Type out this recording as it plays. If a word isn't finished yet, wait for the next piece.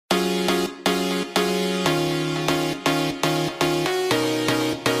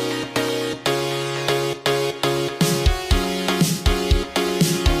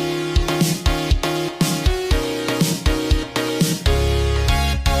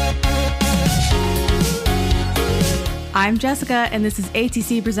I'm Jessica, and this is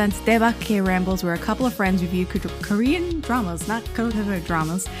ATC Presents Daebak K-Rambles, where a couple of friends review Korean dramas, not Korean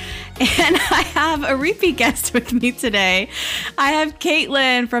dramas. And I have a repeat guest with me today. I have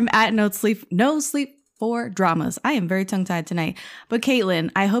Caitlin from No Sleep for Dramas. I am very tongue-tied tonight. But Caitlin,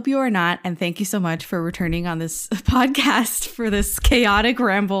 I hope you are not, and thank you so much for returning on this podcast for this chaotic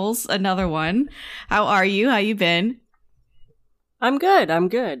rambles, another one. How are you? How you been? I'm good.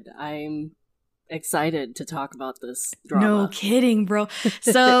 I'm excited to talk about this drama. No kidding, bro.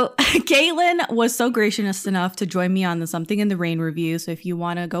 So Caitlin was so gracious enough to join me on the Something in the Rain review. So if you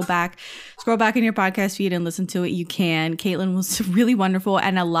want to go back, scroll back in your podcast feed and listen to it, you can. Caitlin was really wonderful.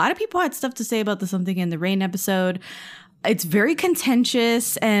 And a lot of people had stuff to say about the Something in the Rain episode. It's very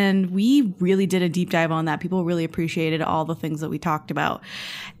contentious, and we really did a deep dive on that. People really appreciated all the things that we talked about,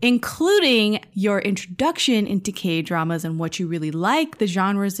 including your introduction into K-dramas and what you really like, the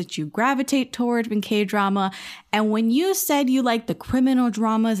genres that you gravitate toward in K-drama. And when you said you like the criminal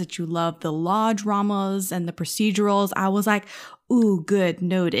dramas, that you love the law dramas and the procedurals, I was like, ooh, good,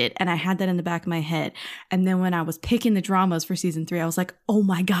 noted. And I had that in the back of my head. And then when I was picking the dramas for season 3, I was like, oh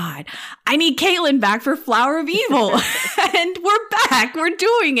my God, I need Caitlin back for Flower of Evil. And we're back. We're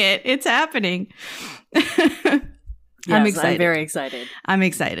doing it. It's happening. Yes, I'm excited. I'm very excited. I'm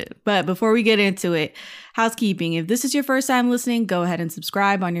excited. But before we get into it, housekeeping. If this is your first time listening, go ahead and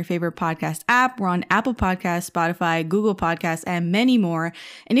subscribe on your favorite podcast app. We're on Apple Podcasts, Spotify, Google Podcasts, and many more.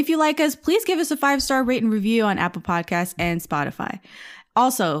 And if you like us, please give us a 5-star rate and review on Apple Podcasts and Spotify.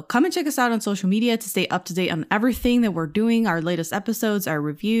 Also, come and check us out on social media to stay up to date on everything that we're doing, our latest episodes, our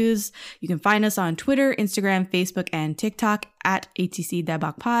reviews. You can find us on Twitter, Instagram, Facebook, and TikTok at ATC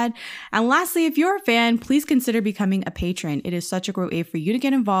Daebak Pod. And lastly, if you're a fan, please consider becoming a patron. It is such a great way for you to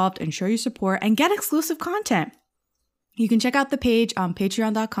get involved and show your support and get exclusive content. You can check out the page on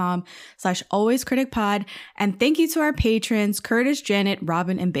patreon.com/alwayscriticpod. And thank you to our patrons, Curtis, Janet,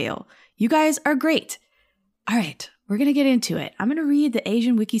 Robin, and Bale. You guys are great. All right. We're going to get into it. I'm going to read the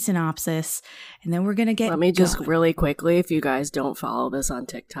Asian Wiki synopsis, and then we're going to get Let me just really quickly, if you guys don't follow this on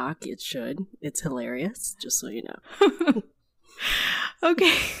TikTok, it should. It's hilarious, just so you know.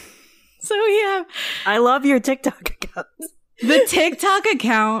 Okay. So we have... I love your TikTok account. The TikTok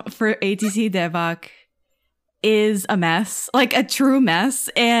account for ATC Daebak is a mess, like a true mess,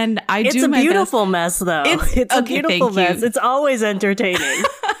 and it's a beautiful mess, though. It's a beautiful mess. It's always entertaining.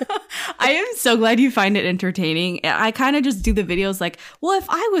 I am so glad you find it entertaining. I kind of just do the videos like, well, if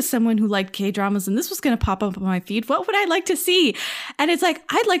I was someone who liked K-dramas and this was going to pop up on my feed, what would I like to see? And it's like,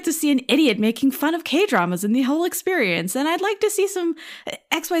 I'd like to see an idiot making fun of K-dramas and the whole experience. And I'd like to see some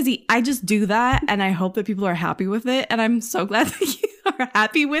XYZ. I just do that, and I hope that people are happy with it. And I'm so glad that you are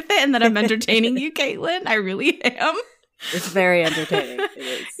happy with it and that I'm entertaining you, Caitlin. I really am. It's very entertaining. It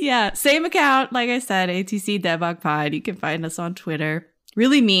is. Yeah, same account. Like I said, ATC Daebak Pod. You can find us on Twitter.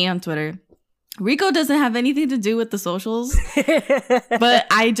 Really me on Twitter. Rico doesn't have anything to do with the socials, but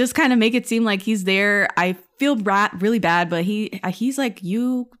I just kind of make it seem like he's there. I feel really bad, but he's like,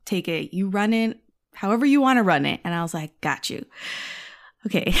 you take it, you run it however you want to run it. And I was like, got you.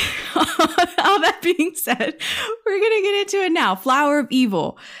 Okay. All that being said, we're going to get into it now. Flower of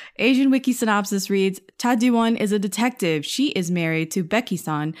Evil. Asian Wiki synopsis reads, Cha Ji-won is a detective. She is married to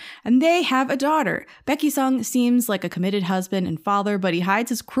Baeki-sung, and they have a daughter. Baeki-sung seems like a committed husband and father, but he hides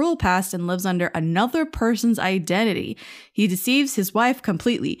his cruel past and lives under another person's identity. He deceives his wife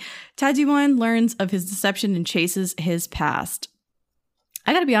completely. Cha Ji-won learns of his deception and chases his past.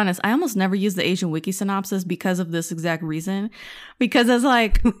 I gotta be honest, I almost never use the Asian Wiki synopsis because of this exact reason. Because it's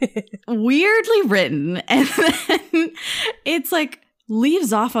like weirdly written, and then it's like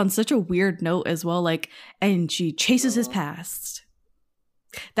leaves off on such a weird note as well. Like, and she chases his past.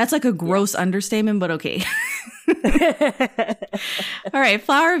 That's like a gross understatement, but okay. All right,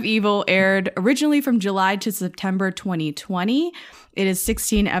 Flower of Evil aired originally from July to September 2020. It is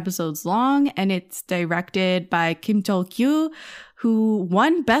 16 episodes long, and it's directed by Kim Chol-kyu, who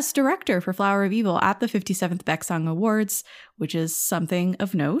won Best Director for Flower of Evil at the 57th Baeksang Awards, which is something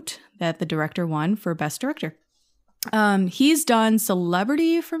of note that the director won for Best Director. He's done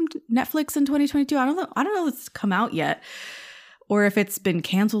Celebrity from Netflix in 2022. I don't know if it's come out yet, or if it's been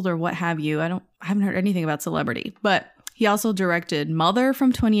canceled or what have you. I haven't heard anything about Celebrity, but he also directed Mother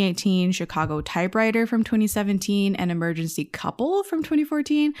from 2018, Chicago Typewriter from 2017, and Emergency Couple from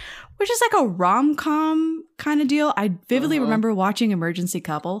 2014, which is like a rom-com kind of deal. I vividly remember watching Emergency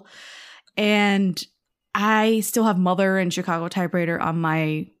Couple, and I still have Mother and Chicago Typewriter on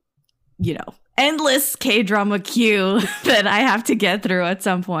my, endless K-drama queue that I have to get through at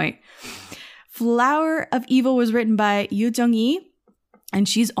some point. Flower of Evil was written by Yoo Jung-hee, And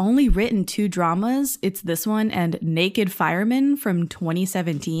she's only written 2 dramas. It's this one and Naked Fireman from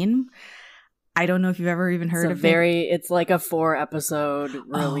 2017. I don't know if you've ever even heard of it. It's like a 4-episode,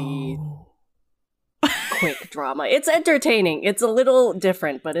 really quick drama. It's entertaining. It's a little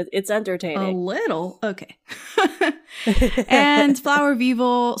different, but it's entertaining. A little? Okay. And Flower of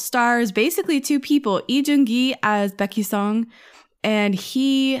Evil stars basically 2 people. Lee Joon-gi as Baek Sung, and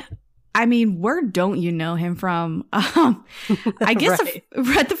where don't you know him from? I guess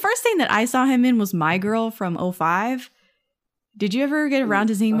right. The first thing that I saw him in was My Girl from 2005. Did you ever get around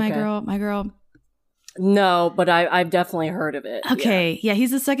to seeing My Girl? No, but I've definitely heard of it. Okay, yeah,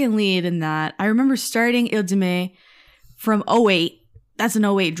 he's the second lead in that. I remember starting Ildime from 2008. That's an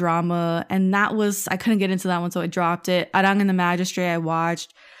 2008 drama, and I couldn't get into that one, so I dropped it. Arang and the Magistrate I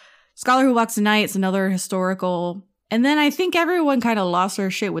watched. Scholar Who Walks the Night is another historical. And then I think everyone kind of lost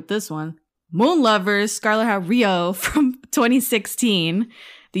their shit with this one. Moon Lovers, Scarlet Heart Rio from 2016,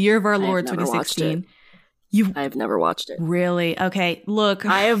 the year of our Lord 2016. I've never watched it. Really? Okay, look.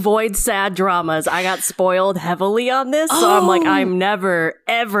 I avoid sad dramas. I got spoiled heavily on this, so I'm like, I'm never,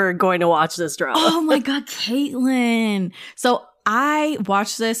 ever going to watch this drama. Oh my God, Caitlin. So I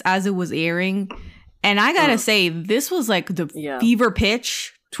watched this as it was airing, and I gotta say, this was like the fever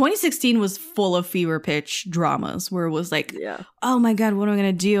pitch. 2016 was full of fever pitch dramas where it was like, oh my God, what am I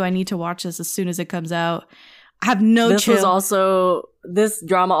gonna do? I need to watch this as soon as it comes out. I have no chill. This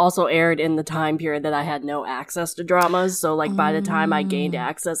drama also aired in the time period that I had no access to dramas. So like by the time I gained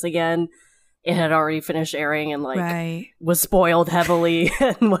access again, it had already finished airing and was spoiled heavily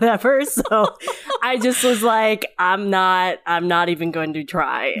and whatever. So I just was like, I'm not even going to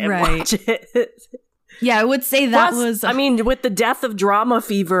try and watch it. Yeah, I would say that was... with the death of drama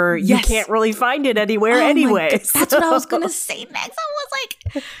fever, you can't really find it anywhere anyway. That's what I was going to say next. I was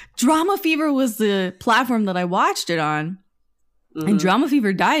like, Drama Fever was the platform that I watched it on. Mm-hmm. And Drama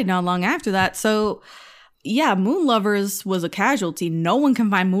Fever died not long after that. So, yeah, Moon Lovers was a casualty. No one can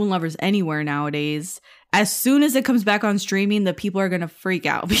find Moon Lovers anywhere nowadays. As soon as it comes back on streaming, the people are going to freak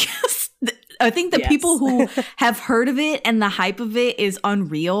out because I think the people who have heard of it and the hype of it is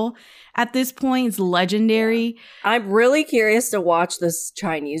unreal. At this point, it's legendary. Yeah. I'm really curious to watch this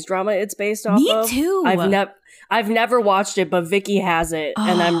Chinese drama it's based off of. Me too. I've never watched it, but Vicky has it,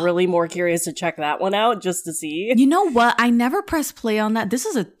 and I'm really more curious to check that one out just to see. You know what? I never pressed play on that. This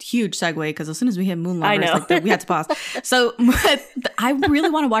is a huge segue because as soon as we hit Moon Lovers, we had to pause. So I really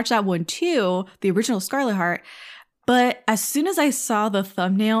want to watch that one too, the original Scarlet Heart. But as soon as I saw the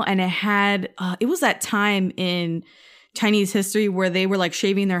thumbnail and it was that time in Chinese history where they were like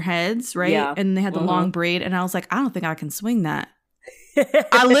shaving their heads, right? Yeah. And they had the long braid. And I was like, I don't think I can swing that.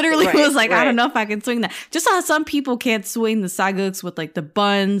 I literally was like, I don't know if I can swing that. Just how some people can't swing the saguks with like the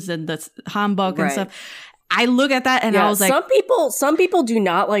buns and the hanbok and stuff. I look at that and I was like, some people do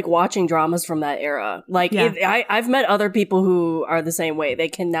not like watching dramas from that era. Like I've met other people who are the same way. They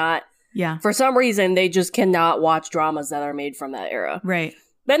cannot. Yeah. For some reason, they just cannot watch dramas that are made from that era. Right.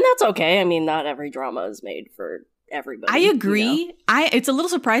 Then that's okay. I mean, not every drama is made for everybody. I agree. You know? It's a little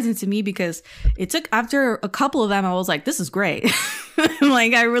surprising to me because it took after a couple of them, I was like, this is great.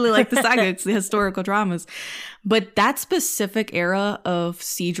 Like, I really like the sagas, the historical dramas. But that specific era of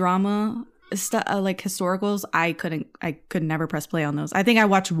C-drama, like historicals, I could never press play on those. I think I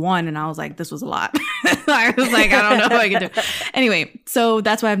watched one and I was like, this was a lot. I was like, I don't know what I can do. Anyway, so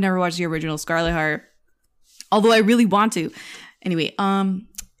that's why I've never watched the original Scarlet Heart. Although I really want to. Anyway,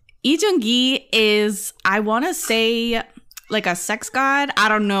 Lee Joon-gi is, I want to say, like a sex god. I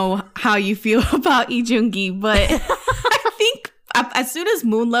don't know how you feel about Lee Joon-gi, but I think as soon as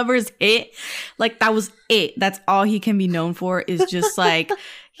Moon Lovers hit, like that was it. That's all he can be known for is just like,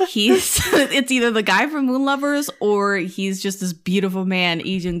 it's either the guy from Moon Lovers or he's just this beautiful man,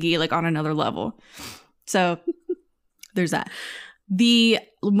 Lee Joon-gi, like on another level. So there's that. The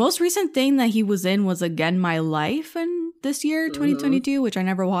most recent thing that he was in was Again My Life in this year, 2022, which I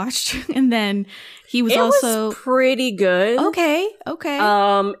never watched. And then he was was pretty good. Okay.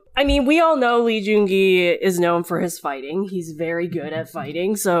 I mean, we all know Lee Joon-gi is known for his fighting. He's very good at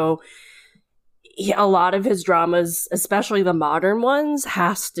fighting. So a lot of his dramas, especially the modern ones,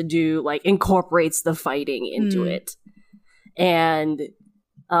 has to do, like, incorporates the fighting into it. And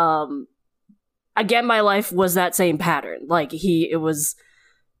Again My Life was that same pattern. Like, he was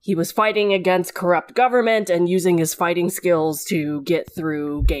fighting against corrupt government and using his fighting skills to get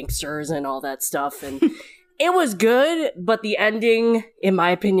through gangsters and all that stuff. And it was good, but the ending, in my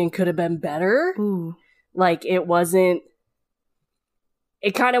opinion, could have been better. Ooh. Like, it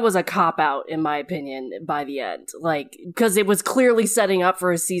kind of was a cop-out, in my opinion, by the end. Like, because it was clearly setting up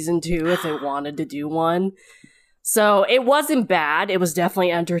for a season 2 if it wanted to do one. So it wasn't bad. It was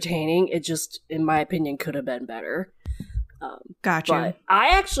definitely entertaining. It just, in my opinion, could have been better. Gotcha. But I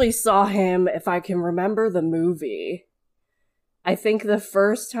actually saw him, if I can remember the movie. I think the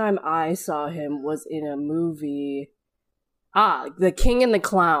first time I saw him was in a movie, The King and the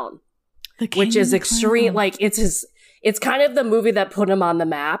Clown, which is extreme. Like it's kind of the movie that put him on the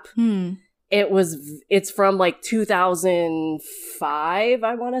map. It's from like 2005,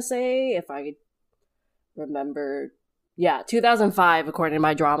 I want to say, if I remember. Yeah, 2005, according to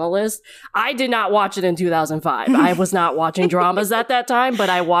my drama list. I did not watch it in 2005. I was not watching dramas at that time, but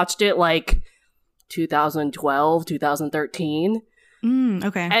I watched it like 2012, 2013.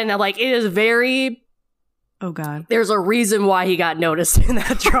 Okay. And like, it is very... Oh, God. There's a reason why he got noticed in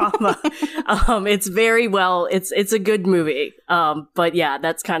that drama. It's very well... It's a good movie. But yeah,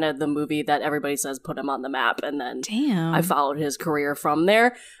 that's kind of the movie that everybody says put him on the map. And then I followed his career from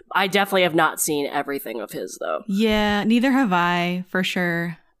there. I definitely have not seen everything of his, though. Yeah, neither have I, for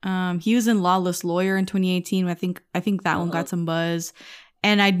sure. He was in Lawless Lawyer in 2018. I think that one got some buzz.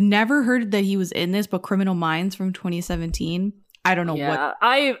 And I'd never heard that he was in this, but Criminal Minds from 2017. I don't know what.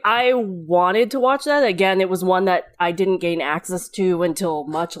 I wanted to watch that. Again, it was one that I didn't gain access to until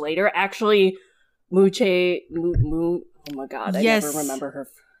much later. Actually, oh my God, I never remember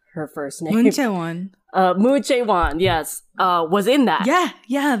her first name. Moon Chae-won. Moon Chae-won, yes, was in that.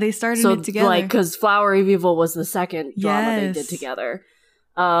 Yeah, they started it together. Like, because Flower of Evil was the second drama they did together.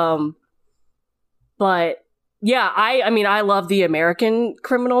 But yeah, I mean, I love the American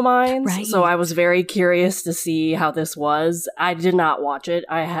Criminal Minds, so I was very curious to see how this was. I did not watch it.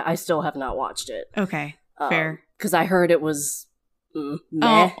 I still have not watched it. Okay, fair. Because I heard it was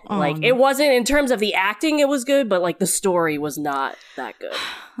meh. It wasn't, in terms of the acting, it was good, but like the story was not that good.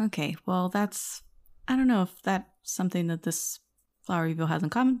 Okay, well, I don't know if that's something that this Flower Evil has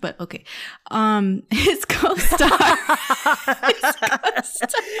in common, but okay. His co-star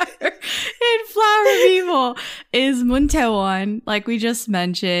in Flower of Evil is Moon Tae-won, like we just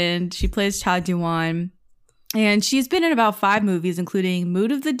mentioned. She plays Cha Ji-won, and she's been in about 5 movies, including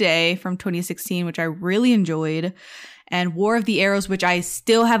Mood of the Day from 2016, which I really enjoyed, and War of the Arrows, which I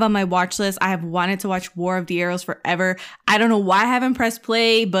still have on my watch list. I have wanted to watch War of the Arrows forever. I don't know why I haven't pressed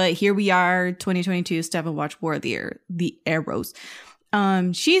play, but here we are, 2022, still haven't watched War of the Arrows.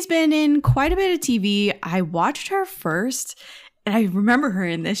 She's been in quite a bit of TV. I watched her first, and I remember her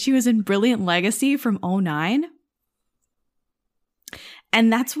in this. She was in Brilliant Legacy from 2009.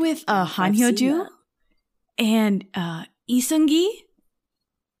 And that's with Han Hyo-joo and Lee Seung-gi.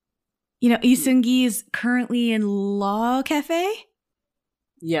 You know, Lee Seung-gi is currently in Law Cafe.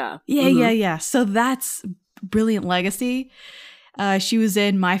 Yeah. Yeah. So that's Brilliant Legacy. She was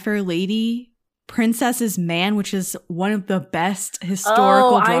in My Fair Lady, Princess's Man, which is one of the best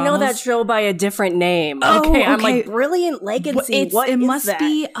historical dramas. I know that show by a different name. Okay. I'm like, Brilliant Legacy. It must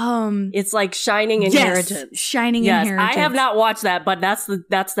be it's like Shining Inheritance. Yes, Shining Inheritance. I have not watched that, but that's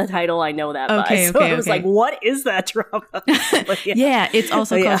the title I know that by. So I was like, what is that drama? Yeah, it's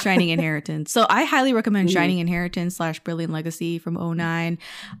also called Shining Inheritance. So I highly recommend Shining Inheritance / Brilliant Legacy from 2009.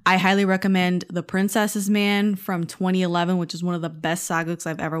 I highly recommend The Princess's Man from 2011, which is one of the best sagas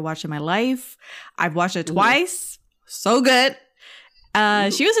I've ever watched in my life. I've watched it twice. So good.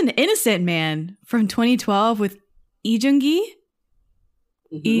 She was an Innocent Man from 2012 with Lee Jung-gi.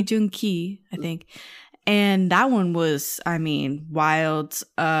 Lee Jung-ki, I think. And that one was, I mean, wild.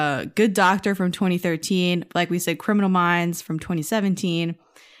 Good Doctor from 2013. Like we said, Criminal Minds from 2017.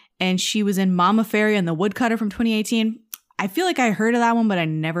 And she was in Mama Fairy and The Woodcutter from 2018. I feel like I heard of that one, but I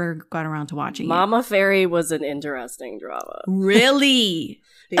never got around to watching it. Mama Fairy was an interesting drama. Really?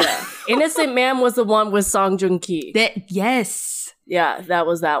 Yeah. Innocent Man was the one with Song Joong-ki. Yes. Yeah, that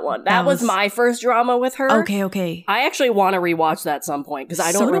was that one. That was my first drama with her. Okay. I actually want to rewatch that at some point because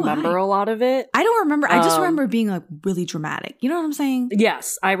I don't remember a lot of it. I don't remember. I just remember being like really dramatic. You know what I'm saying?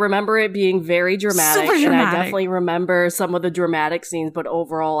 Yes, I remember it being very dramatic. Super dramatic. And I definitely remember some of the dramatic scenes, but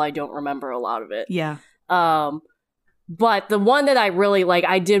overall I don't remember a lot of it. Yeah. But the one that I really like,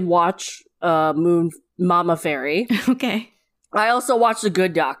 I did watch Mama Fairy. Okay. I also watched The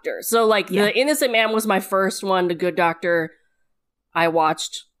Good Doctor. So, like, The Innocent Man was my first one. The Good Doctor, I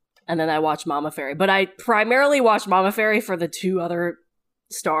watched, and then I watched Mama Fairy. But I primarily watched Mama Fairy for the 2 other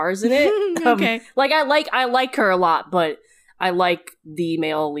stars in it. Okay. I like her a lot, but I like the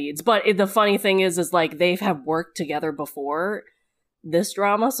male leads. But the funny thing is like, they have worked together before this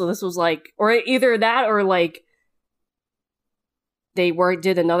drama. So this was like, or either that or like, they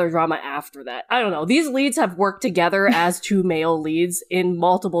did another drama after that. I don't know. These leads have worked together as 2 male leads in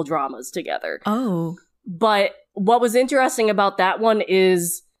multiple dramas together. Oh. But what was interesting about that one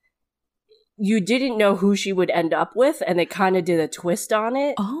is you didn't know who she would end up with, and they kind of did a twist on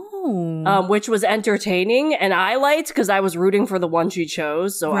it. Oh. Which was entertaining, and I liked because I was rooting for the one she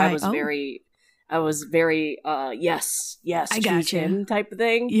chose, so right. I was very, yes, I got choose him type of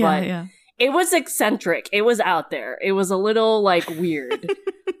thing. Yeah, but yeah. it was eccentric. It was out there. It was a little, like, weird.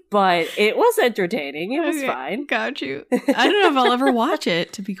 But it was entertaining. It was fine. Got you. I don't know if I'll ever watch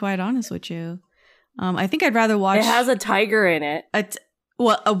it, to be quite honest with you. I think I'd rather watch... It has a tiger in it. A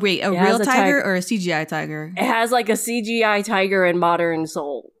real tiger or a CGI tiger? It has, like, a CGI tiger and modern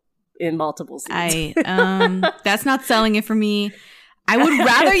soul in multiple scenes. That's not selling it for me. I would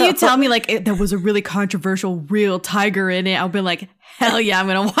rather you tell me, like, there was a really controversial real tiger in it. I'll be like, hell yeah, I'm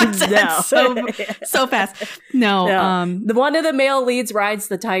going to watch that so fast. No. The one of the male leads rides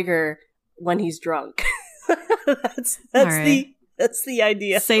the tiger when he's drunk. That's the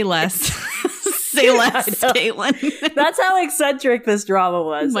idea. Say less. Say less, Caitlin. That's how eccentric this drama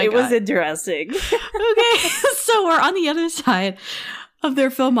was. It was interesting. Okay, so we're on the other side of their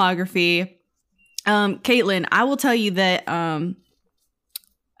filmography. Caitlin, I will tell you that I'm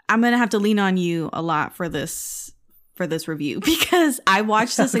going to have to lean on you a lot for this review because I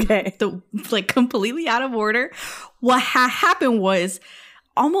watched this completely out of order. What happened was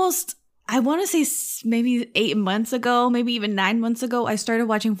almost, I want to say maybe 8 months ago, maybe even 9 months ago, I started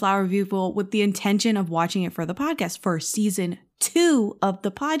watching Flower of Evil with the intention of watching it for the podcast, for season 2 of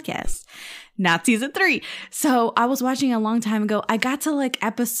the podcast, not season 3. So I was watching a long time ago. I got to like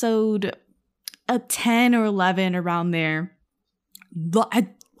episode 10 or 11 around there. I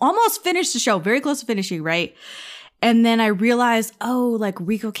almost finished the show, very close to finishing, right? And then I realized, like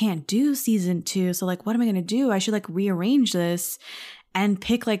Rico can't do season 2. So like, what am I going to do? I should like rearrange this and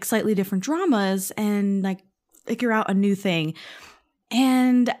pick like slightly different dramas and like figure out a new thing.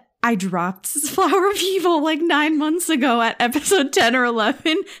 And I dropped Flower of Evil like 9 months ago at episode 10 or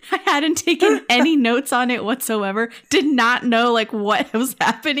 11. I hadn't taken any notes on it whatsoever. Did not know like what was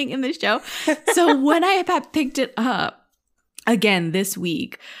happening in the show. So when I had picked it up again this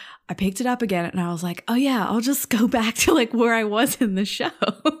week, I picked it up again and I was like, oh yeah, I'll just go back to like where I was in the show.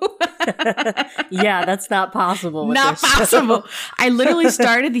 Yeah, that's not possible. Not possible. I literally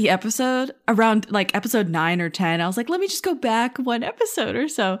started the episode around like episode 9 or 10. I was like, let me just go back one episode or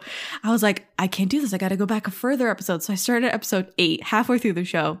so. I was like, I can't do this. I got to go back a further episode. So I started episode 8, halfway through the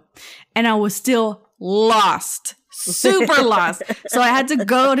show, and I was still lost. Super lost. So I had to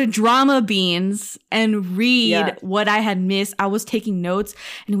go to Drama Beans and read what I had missed. I was taking notes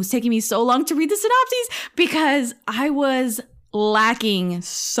and it was taking me so long to read the synopses because I was lacking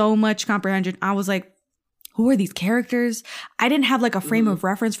so much comprehension. I was like, who are these characters? I didn't have like a frame of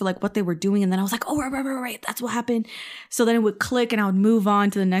reference for like what they were doing. And then I was like, oh, right. That's what happened. So then it would click and I would move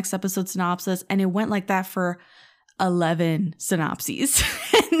on to the next episode synopsis. And it went like that for 11 synopses.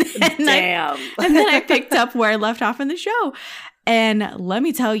 Damn. And then I picked up where I left off in the show. And let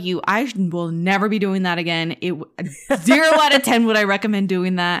me tell you, I will never be doing that again. 0 out of 10 would I recommend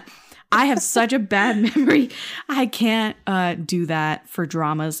doing that. I have such a bad memory. I can't do that for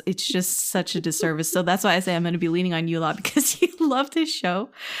dramas. It's just such a disservice. So that's why I say I'm going to be leaning on you a lot because you love this show.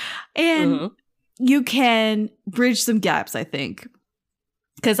 And you can bridge some gaps, I think.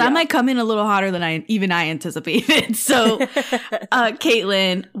 Because I might come in a little hotter than I anticipated. So,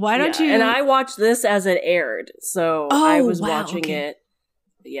 Caitlin, why don't you... And I watched this as it aired. So I was watching it.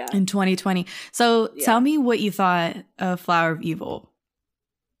 Yeah. In 2020. So tell me what you thought of Flower of Evil.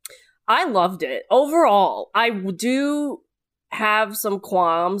 I loved it. Overall, I do have some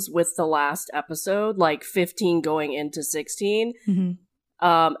qualms with the last episode, like 15 going into 16.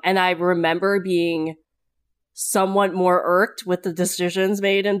 Mm-hmm. And I remember being somewhat more irked with the decisions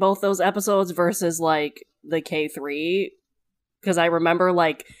made in both those episodes versus like the K3, because I remember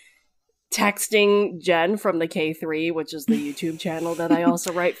like texting Jen from the K3, which is the YouTube channel that I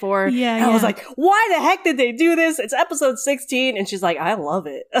also write for. I was like, why the heck did they do this? It's episode 16. And she's like, I love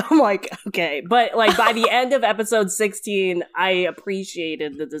it. I'm like, okay. But like by the end of episode 16, I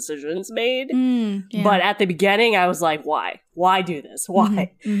appreciated the decisions made. But at the beginning, I was like, why? Why do this?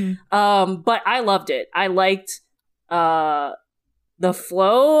 Why? Mm-hmm. But I loved it. I liked the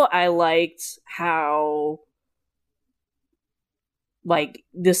flow. I liked how like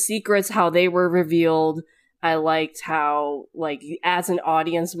the secrets, how they were revealed. I liked how, like, as an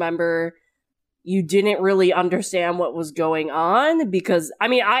audience member, you didn't really understand what was going on because, I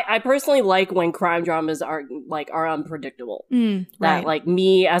mean, I personally like when crime dramas are unpredictable. That, like,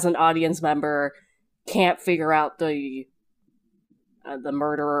 me as an audience member can't figure out the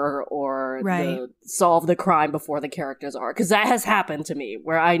murderer or solve the crime before the characters are. Because that has happened to me,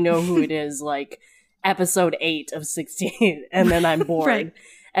 where I know who it is, like, episode 8 of 16, and then I'm bored.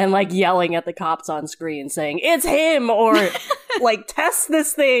 and like yelling at the cops on screen saying, "It's him!" or like, "Test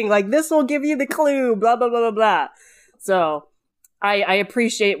this thing, like this will give you the clue," blah, blah, blah, blah, blah. So I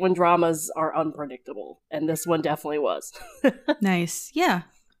appreciate when dramas are unpredictable, and this one definitely was. Nice. Yeah.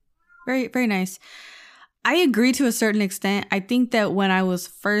 Very, very nice. I agree to a certain extent. I think that when I was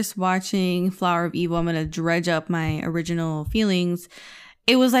first watching Flower of Evil, I'm going to dredge up my original feelings.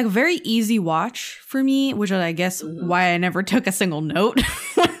 It was like a very easy watch for me, which is, I guess, why I never took a single note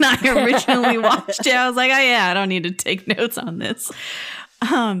when I originally watched it. I was like, oh yeah, I don't need to take notes on this.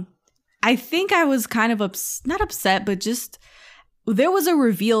 I think I was kind of not upset, but just there was a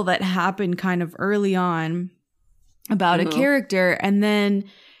reveal that happened kind of early on about a character, and then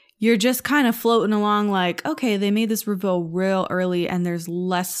you're just kind of floating along like, okay, they made this reveal real early and there's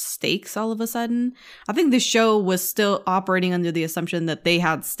less stakes all of a sudden. I think the show was still operating under the assumption that they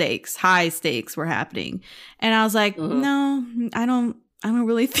had stakes, high stakes were happening. And I was like, no, I don't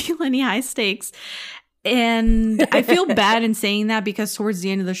really feel any high stakes. And I feel bad in saying that because towards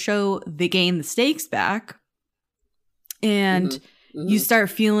the end of the show, they gain the stakes back. And you start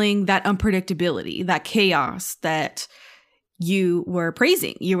feeling that unpredictability, that chaos that you were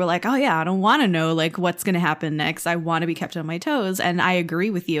praising. You were like, oh yeah, I don't want to know like what's going to happen next. I want to be kept on my toes. And I agree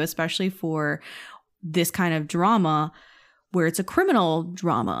with you, especially for this kind of drama where it's a criminal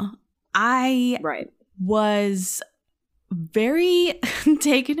drama. I was very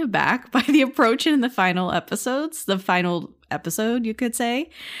taken aback by the approach in the final episodes, the final episode, you could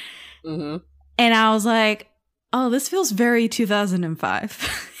say. And I was like, oh, this feels very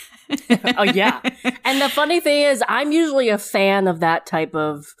 2005. Oh, yeah. And the funny thing is, I'm usually a fan of that type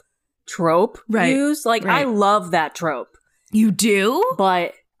of trope use. Like, I love that trope. You do?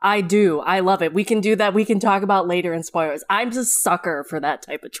 But I do. I love it. We can do that. We can talk about later in spoilers. I'm just a sucker for that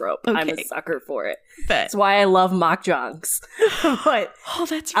type of trope. Okay. I'm a sucker for it. That's why I love makjangs. But, oh,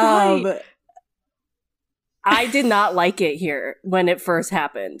 that's right. I did not like it here when it first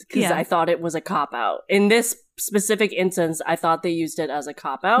happened because I thought it was a cop-out. In this specific instance, I thought they used it as a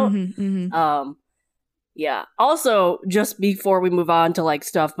cop-out. Yeah. Also, just before we move on to like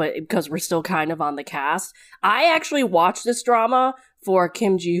stuff, but because we're still kind of on the cast, I actually watched this drama for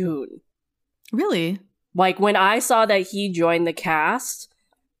Kim Ji-hoon. Really? Like when I saw that he joined the cast,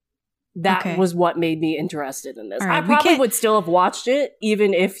 that was what made me interested in this. Right, I probably would still have watched it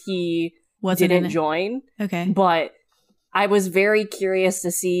even if he didn't join. Okay. But I was very curious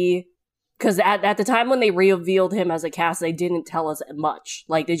to see, because at the time when they revealed him as a cast, they didn't tell us much.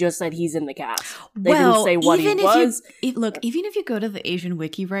 Like, they just said he's in the cast. They didn't say what he was. Look, even if you go to the Asian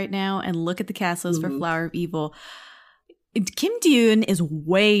Wiki right now and look at the cast list for Flower of Evil, Kim Ji-hoon is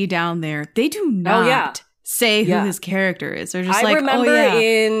way down there. They do not say who his character is. They're just I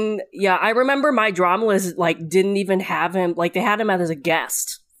remember my drama list, like, didn't even have him, like, they had him as a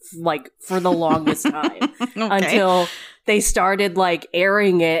guest, like, for the longest time. Until they started, like,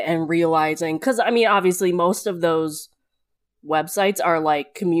 airing it and realizing, because, I mean, obviously, most of those websites are,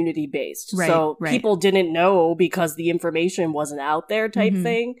 like, community-based. So people didn't know because the information wasn't out there type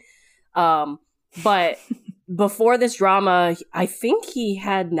thing. But before this drama, I think he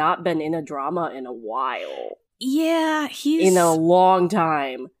had not been in a drama in a while. Yeah, he's... in a long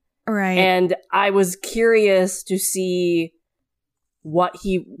time. Right. And I was curious to see what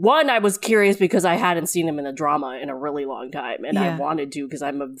I was curious because I hadn't seen him in a drama in a really long time, and I wanted to because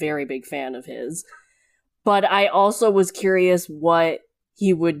I'm a very big fan of his. But I also was curious what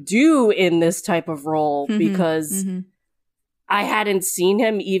he would do in this type of role because I hadn't seen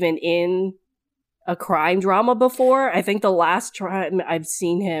him even in a crime drama before. I think the last time I've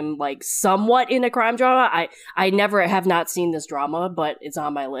seen him like somewhat in a crime drama, I never have not seen this drama, but it's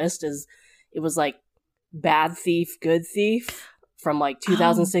on my list, it was like Bad Thief, Good Thief. From like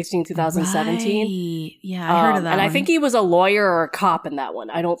 2016, 2017. Right. Yeah, I heard of that. And one. I think he was a lawyer or a cop in that one.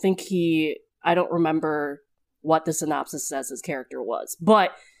 I don't remember what the synopsis says his character was.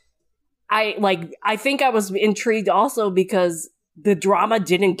 But I think I was intrigued also because the drama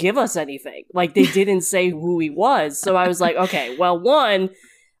didn't give us anything. Like, they didn't say who he was. So I was like, okay, well, one,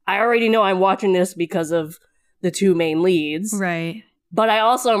 I already know I'm watching this because of the two main leads. Right. But I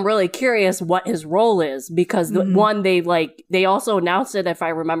also am really curious what his role is because they also announced it, if I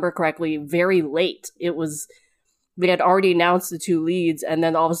remember correctly, very late. They had already announced the two leads, and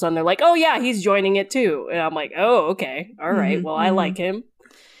then all of a sudden they're like, oh yeah, he's joining it too. And I'm like, oh, okay. All right. Well, I like him.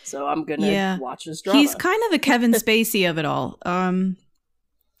 So I'm going to watch this drama. He's kind of the Kevin Spacey of it all. And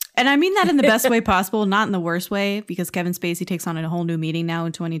I mean that in the best way possible, not in the worst way, because Kevin Spacey takes on a whole new meaning now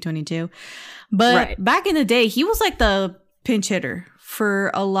in 2022. But back in the day, he was like the pinch hitter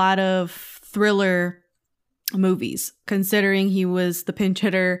for a lot of thriller movies, considering he was the pinch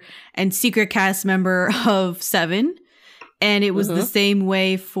hitter and secret cast member of Seven. And it was the same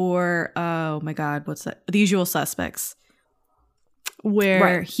way for, oh my God, what's that? The Usual Suspects,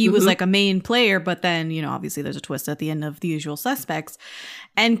 where he was like a main player, but then, you know, obviously there's a twist at the end of The Usual Suspects.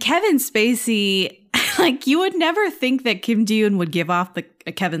 And Kevin Spacey, like, you would never think that Kim Ji-yoon would give off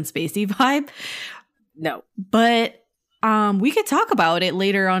a Kevin Spacey vibe. No. But we could talk about it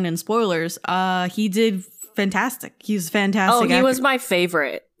later on in spoilers. He did fantastic. He was fantastic. Oh, he was my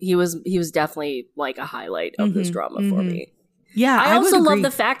favorite. He was definitely like a highlight of this drama for me. Yeah, I also love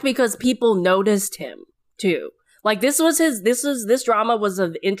the fact because people noticed him too. Like this drama was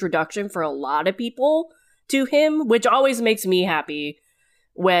an introduction for a lot of people to him, which always makes me happy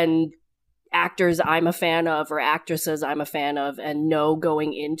when actors I'm a fan of or actresses I'm a fan of and know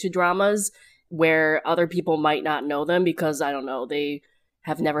going into dramas where other people might not know them because, I don't know, they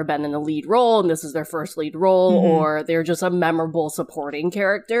have never been in a lead role and this is their first lead role, or they're just a memorable supporting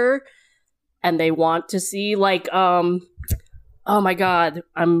character and they want to see, like, oh my God,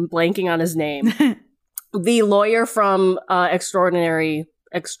 I'm blanking on his name. The lawyer from Extraordinary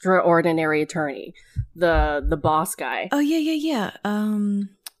Attorney, the boss guy. Oh, yeah.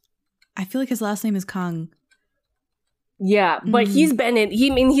 I feel like his last name is Kang. Yeah, but he's been in,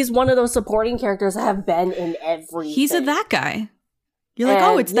 he's one of those supporting characters that have been in everything. He's that guy. You're like,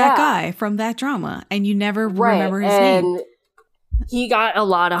 oh, it's that guy from that drama. And you never remember his name. He got a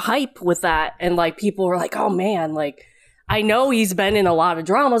lot of hype with that. And like, people were like, oh man, like, I know he's been in a lot of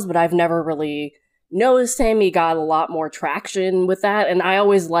dramas, but I've never really noticed him. He got a lot more traction with that. And I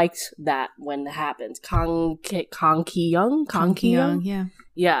always liked that when it happens. Kang Ki-young? Yeah.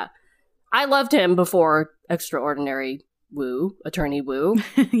 Yeah. I loved him before Attorney Woo.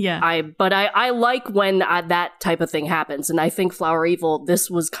 Yeah. I like when that type of thing happens, and I think Flower Evil, this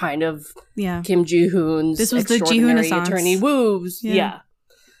was kind of Kim Ji-hoon's this was the Ji-hoon Attorney Woo's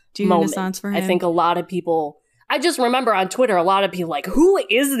Ji-hoon for him. I think a lot of people, I just remember on Twitter a lot of people like, who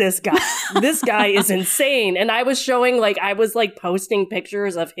is this guy? This guy is insane. And I was posting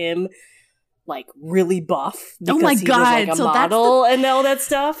pictures of him like really buff because he was like a model and all that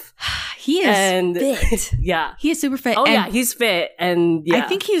stuff. He is fit. Yeah. He is super fit. Oh, yeah. He's fit. And yeah. I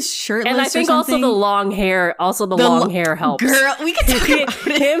think he's shirtless. And I think also the long hair helps. Girl, we can talk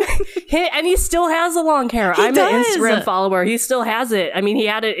about him. And he still has the long hair. I'm an Instagram follower. He still has it. I mean, he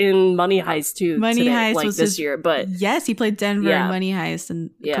had it in Money Heist too. Money Heist was this year. But yes, he played Denver in Money Heist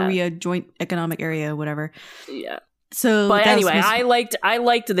and Korea Joint Economic Area, whatever. Yeah. So, but anyway, I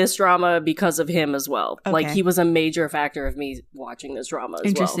liked this drama because of him as well. Okay. Like, he was a major factor of me watching this drama as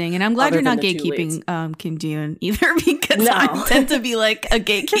Interesting. And I'm glad you're not gatekeeping Kim Ji-yoon either, because I tend to be like a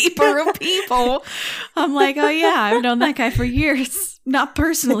gatekeeper of people. I'm like, oh yeah, I've known that guy for years. Not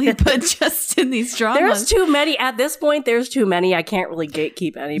personally, but just in these dramas. There's too many. At this point, there's too many. I can't really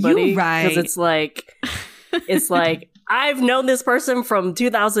gatekeep anybody. You're right. Because it's like, I've known this person from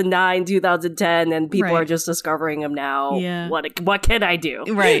 2009, 2010, and people are just discovering him now. Yeah. What can I do?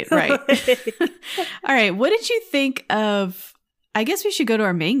 Right. All right. What did you think of, I guess we should go to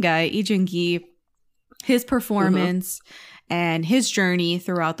our main guy, Lee Joon-gi, his performance and his journey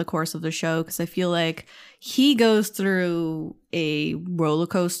throughout the course of the show, because I feel like he goes through a roller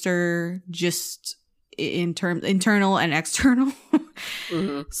coaster just in terms internal and external.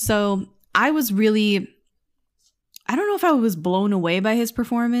 So I was really, I don't know if I was blown away by his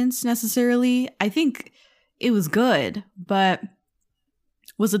performance necessarily. I think it was good, but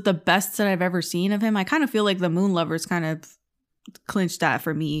was it the best that I've ever seen of him? I kind of feel like The Moon Lovers kind of clinched that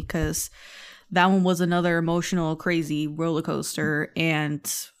for me, because that one was another emotional, crazy roller coaster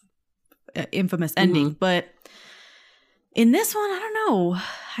and infamous ending. But in this one, I don't know.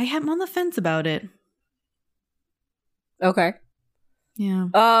 I'm on the fence about it. Okay. Yeah.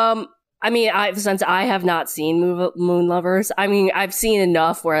 I mean, since I have not seen Moon Lovers, I mean, I've seen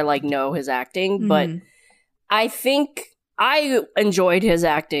enough where I like know his acting, but I think I enjoyed his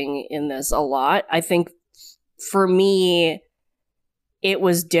acting in this a lot. I think for me, it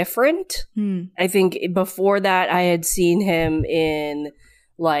was different. I think before that, I had seen him in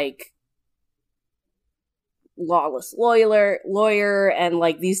like Lawless Lawyer and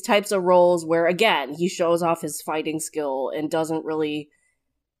like these types of roles where, again, he shows off his fighting skill and doesn't really.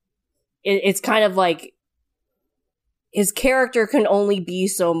 It's kind of like his character can only be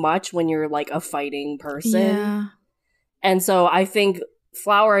so much when you're like a fighting person. Yeah. And so I think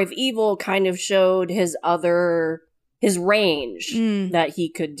Flower of Evil kind of showed his range that he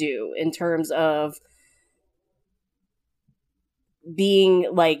could do in terms of being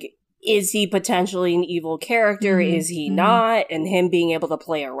like is he potentially an evil character? Is he not? And him being able to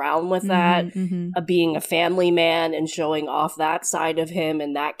play around with that, being a family man and showing off that side of him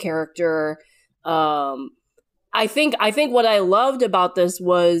and that character. I think what I loved about this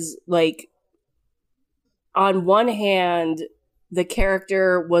was, like, on one hand, the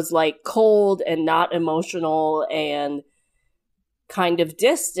character was, like, cold and not emotional and kind of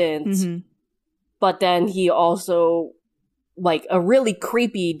distant, but then he also, like, a really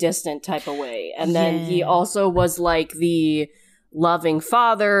creepy, distant type of way. And then he also was, like, the loving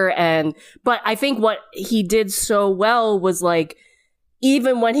father. But I think what he did so well was, like,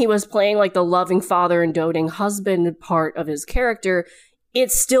 even when he was playing, like, the loving father and doting husband part of his character, it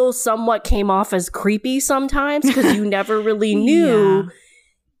still somewhat came off as creepy sometimes, because you never really knew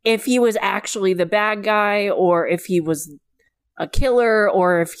if he was actually the bad guy, or if he was a killer,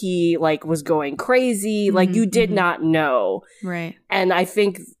 or if he, like, was going crazy. Like, you did not know. Right. And I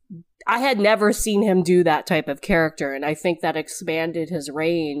think I had never seen him do that type of character, and I think that expanded his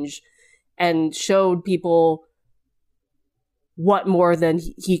range and showed people what more than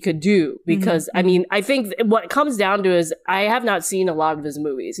he could do. Because, I mean, I think what it comes down to is I have not seen a lot of his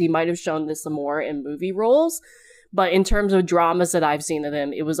movies. He might have shown this some more in movie roles, but in terms of dramas that I've seen of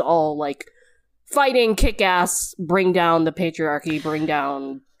him, it was all, like, fighting, kick ass, bring down the patriarchy, bring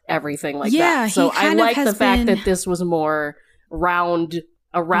down everything like that. So I like the fact that this was more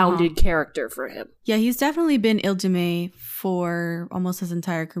a rounded character for him. Yeah, he's definitely been Iljime for almost his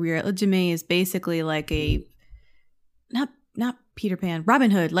entire career. Iljime is basically like a not Peter Pan,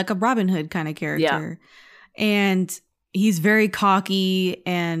 Robin Hood, like a Robin Hood kind of character. Yeah. And he's very cocky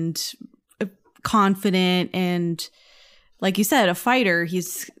and confident and, like you said, a fighter.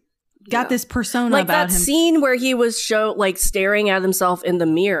 He's got this persona like about him. Like that scene where he was staring at himself in the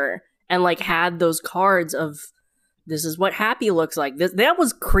mirror and, like, had those cards of, this is what happy looks like. That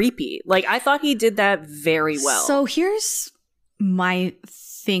was creepy. Like, I thought he did that very well. So here's my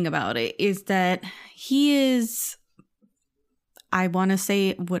thing about it, is that he is, I want to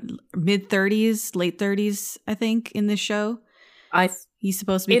say, mid-30s, late 30s, I think, in this show. He's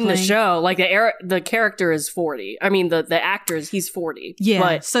supposed to be in playing. The show. Like, the character is 40. I mean, the actor he's 40. Yeah,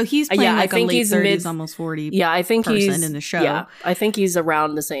 but, so he's playing like a late 30s, almost 40. Yeah, I think he's in the show. Yeah, I think he's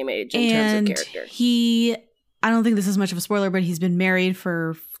around the same age in terms of character. I don't think this is much of a spoiler, but he's been married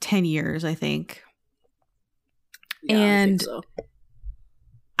for 10 years, I think. Yeah, and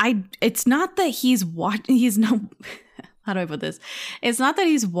I think so. It's not that he's how do I put this? It's not that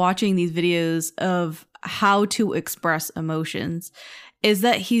he's watching these videos of how to express emotions, is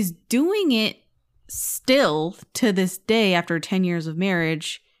that he's doing it still to this day after 10 years of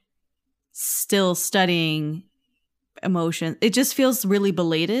marriage, still studying emotion. It just feels really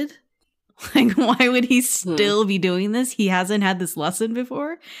belated. Like, why would he still be doing this? He hasn't had this lesson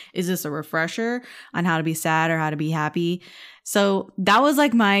before. Is this a refresher on how to be sad or how to be happy? So that was,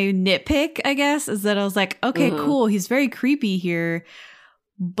 like, my nitpick, I guess, is that I was like, okay, cool. He's very creepy here.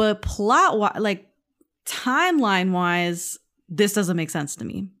 But timeline wise, this doesn't make sense to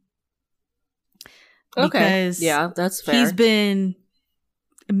me. Okay. Because yeah, that's fair. He's been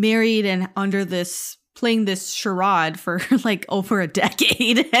married and playing this charade for, like, over a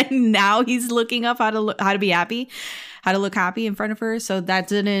decade, and now he's looking up how to be happy, how to look happy in front of her. So that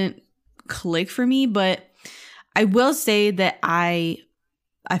didn't click for me. But I will say that I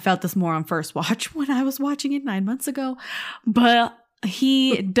felt this more on first watch when I was watching it 9 months ago. But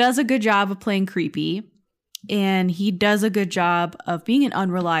he does a good job of playing creepy, and he does a good job of being an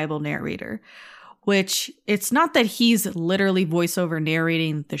unreliable narrator, which it's not that he's literally voiceover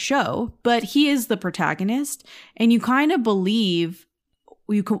narrating the show, but he is the protagonist, and you kind of believe,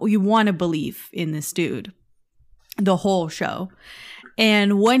 you want to believe in this dude the whole show.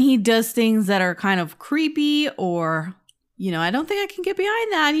 And when he does things that are kind of creepy, or, I don't think I can get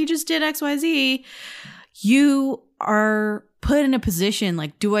behind that, he just did XYZ, you are put in a position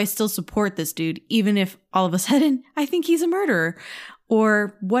like, do I still support this dude, even if all of a sudden I think he's a murderer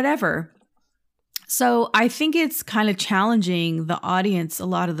or whatever? So I think it's kind of challenging the audience a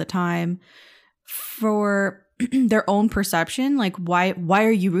lot of the time for their own perception. Like, why are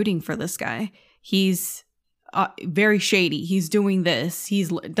you rooting for this guy? He's very shady. He's doing this. He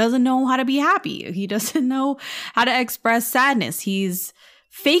doesn't know how to be happy. He doesn't know how to express sadness. He's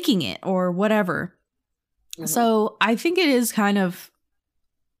faking it or whatever. Mm-hmm. So I think it is kind of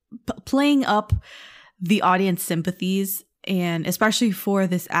playing up the audience sympathies, and especially for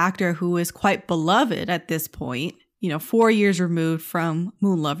this actor who is quite beloved at this point, 4 years removed from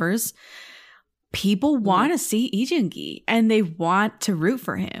Moon Lovers. people want to see Lee Joon-gi and they want to root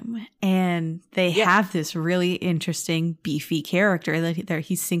for him. And they have this really interesting, beefy character that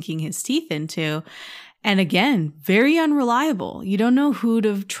he's sinking his teeth into. And again, very unreliable. You don't know who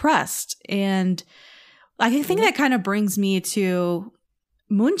to trust. And I think that kind of brings me to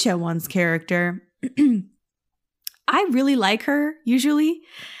Moon Chae-won's character. I really like her, usually.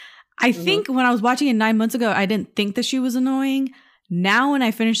 I think when I was watching it 9 months ago, I didn't think that she was annoying. Now, when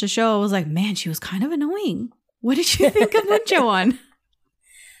I finished the show, I was like, man, she was kind of annoying. What did you think of Moon Chae-won?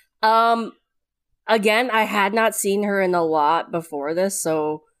 Again, I had not seen her in a lot before this,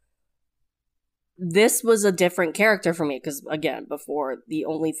 so this was a different character for me. Because, again, before, the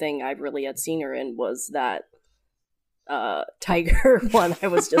only thing I really had seen her in was that tiger one I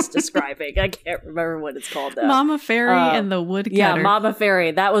was just describing. I can't remember what it's called though. Mama Fairy and the Woodcutter. Yeah, Mama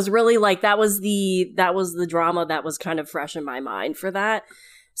Fairy. That was really that was the drama that was kind of fresh in my mind for that.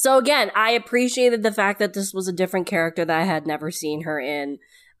 So again, I appreciated the fact that this was a different character that I had never seen her in.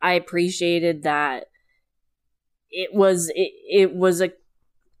 I appreciated that it was a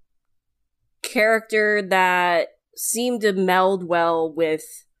character that seemed to meld well with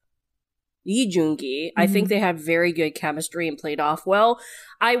Lee Joon-gi. I think they had very good chemistry and played off well.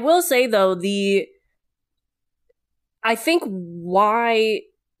 I will say though, I think why,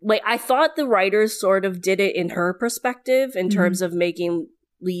 I thought the writers sort of did it in her perspective in terms of making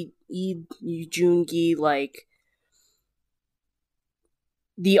Lee Joon-gi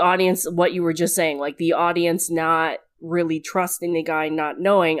the audience, what you were just saying, the audience not really trusting the guy, not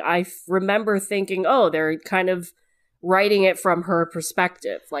knowing. I remember thinking, oh, they're kind of writing it from her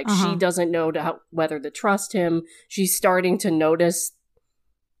perspective. She doesn't know whether to trust him. She's starting to notice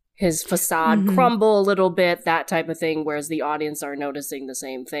his facade crumble a little bit, that type of thing, whereas the audience are noticing the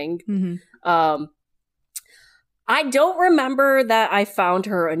same thing. I don't remember that I found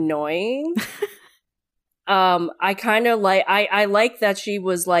her annoying. I kind of I like that she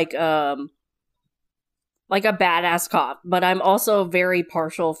was a badass cop, but I'm also very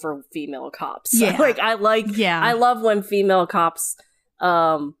partial for female cops. So, I love when female cops,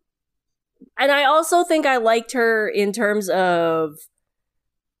 and I also think I liked her in terms of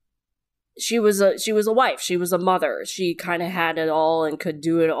she was a wife, she was a mother, she kind of had it all and could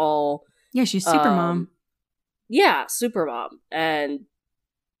do it all. Yeah, she's super mom. Yeah, super mom, and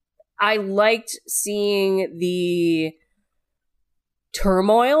I liked seeing the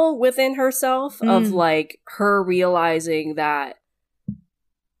turmoil within herself of her realizing that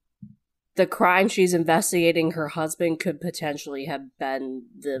the crime she's investigating, her husband could potentially have been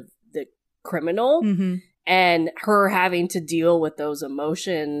the criminal, and her having to deal with those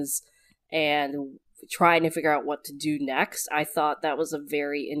emotions and trying to figure out what to do next. I thought that was a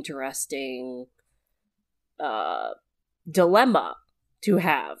very interesting dilemma to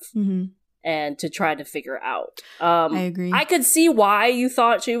have. And to try to figure out. I agree. I could see why you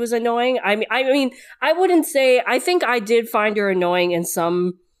thought she was annoying. I mean, I wouldn't say. I think I did find her annoying in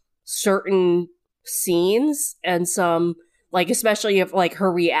some certain scenes and some, especially if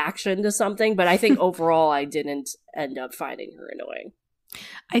her reaction to something. But I think overall, I didn't end up finding her annoying.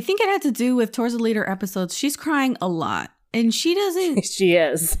 I think it had to do with towards the later episodes. She's crying a lot, and she doesn't. She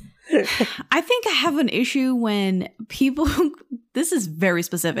is. I think I have an issue when people, this is very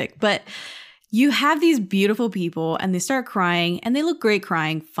specific, but you have these beautiful people and they start crying and they look great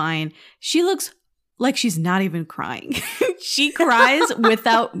crying, fine. She looks like she's not even crying. She cries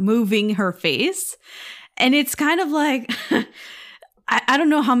without moving her face. And it's kind of I don't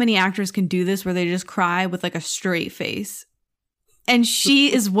know how many actors can do this where they just cry with a straight face. And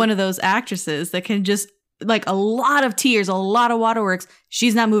she is one of those actresses that can just, a lot of tears, a lot of waterworks.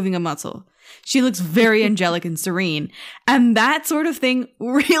 She's not moving a muscle. She looks very angelic and serene. And that sort of thing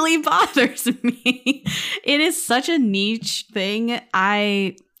really bothers me. It is such a niche thing.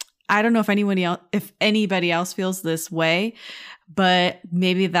 I don't know if anybody else feels this way, but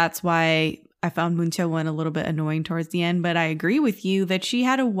maybe that's why I found Moon Chae-won a little bit annoying towards the end. But I agree with you that she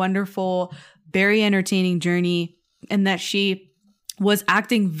had a wonderful, very entertaining journey and that she was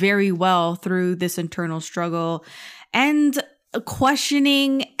acting very well through this internal struggle and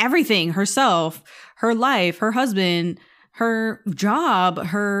questioning everything herself, her life, her husband, her job,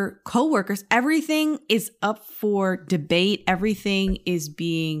 her coworkers. Everything is up for debate. Everything is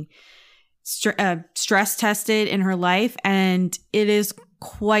being stress tested in her life. And it is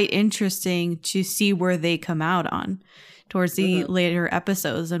quite interesting to see where they come out on towards the later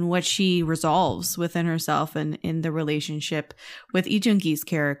episodes and what she resolves within herself and in the relationship with Lee Joon-gi's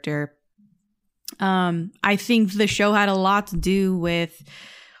character. I think the show had a lot to do with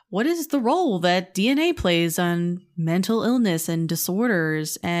what is the role that DNA plays on mental illness and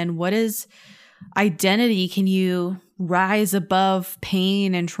disorders, and what is identity can you rise above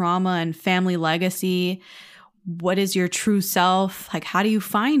pain and trauma and family legacy? What is your true self? Like, how do you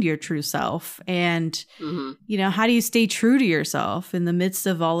find your true self? And, you know, how do you stay true to yourself in the midst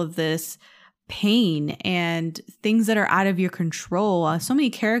of all of this pain and things that are out of your control? So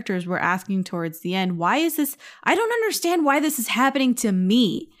many characters were asking towards the end, why is this? I don't understand why this is happening to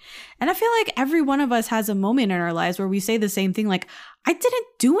me. And I feel like every one of us has a moment in our lives where we say the same thing, like, I didn't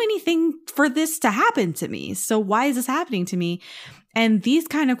do anything for this to happen to me. So why is this happening to me? And these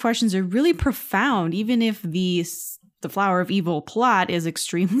kind of questions are really profound, even if the Flower of Evil plot is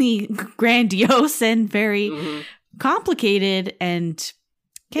extremely grandiose and very complicated and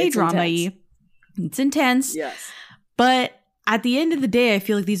K-drama-y. It's intense. Yes. But at the end of the day, I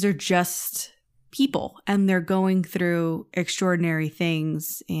feel like these are just people and they're going through extraordinary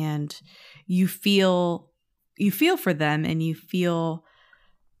things, and you feel for them, and you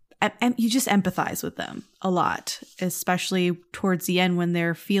just empathize with them a lot, especially towards the end when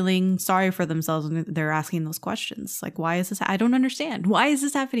they're feeling sorry for themselves and they're asking those questions. Like, why is this? I don't understand. Why is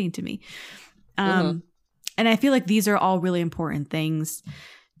this happening to me? And I feel like these are all really important things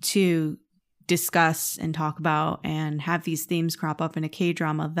to discuss and talk about, and have these themes crop up in a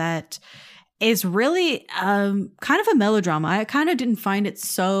K-drama that is really kind of a melodrama. I kind of didn't find it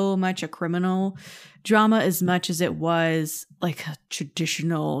so much a criminal drama as much as it was like a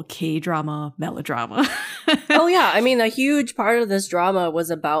traditional K-drama melodrama. Oh yeah, I mean, a huge part of this drama was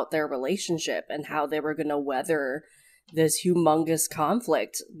about their relationship and how they were going to weather this humongous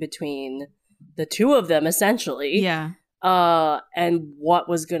conflict between the two of them, essentially. Yeah. And what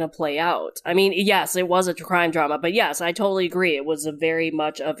was going to play out. I mean, yes, it was a crime drama, but yes, I totally agree. It was a very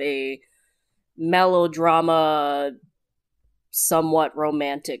much of a melodrama, somewhat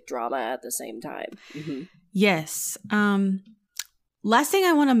romantic drama at the same time. Yes. Last thing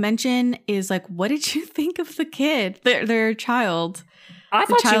I want to mention is, like, what did you think of the kid, their child? I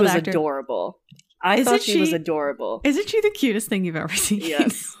thought she was adorable. I thought she was adorable. Isn't she the cutest thing you've ever seen?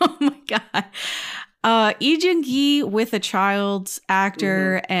 Yes. Oh my god. Lee Jung-gi with a child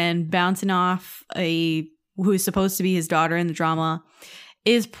actor and bouncing off who's supposed to be his daughter in the drama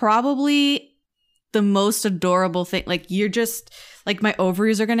is probably the most adorable thing. Like, you're just like, my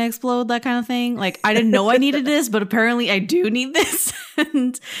ovaries are gonna explode, that kind of thing. Like, I didn't know I needed this, but apparently I do need this.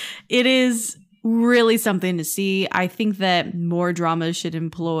 And it is really something to see. I think that more dramas should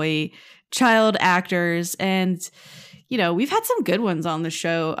employ child actors, and you know, we've had some good ones on the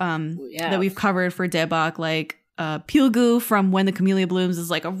show that we've covered for Daebak, like Pilgu from When the Camellia Blooms is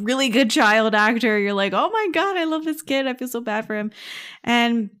like a really good child actor. You're like, oh my god, I love this kid. I feel so bad for him.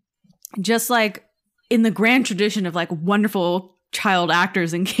 And just like in the grand tradition of like wonderful child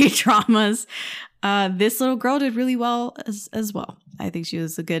actors in K-dramas, this little girl did really well as well. I think she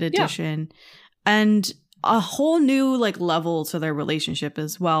was a good addition. Yeah. And a whole new like level to their relationship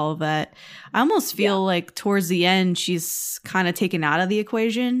as well, that I almost feel like towards the end she's kind of taken out of the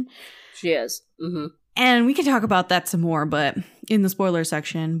equation. She is. And we can talk about that some more, but in the spoiler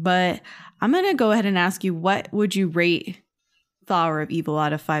section. But I'm going to go ahead and ask you, what would you rate Flower of Evil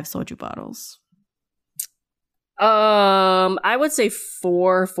out of 5 soju bottles? I would say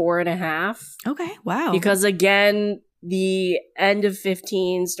 4.5. Okay, wow. Because again, the end of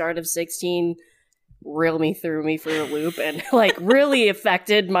 15, start of 16 threw me for a loop and like really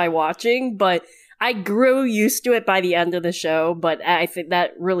affected my watching, but I grew used to it by the end of the show, but I think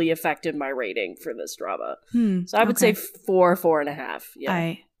that really affected my rating for this drama. So I would say 4.5.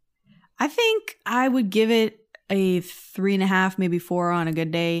 Yeah. I think I would give it a 3.5, maybe 4 on a good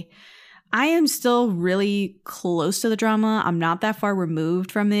day. I am still really close to the drama. I'm not that far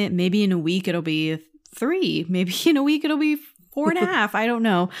removed from it. Maybe in a week it'll be a 3. Maybe in a week it'll be 4.5. I don't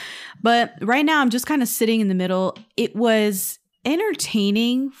know. But right now I'm just kind of sitting in the middle. It was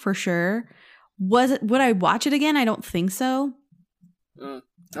entertaining for sure. Would I watch it again? I don't think so.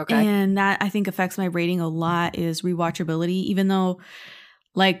 Okay. And that I think affects my rating a lot is rewatchability, even though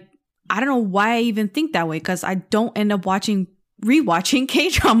like I don't know why I even think that way, because I don't end up rewatching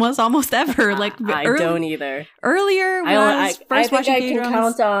K-dramas almost ever. Like I don't either. Earlier when I was first watching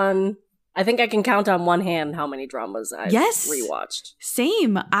K-dramas, I think I can count on one hand how many dramas I've rewatched.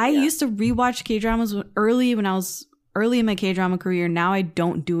 Same. I used to rewatch K-dramas when I was early in my K-drama career. Now I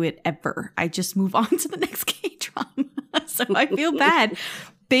don't do it ever. I just move on to the next K-drama. So I feel bad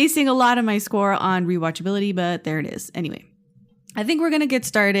basing a lot of my score on rewatchability, but there it is. Anyway, I think we're going to get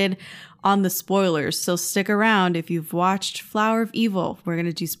started on the spoilers. So stick around if you've watched Flower of Evil. We're going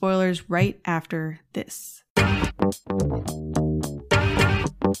to do spoilers right after this.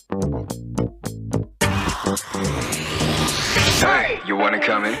 Hey, you want to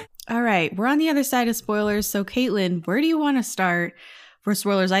come in? All right, we're on the other side of spoilers. So, Caitlin, where do you want to start for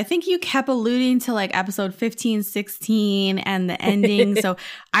spoilers? I think you kept alluding to like episode 15, 16 and the ending. So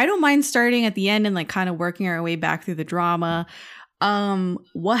I don't mind starting at the end and like kind of working our way back through the drama.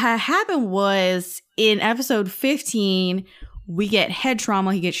 What had happened was in episode 15, we get head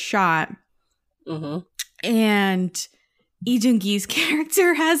trauma. He gets shot. And Lee Joon-gi's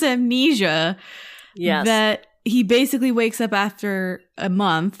character has amnesia. Yes. That he basically wakes up after a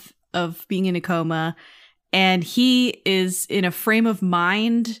month of being in a coma. And he is in a frame of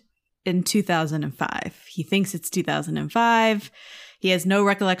mind in 2005. He thinks it's 2005. He has no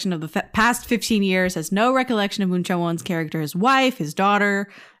recollection of the past 15 years, has no recollection of Moon Chang-won's character, his wife, his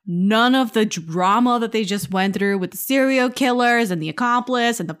daughter, none of the drama that they just went through with the serial killers and the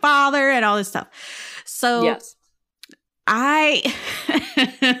accomplice and the father and all this stuff. So yes.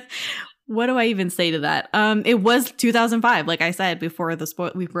 What do I even say to that? It was 2005, like I said before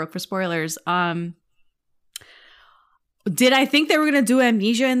we broke for spoilers. Did I think they were going to do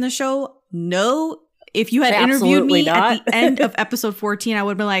amnesia in the show? No. If you had interviewed me at the end of episode 14, I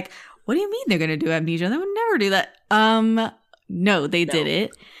would have been like, what do you mean they're going to do amnesia? They would never do that. No, they did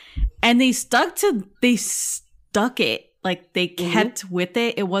it. And they stuck it. Like they kept with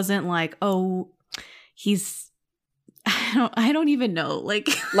it. It wasn't like, oh, I don't even know. Like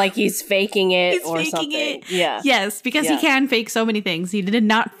he's faking it he's or faking something. It. Yeah. Yes, because he can fake so many things. He did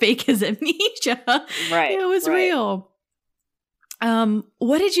not fake his amnesia. Right. It was real.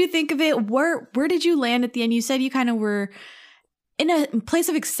 What did you think of it? Where did you land at the end? You said you kind of were in a place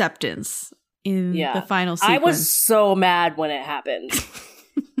of acceptance in the final sequence. I was so mad when it happened.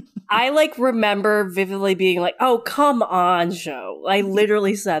 I like remember vividly being like, "Oh, come on, show." I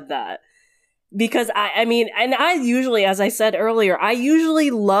literally said that. Because I mean, and I usually, as I said earlier, I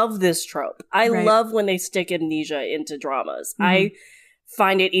usually love this trope. I love when they stick amnesia into dramas. I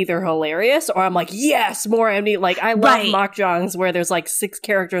find it either hilarious or I'm like, yes, more amnesia. Like, I love Makjang's where there's like 6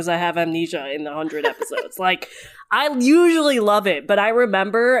 characters that have amnesia in the 100 episodes. Like, I usually love it, but I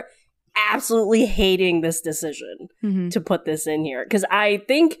remember absolutely hating this decision to put this in here. Because I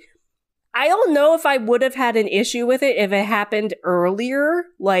don't know if I would have had an issue with it if it happened earlier,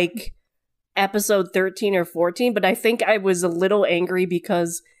 like episode 13 or 14, but I think I was a little angry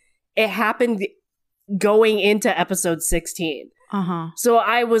because it happened going into episode 16. So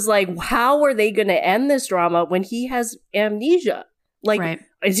I was like, how are they going to end this drama when he has amnesia? Like,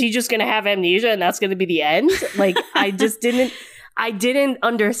 is he just going to have amnesia and that's going to be the end? Like, I didn't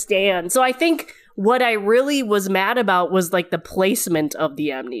understand. So I think what I really was mad about was like the placement of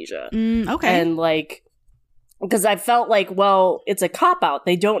the amnesia. And like, because I felt like, well, it's a cop-out.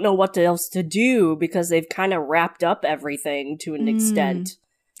 They don't know what else to do because they've kind of wrapped up everything to an extent.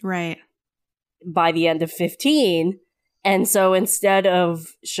 Right. By the end of 15. And so instead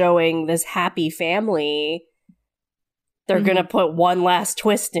of showing this happy family, they're going to put one last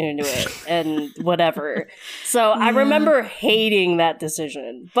twist into it and whatever. So I remember hating that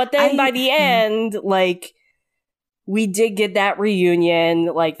decision. But then by the end, like, we did get that reunion,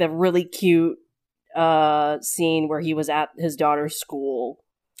 like the really cute scene where he was at his daughter's school.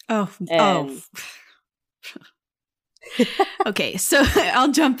 Okay, so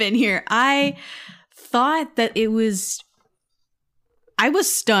I'll jump in here. I thought that I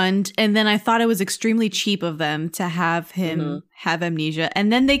was stunned, and then I thought it was extremely cheap of them to have him have amnesia.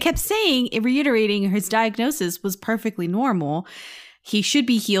 And then they kept reiterating his diagnosis was perfectly normal. He should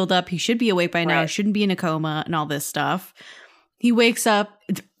be healed up. He should be awake by now. He shouldn't be in a coma and all this stuff. He wakes up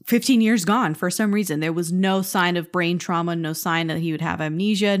 15 years gone for some reason. There was no sign of brain trauma, no sign that he would have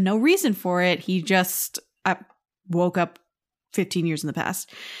amnesia, no reason for it. He just woke up 15 years in the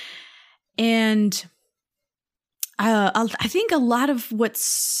past. And I think a lot of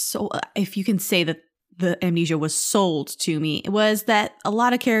if you can say that the amnesia was sold to me, was that a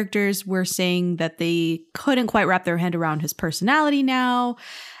lot of characters were saying that they couldn't quite wrap their head around his personality now,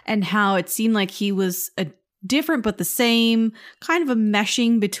 and how it seemed like he was a different but the same, kind of a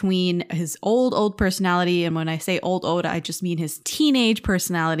meshing between his old personality, and when I say old, I just mean his teenage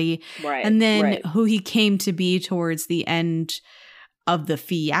personality, and then who he came to be towards the end of the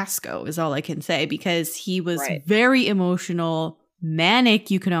fiasco is all I can say, because he was very emotional,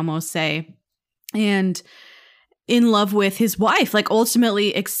 manic, you could almost say, and in love with his wife, like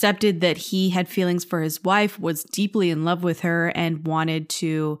ultimately accepted that he had feelings for his wife, was deeply in love with her, and wanted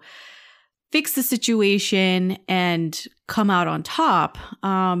to fix the situation and come out on top.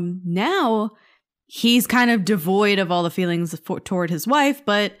 Now he's kind of devoid of all the feelings toward his wife,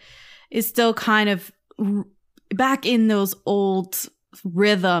 but is still kind of back in those old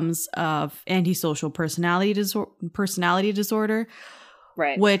rhythms of antisocial personality disorder,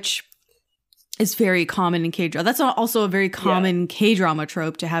 Right. Which is very common in K-drama. That's also a very common K-drama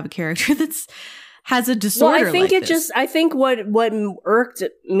trope, to have a character has a disorder. Well, I think like this. I think what irked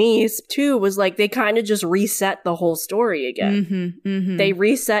me too was like they kind of just reset the whole story again. They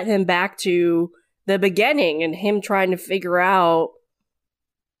reset him back to the beginning and him trying to figure out,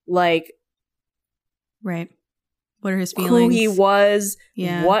 like, right, what are his feelings, who he was,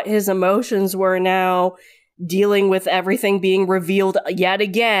 what his emotions were now, dealing with everything being revealed yet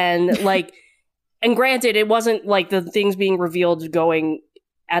again. Like, and granted, it wasn't like the things being revealed going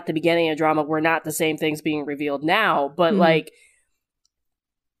at the beginning of drama were not the same things being revealed now, but like,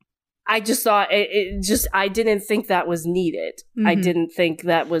 I just thought I didn't think that was needed. I didn't think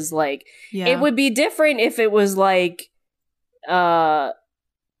that was like, it would be different if it was like,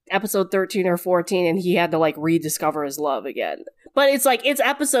 episode 13 or 14 and he had to like rediscover his love again. But it's like, it's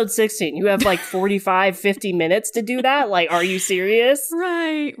episode 16. You have like 45, 50 minutes to do that. Like, are you serious?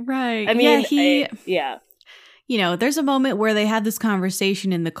 Right. I mean, you know, there's a moment where they had this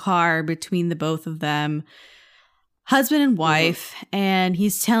conversation in the car between the both of them, husband and wife, and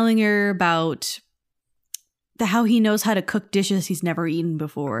he's telling her about how he knows how to cook dishes he's never eaten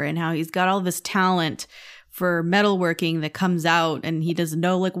before, and how he's got all this talent for metalworking that comes out, and he doesn't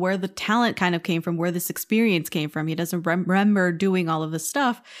know like where the talent kind of came from, where this experience came from. He doesn't remember doing all of this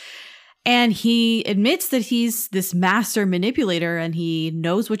stuff. And he admits that he's this master manipulator and he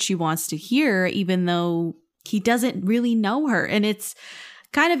knows what she wants to hear, even though he doesn't really know her. And it's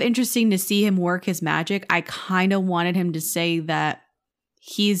kind of interesting to see him work his magic. I kind of wanted him to say that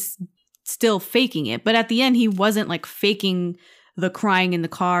he's still faking it, but at the end, he wasn't like faking the crying in the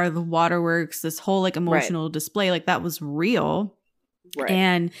car, the waterworks, this whole like emotional display. Like that was real. Right.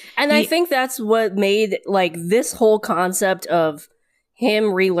 And I think that's what made like this whole concept of him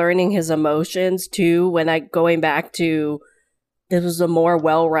relearning his emotions too, when going back to, this was a more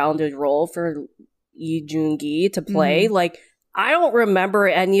well-rounded role for Lee Joon-gi to play. Like, I don't remember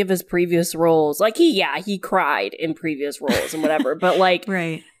any of his previous roles. Like he cried in previous roles and whatever, but like,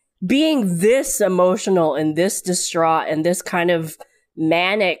 being this emotional and this distraught and this kind of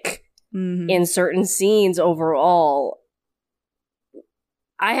manic in certain scenes overall,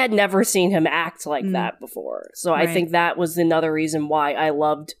 I had never seen him act like that before. So I think that was another reason why I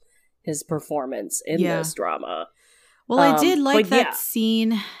loved his performance in this drama. Well, I did like that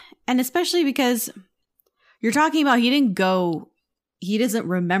scene, and especially because you're talking about he doesn't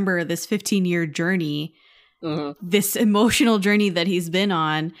remember this 15-year journey, this emotional journey that he's been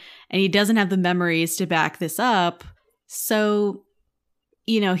on, and he doesn't have the memories to back this up. So,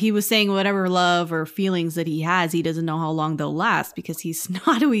 you know, he was saying whatever love or feelings that he has, he doesn't know how long they'll last because he's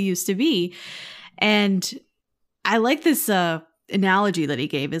not who he used to be. And I like this analogy that he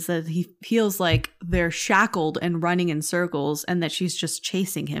gave, is that he feels like they're shackled and running in circles and that she's just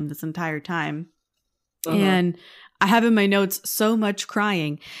chasing him this entire time. And I have in my notes so much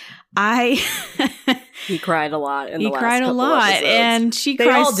crying. He cried a lot in the last couple episodes. He cried a lot, and she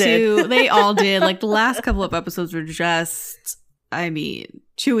cries too. They all did. Like the last couple of episodes were just, I mean,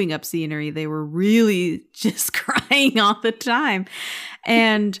 chewing up scenery. They were really just crying all the time.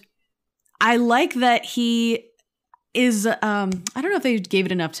 And I like that he is, I don't know if they gave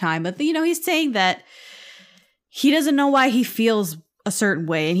it enough time, but you know, he's saying that he doesn't know why he feels a certain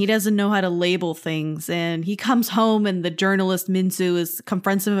way and he doesn't know how to label things. And he comes home and the journalist Minsu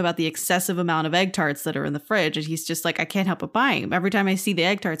confronts him about the excessive amount of egg tarts that are in the fridge. And he's just like, I can't help but buying them. Every time I see the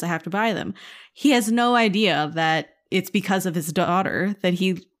egg tarts, I have to buy them. He has no idea that it's because of his daughter, that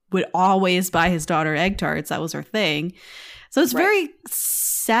he would always buy his daughter egg tarts. That was her thing. So it's very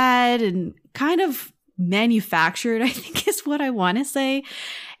sad and kind of manufactured, I think is what I want to say.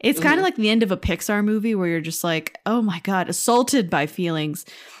 It's kind of like the end of a Pixar movie where you're just like, oh my God, assaulted by feelings.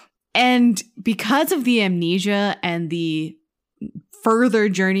 And because of the amnesia and the further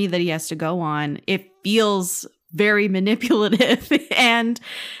journey that he has to go on, it feels very manipulative and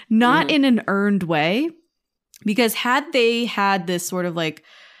not in an earned way. Because had they had this sort of like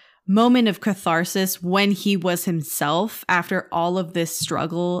moment of catharsis when he was himself after all of this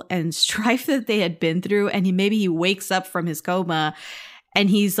struggle and strife that they had been through, and he wakes up from his coma and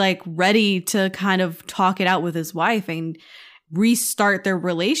he's like ready to kind of talk it out with his wife and restart their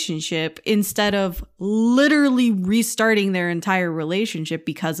relationship instead of literally restarting their entire relationship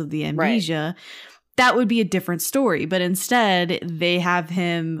because of the amnesia, that would be a different story. But instead, they have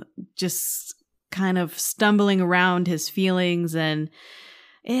him just kind of stumbling around his feelings, and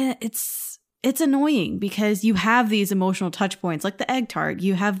it's annoying because you have these emotional touch points like the egg tart.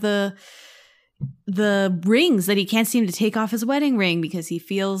 You have the rings that he can't seem to take off his wedding ring because he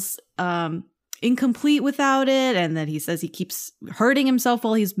feels incomplete without it, and that he says he keeps hurting himself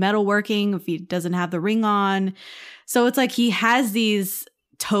while he's metalworking if he doesn't have the ring on. So it's like he has these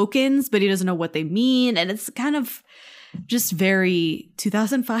tokens, but he doesn't know what they mean, and it's kind of just very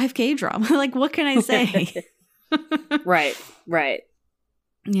 2005 K-drama. Like, what can I say? Right.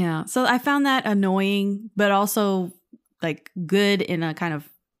 Yeah. So I found that annoying, but also like good in a kind of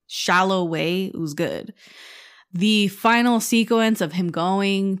shallow way. It was good. The final sequence of him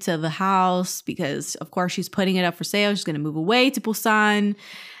going to the house, because of course she's putting it up for sale. She's going to move away to Busan.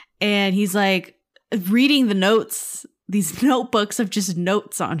 And he's like reading the notes, these notebooks of just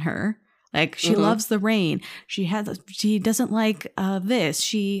notes on her. Like, she loves the rain. She doesn't like this.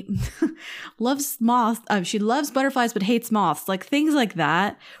 She loves moths. She loves butterflies but hates moths. Like, things like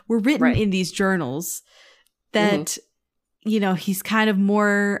that were written in these journals that, you know, he's kind of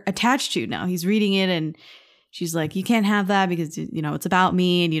more attached to now. He's reading it and she's like, you can't have that because, you know, it's about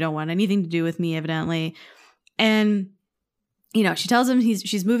me and you don't want anything to do with me, evidently. And, you know, she tells him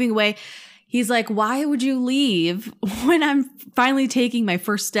she's moving away. He's like, why would you leave when I'm finally taking my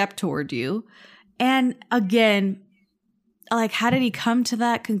first step toward you? And again, like, how did he come to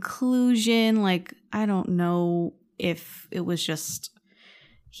that conclusion? Like, I don't know if it was just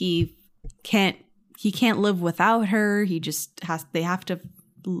he can't live without her. They have to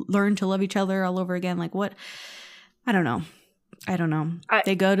learn to love each other all over again. Like, what? I don't know.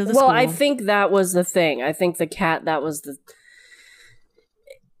 They go to the school. Well, I think that was the thing. I think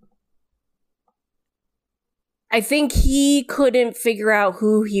I think he couldn't figure out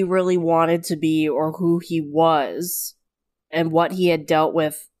who he really wanted to be or who he was and what he had dealt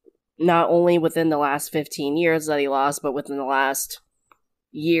with, not only within the last 15 years that he lost, but within the last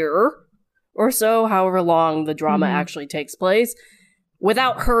year or so, however long the drama actually takes place,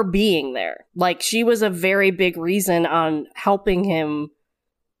 without her being there. Like, she was a very big reason on helping him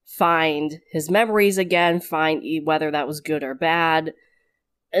find his memories again, find whether that was good or bad.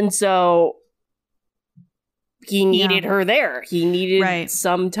 And so he needed her there. He needed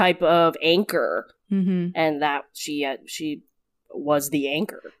some type of anchor, and that she was the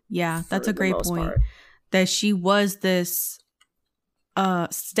anchor. Yeah, that's a great point. That she was this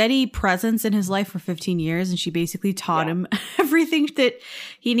steady presence in his life for 15 years, and she basically taught him everything that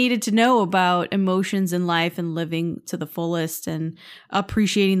he needed to know about emotions in life and living to the fullest and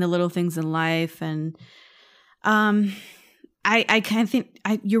appreciating the little things in life. And I kind of think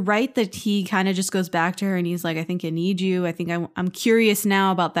you're right that he kind of just goes back to her and he's like, I think I need you. I think I'm curious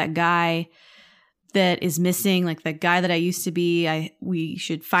now about that guy that is missing, like that guy that I used to be. We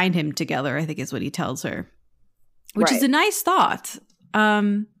should find him together, I think is what he tells her, which is a nice thought.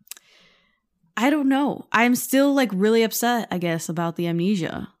 I don't know. I'm still like really upset, I guess, about the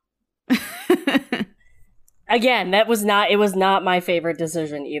amnesia. Again, it was not my favorite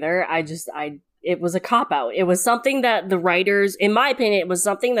decision either. It was a cop-out. It was something that the writers, in my opinion, it was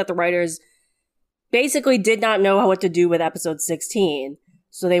something that the writers basically did not know what to do with episode 16.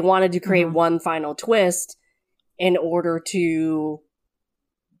 So they wanted to create one final twist in order to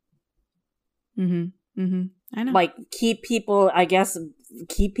I know. Like, keep people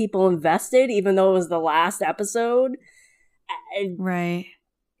invested, even though it was the last episode. Right.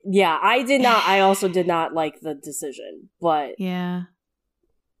 Yeah, I also did not like the decision, but yeah.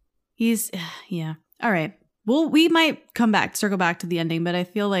 All right. Well, we might circle back to the ending, but I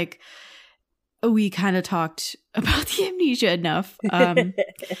feel like we kind of talked about the amnesia enough.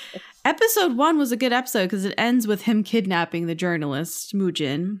 Episode 1 was a good episode because it ends with him kidnapping the journalist,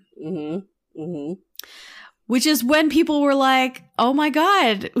 Moojin. Which is when people were like, oh my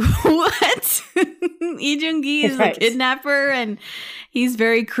God, what? Lee Jung-gi is the kidnapper and he's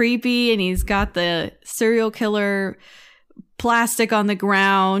very creepy and he's got the serial killer plastic on the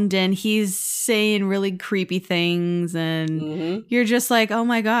ground and he's saying really creepy things and you're just like, oh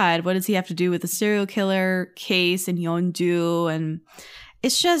my God, what does he have to do with the serial killer case and Yeonju? And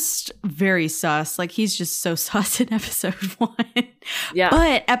it's just very sus. Like, he's just so sus in episode 1. Yeah.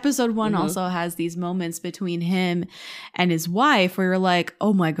 But episode 1 also has these moments between him and his wife where you're like,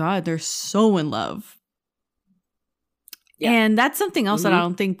 oh my God, they're so in love. Yeah. And that's something else that I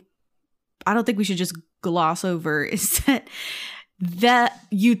don't think we should just gloss over, is that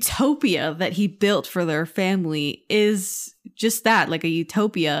utopia that he built for their family is just that, like a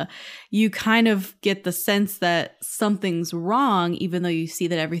utopia. You kind of get the sense that something's wrong, even though you see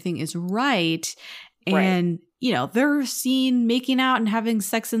that everything is right. And, you know, they're seen making out and having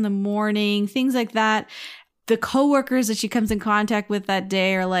sex in the morning, things like that. The coworkers that she comes in contact with that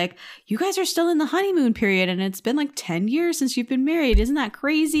day are like, you guys are still in the honeymoon period and it's been like 10 years since you've been married. Isn't that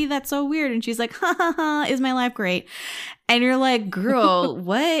crazy? That's so weird. And she's like, ha ha ha, is my life great? And you're like, girl,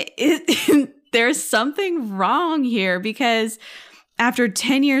 what is there's something wrong here, because after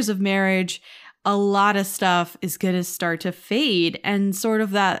 10 years of marriage, a lot of stuff is going to start to fade, and sort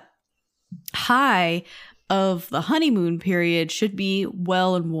of that high of the honeymoon period should be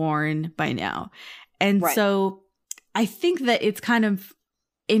well and worn by now. And so I think that it's kind of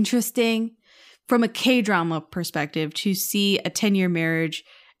interesting from a K-drama perspective to see a 10-year marriage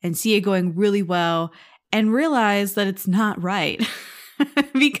and see it going really well and realize that it's not right.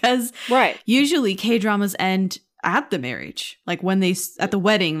 Because usually K-dramas end at the marriage, like when they at the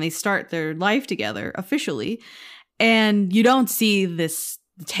wedding they start their life together officially, and you don't see this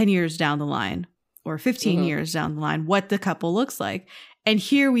 10 years down the line or 15 years down the line what the couple looks like. And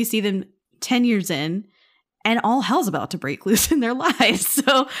here we see them 10 years in and all hell's about to break loose in their lives.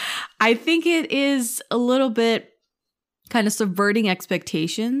 So I think it is a little bit kind of subverting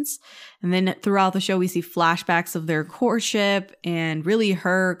expectations. And then throughout the show, we see flashbacks of their courtship and really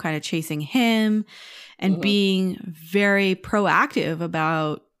her kind of chasing him and being very proactive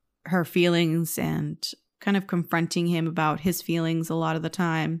about her feelings and kind of confronting him about his feelings a lot of the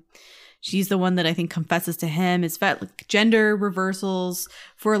time. She's the one that I think confesses to him. It's about like gender reversals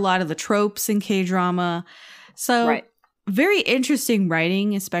for a lot of the tropes in K-drama. So very interesting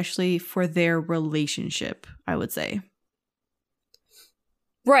writing, especially for their relationship, I would say.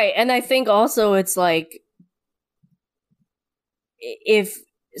 Right. And I think also it's like,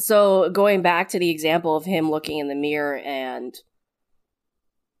 going back to the example of him looking in the mirror and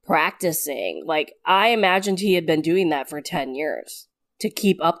practicing, like, I imagined he had been doing that for 10 years to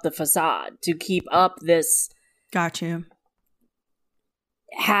keep up the facade, to keep up this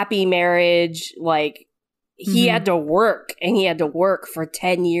happy marriage. Like, he had to work, and he had to work for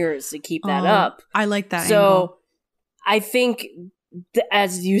 10 years to keep that up. I like that So angle. I think,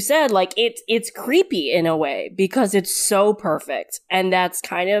 as you said, like, it's creepy in a way because it's so perfect, and that's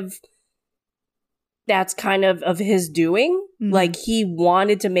kind of of his doing. Like, he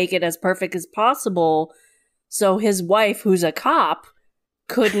wanted to make it as perfect as possible, so his wife, who's a cop,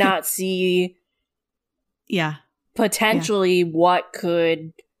 could not see potentially what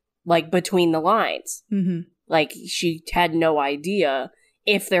could, like, between the lines. Like, she had no idea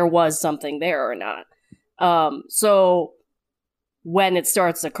if there was something there or not. So when it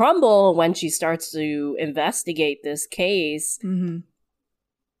starts to crumble, when she starts to investigate this case,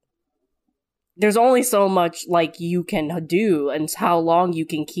 there's only so much, like, you can do and how long you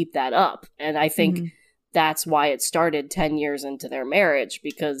can keep that up. And I think that's why it started 10 years into their marriage,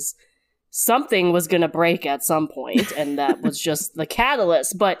 because something was going to break at some point, and that was just the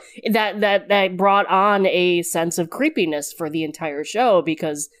catalyst. But that brought on a sense of creepiness for the entire show,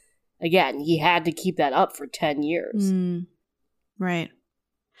 because, again, he had to keep that up for 10 years. Right.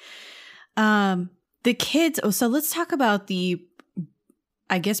 The kids. Oh, so let's talk about the,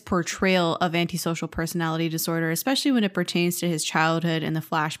 I guess, portrayal of antisocial personality disorder, especially when it pertains to his childhood and the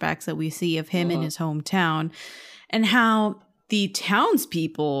flashbacks that we see of him in his hometown, and how the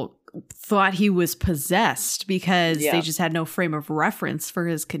townspeople thought he was possessed because they just had no frame of reference for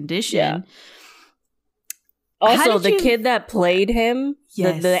his condition. Also, the kid that played him,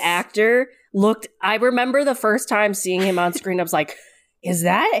 the actor, I remember the first time seeing him on screen, I was like, is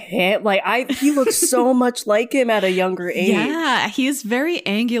that him? Like, he looks so much like him at a younger age. Yeah, he has very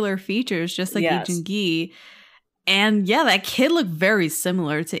angular features, just like Lee Jun-gi. And that kid looked very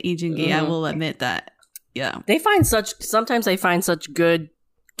similar to Lee Jun-gi. I will admit that. Yeah. Sometimes they find such good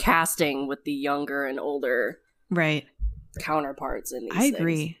casting with the younger and older counterparts in these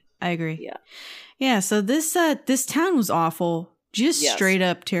things. I agree. Yeah, so this town was awful. Just straight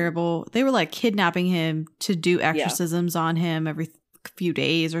up terrible. They were like kidnapping him to do exorcisms on him every few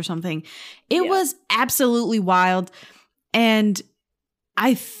days or something. It was absolutely wild. And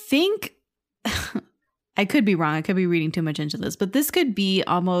I think I could be wrong. I could be reading too much into this, but this could be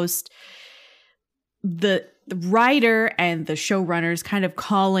almost the writer and the showrunners kind of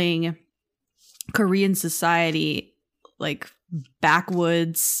calling Korean society like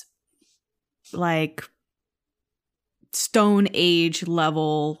backwoods, like Stone Age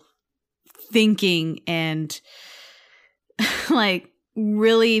level thinking, and like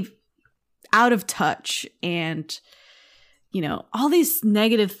really out of touch, and all these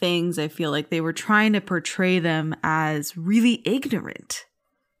negative things. I feel like they were trying to portray them as really ignorant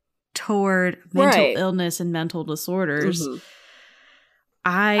toward mental illness and mental disorders.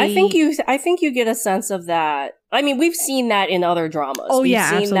 I think you get a sense of that. I mean, we've seen that in other dramas.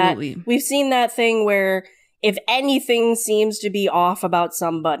 Absolutely. We've seen that thing where if anything seems to be off about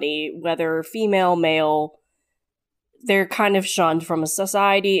somebody, whether female, male, they're kind of shunned from a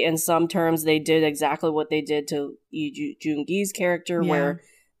society. In some terms, they did exactly what they did to Lee Jun-gi's character, where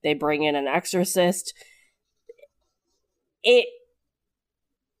They bring in an exorcist.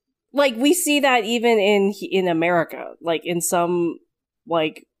 Like, we see that even in America. Like, in some,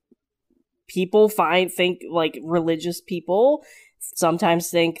 like, people think, like, religious people sometimes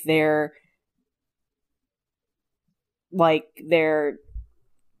think they're I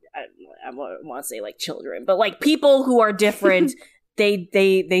want to say, like, children, but, like, people who are different,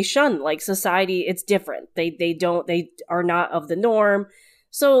 they shun, like, society. It's different. They are not of the norm.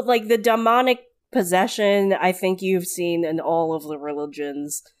 So, like, the demonic possession, I think you've seen in all of the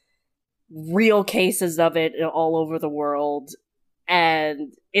religions, real cases of it all over the world,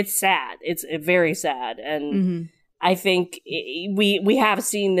 and it's sad. It's very sad, and I think we have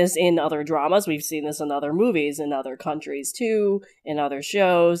seen this in other dramas. We've seen this in other movies, in other countries too, in other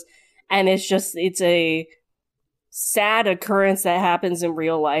shows, and it's a sad occurrence that happens in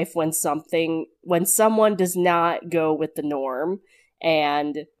real life when someone does not go with the norm,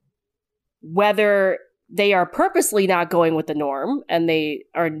 and whether they are purposely not going with the norm and they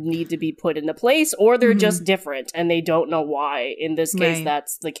need to be put into place, or they're just different and they don't know why. In this case,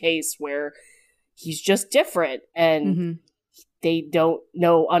 that's the case where he's just different and they don't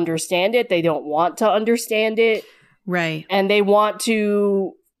understand it. They don't want to understand it. Right. And they want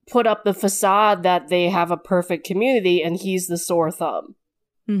to put up the facade that they have a perfect community, and he's the sore thumb.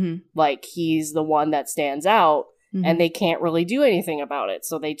 Like, he's the one that stands out. And they can't really do anything about it,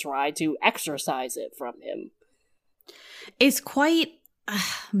 so they try to exorcise it from him. It's quite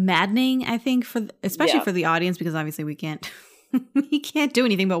maddening, I think, especially for the audience, because obviously we can't do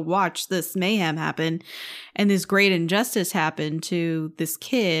anything but watch this mayhem happen and this great injustice happen to this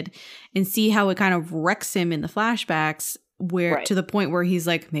kid, and see how it kind of wrecks him in the flashbacks, where to the point where he's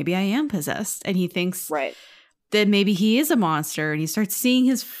like, maybe I am possessed, and he thinks that maybe he is a monster, and he starts seeing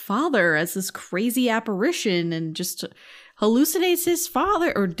his father as this crazy apparition and just hallucinates his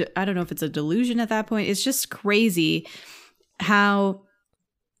father, or I don't know if it's a delusion at that point. It's just crazy how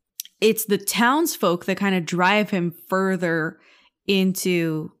it's the townsfolk that kind of drive him further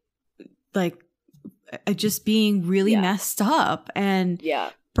into, like, just being really messed up. And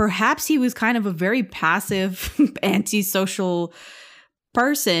perhaps he was kind of a very passive, antisocial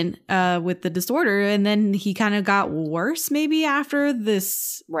person with the disorder, and then he kind of got worse maybe after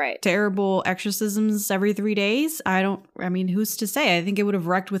this terrible exorcisms every 3 days. I mean, who's to say? I think it would have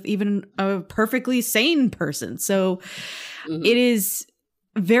wrecked with even a perfectly sane person. So it is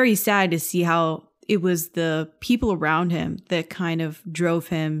very sad to see how it was the people around him that kind of drove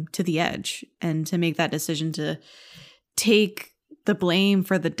him to the edge, and to make that decision to take the blame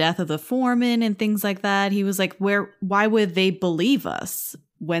for the death of the foreman and things like that. He was like, why would they believe us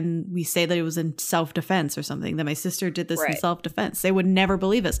when we say that it was in self-defense or something, that my sister did this in self-defense? They would never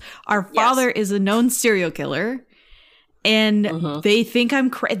believe us. Our father is a known serial killer, and they think I'm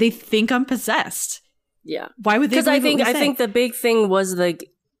possessed. Yeah. Why would they? Because I think the big thing was, like,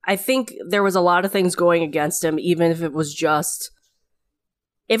 I think there was a lot of things going against him, even if it was just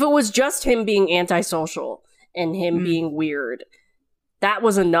him being antisocial and him being weird. That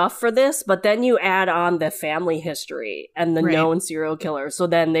was enough for this, but then you add on the family history and the known serial killer, so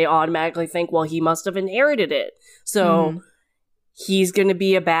then they automatically think, well, he must have inherited it. So he's going to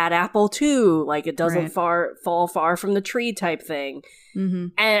be a bad apple too, like, it doesn't fall far from the tree type thing.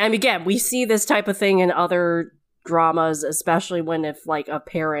 And again, we see this type of thing in other dramas, especially when if, like, a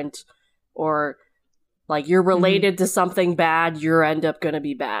parent or, like, you're related to something bad, you end up going to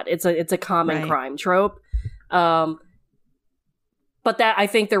be bad. It's a common crime trope. But that, I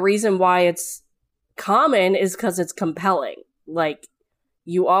think the reason why it's common is because it's compelling. Like,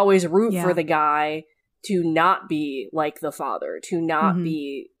 you always root for the guy to not be like the father, to not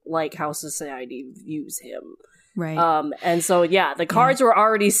be like how society views him. Right. And so, the cards were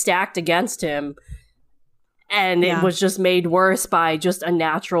already stacked against him, and it was just made worse by just a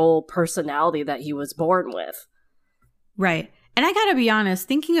natural personality that he was born with. Right. And I gotta be honest,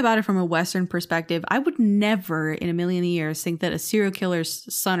 thinking about it from a Western perspective, I would never in a million years think that a serial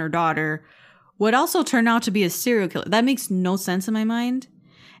killer's son or daughter would also turn out to be a serial killer. That makes no sense in my mind.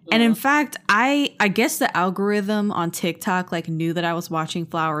 And in fact, I guess the algorithm on TikTok, like, knew that I was watching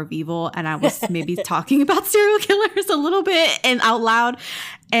Flower of Evil, and I was maybe talking about serial killers a little bit and out loud.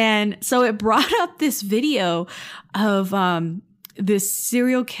 And so it brought up this video of this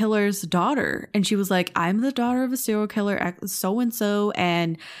serial killer's daughter, and she was like, I'm the daughter of a serial killer, so-and-so,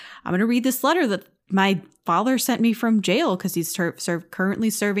 and I'm gonna read this letter that my father sent me from jail because he's currently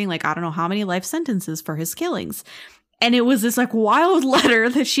serving, like, I don't know how many life sentences for his killings. And it was this, like, wild letter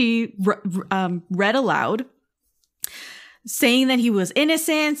that she read aloud saying that he was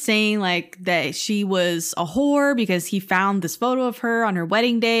innocent, saying like that she was a whore because he found this photo of her on her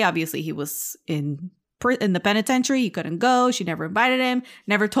wedding day. Obviously, he was in the penitentiary. He couldn't go. She never invited him,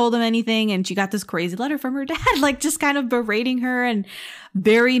 never told him anything. And she got this crazy letter from her dad, like just kind of berating her and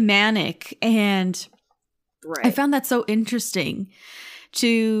very manic. And I found that so interesting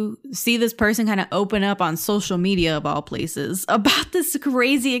to see this person kind of open up on social media of all places about this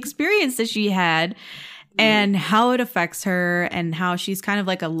crazy experience that she had and how it affects her and how she's kind of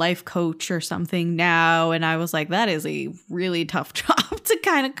like a life coach or something now. And I was like, that is a really tough job to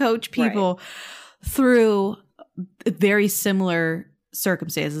kind of coach people through very similar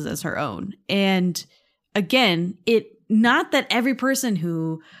circumstances as her own. And again, not that every person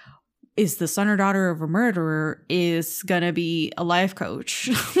who is the son or daughter of a murderer is going to be a life coach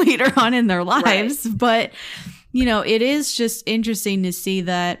later on in their lives. But, you know, it is just interesting to see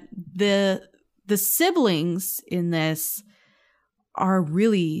that the siblings in this are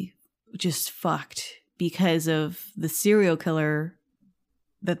really just fucked because of the serial killer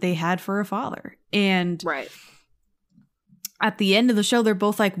that they had for a father. And at the end of the show, they're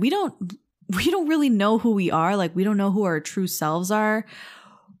both like, we don't really know who we are. Like, we don't know who our true selves are.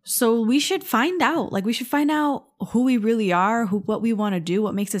 So we should find out. Like, we should find out who we really are, what we want to do,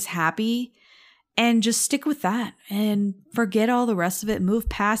 what makes us happy, and just stick with that and forget all the rest of it, move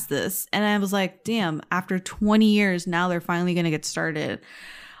past this. And I was like, damn, after 20 years, now they're finally going to get started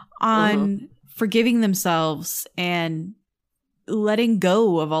on forgiving themselves and letting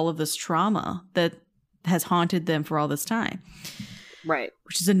go of all of this trauma that has haunted them for all this time. Right.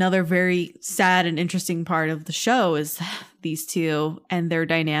 Which is another very sad and interesting part of the show, is these two and their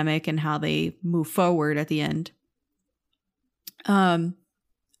dynamic and how they move forward at the end.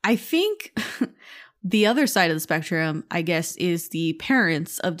 I think the other side of the spectrum, I guess, is the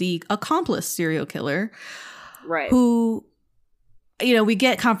parents of the accomplice serial killer. Right. Who, you know, we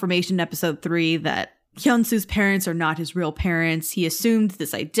get confirmation in episode 3 that Hyun-soo's parents are not his real parents. He assumed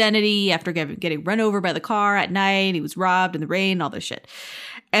this identity after getting run over by the car at night. He was robbed in the rain, all this shit.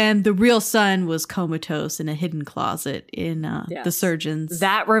 And the real son was comatose in a hidden closet in the surgeon's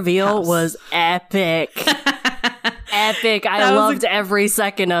That reveal house. Was epic. Epic. I loved every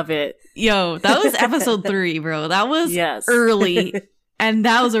second of it. Yo, that was episode 3, bro. That was early. And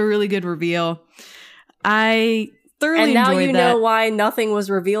that was a really good reveal. I thoroughly enjoyed that. And now you know why nothing was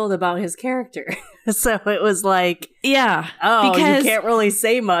revealed about his character. So it was like, because you can't really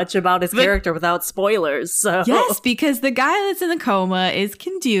say much about his character without spoilers. So yes, because the guy that's in the coma is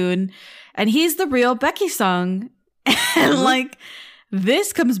Kim Dune, and he's the real Becky Sung. And like,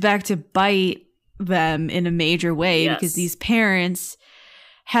 this comes back to bite them in a major way because these parents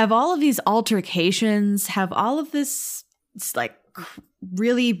have all of these altercations, have all of this like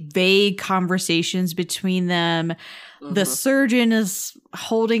really vague conversations between them. The surgeon is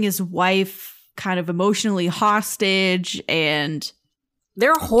holding his wife kind of emotionally hostage, and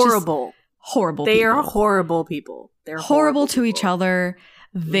they're horrible. Horrible they people. Are horrible people. They're horrible to each other.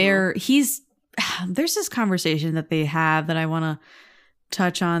 There's this conversation that they have that I want to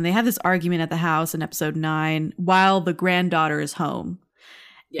touch on. They have this argument at the house in episode 9 while the granddaughter is home.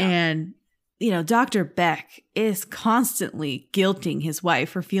 And you know, Dr. Beck is constantly guilting his wife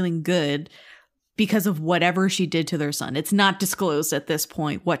for feeling good because of whatever she did to their son. It's not disclosed at this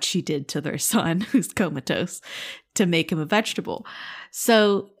point what she did to their son, who's comatose, to make him a vegetable.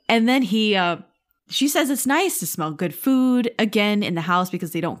 So, and then she says it's nice to smell good food again in the house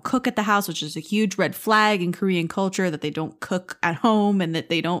because they don't cook at the house, which is a huge red flag in Korean culture, that they don't cook at home and that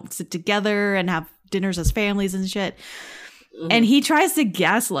they don't sit together and have dinners as families and shit. And he tries to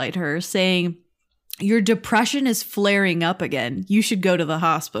gaslight her, saying, your depression is flaring up again. You should go to the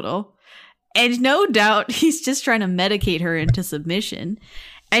hospital. And no doubt he's just trying to medicate her into submission.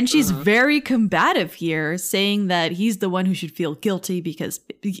 And she's very combative here, saying that he's the one who should feel guilty because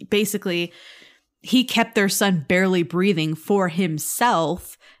basically he kept their son barely breathing for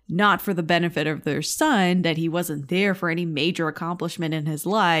himself, not for the benefit of their son, that he wasn't there for any major accomplishment in his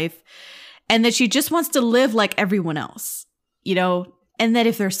life, and that she just wants to live like everyone else, you know, and that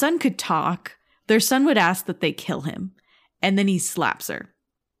if their son could talk, their son would ask that they kill him, and then he slaps her.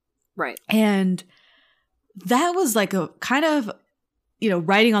 Right. And that was like a kind of, you know,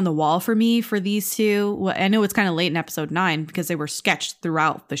 writing on the wall for me for these two. Well, I know it's kind of late in episode 9 because they were sketched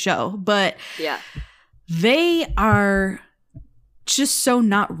throughout the show, but they are just so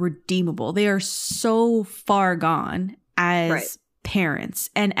not redeemable. They are so far gone as parents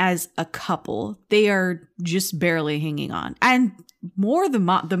and as a couple. They are just barely hanging on. And more the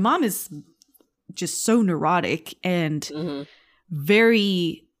mom is just so neurotic and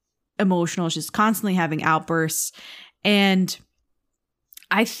very emotional. She's constantly having outbursts. And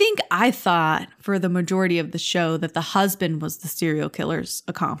I think I thought for the majority of the show that the husband was the serial killer's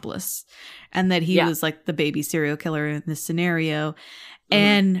accomplice and that he was like the baby serial killer in this scenario. Mm-hmm.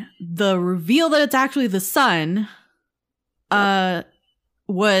 And the reveal that it's actually the son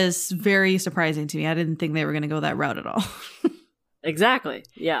was very surprising to me. I didn't think they were going to go that route at all. Exactly.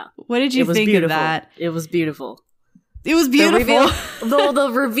 Yeah. What did you think of that? It was beautiful. It was beautiful. The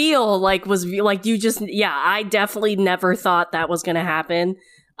reveal, like, was like, you just, I definitely never thought that was going to happen.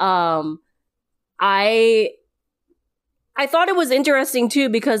 I thought it was interesting too,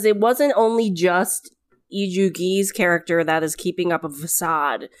 because it wasn't only just Lee Joo-gi's character that is keeping up a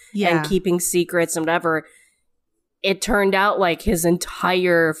facade and keeping secrets and whatever. It turned out like his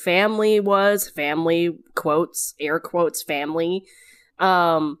entire family was quotes, air quotes, family.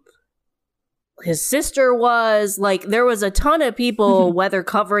 His sister was, like, there was a ton of people, whether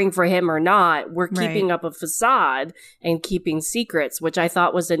covering for him or not, were keeping up a facade and keeping secrets, which I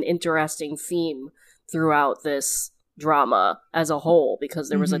thought was an interesting theme throughout this drama as a whole, because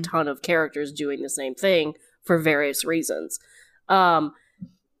there was a ton of characters doing the same thing for various reasons.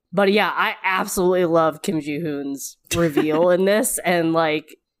 But yeah, I absolutely love Kim Ji-hoon's reveal in this, and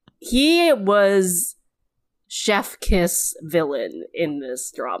like, he was chef kiss villain in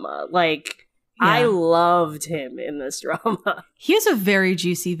this drama. Like, I loved him in this drama. He was a very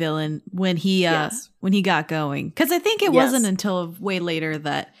juicy villain when he got going. Because I think it wasn't until way later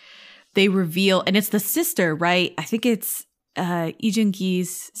that they reveal, and it's the sister, right? I think it's Lee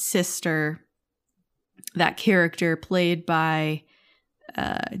Joon-gi's sister, that character played by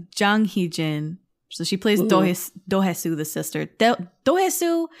Jang Hee-jin. So she plays Do Hye-soo, the sister. Do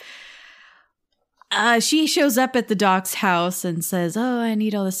Hye-soo, she shows up at the doc's house and says, "Oh, I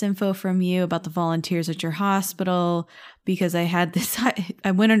need all this info from you about the volunteers at your hospital because I had this,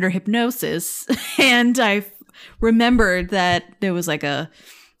 I went under hypnosis and I remembered that there was like a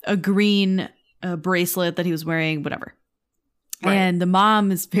green bracelet that he was wearing, whatever." Right. And the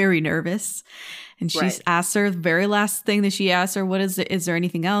mom is very nervous. And she asked her, the very last thing that she asked her, is there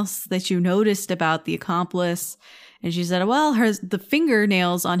anything else that you noticed about the accomplice? And she said, well, the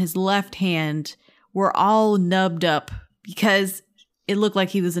fingernails on his left hand were all nubbed up because it looked like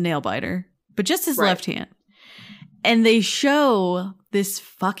he was a nail biter, but just his left hand. And they show this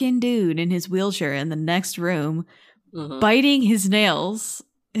fucking dude in his wheelchair in the next room biting his nails,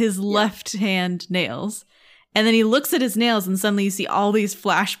 his left hand nails. And then he looks at his nails and suddenly you see all these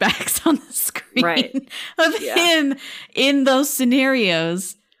flashbacks on the screen of him in those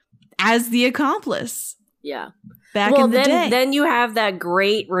scenarios as the accomplice. Yeah. Back in the day. Then you have that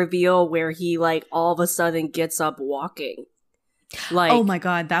great reveal where he like all of a sudden gets up walking. Like, oh my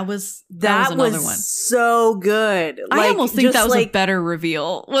God, that was another one. So good. Like, I almost think that was like, a better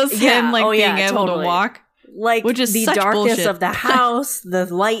reveal. Was him like being able to walk. Like, which is the darkness bullshit. Of the house, the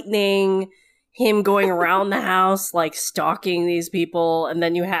lightning, him going around the house, like stalking these people, and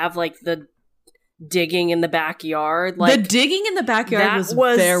then you have like the digging in the backyard. Like, the digging in the backyard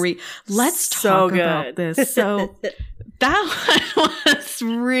was very. Let's talk about this. So that one was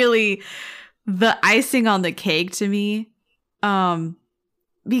really the icing on the cake to me, because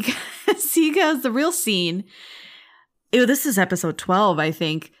he goes the real scene. This is episode 12, I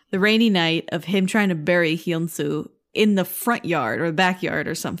think. The rainy night of him trying to bury Hyun-soo in the front yard or backyard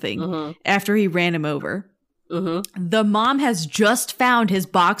or something after he ran him over. The mom has just found his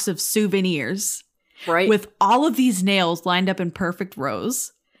box of souvenirs. Right. With all of these nails lined up in perfect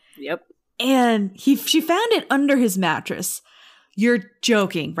rows. Yep. And she found it under his mattress. You're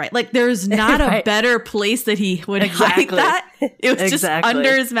joking, right? Like, there's not a better place that he would hide that. It was just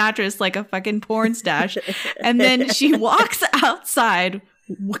under his mattress like a fucking porn stash. And then she walks outside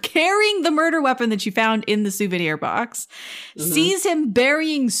carrying the murder weapon that she found in the souvenir box, sees him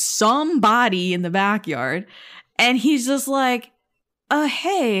burying some body in the backyard, and he's just like,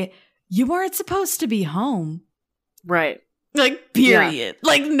 hey, you weren't supposed to be home. Right. Like, period. Yeah.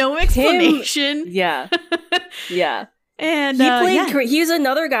 Like, no explanation. Yeah. And he's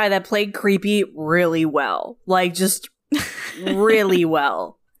another guy that played creepy really well. Like, just really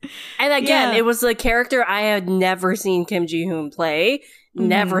well. And again, it was a character I had never seen Kim Ji-hoon play.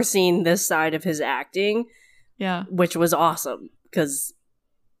 Never seen this side of his acting. Yeah. Which was awesome. Because,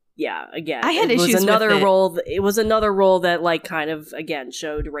 again, I had issues with it. It was another role that, like, kind of, again,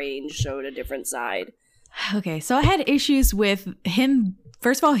 showed range, showed a different side. Okay, so I had issues with him,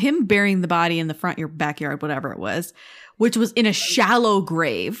 first of all, him burying the body in the front your backyard, whatever it was, which was in a shallow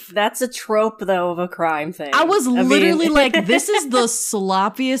grave. That's a trope, though, of a crime thing. I was literally like, this is the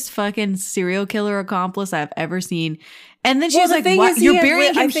sloppiest fucking serial killer accomplice I've ever seen. And then she's like, what? You're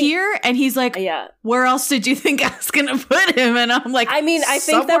burying him here? And he's like, where else did you think I was going to put him? And I'm like, I mean, I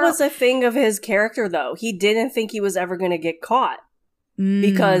think that was a thing of his character, though. He didn't think he was ever going to get caught.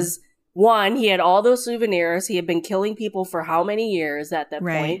 Because, one, he had all those souvenirs. He had been killing people for how many years at that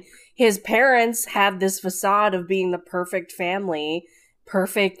point? His parents had this facade of being the perfect family,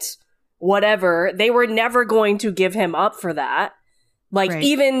 perfect whatever. They were never going to give him up for that. Like,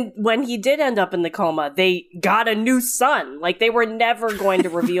 even when he did end up in the coma, they got a new son. Like, they were never going to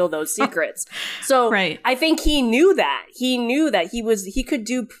reveal those secrets. So, I think he knew that. He knew that he could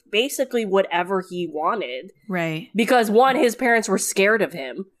do basically whatever he wanted. Right. Because, one, his parents were scared of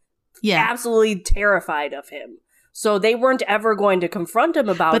him. Yeah. Absolutely terrified of him. So they weren't ever going to confront him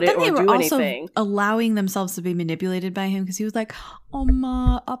about it or do anything. But then they were also allowing themselves to be manipulated by him because he was like,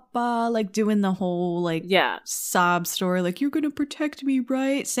 Oma, Appa, like doing the whole like sob story, like, you're going to protect me,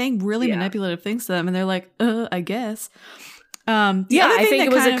 right? Saying really manipulative things to them. And they're like, I guess. I think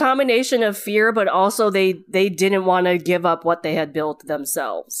it was a combination of fear, but also they didn't want to give up what they had built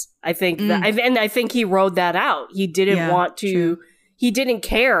themselves. I think that, and I think he rode that out. He didn't want to, he didn't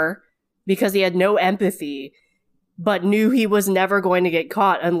care because he had no empathy, but knew he was never going to get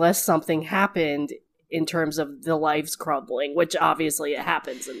caught unless something happened in terms of the lives crumbling, which obviously it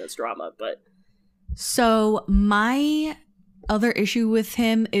happens in this drama. But so my other issue with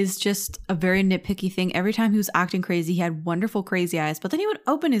him is just a very nitpicky thing. Every time he was acting crazy, he had wonderful crazy eyes, but then he would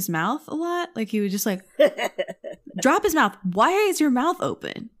open his mouth a lot. Like he would just like drop his mouth. Why is your mouth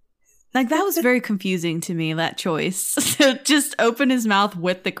open? Like, that was very confusing to me, that choice. To just open his mouth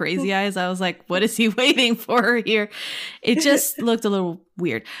with the crazy eyes. I was like, what is he waiting for here? It just looked a little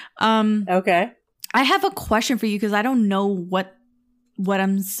weird. Okay. I have a question for you because I don't know what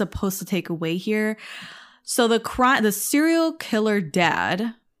I'm supposed to take away here. So the serial killer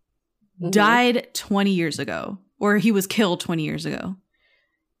dad died 20 years ago. Or he was killed 20 years ago.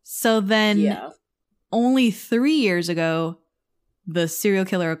 So then only 3 years ago, the serial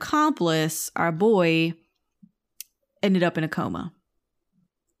killer accomplice, our boy, ended up in a coma.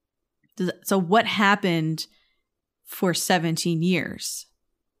 So what happened for 17 years?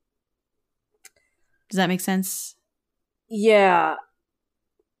 Does that make sense? Yeah.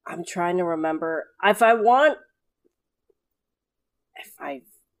 I'm trying to remember. I think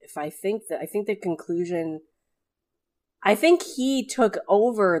the conclusion, I think he took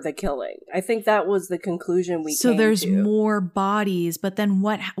over the killing. I think that was the conclusion we came to. So there's more bodies, but then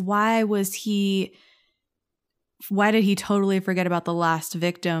why did he totally forget about the last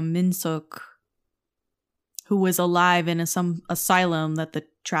victim, Min-suk, who was alive in some asylum that the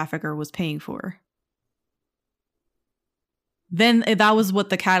trafficker was paying for? Then that was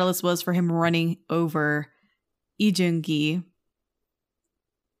what the catalyst was for him running over Lee Jun-gi.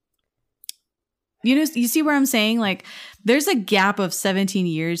 You know, you see where I'm saying? Like, there's a gap of 17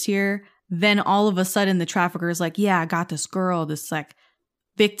 years here. Then all of a sudden the trafficker is like, yeah, I got this girl, this like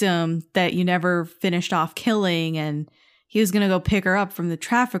victim that you never finished off killing. And he was going to go pick her up from the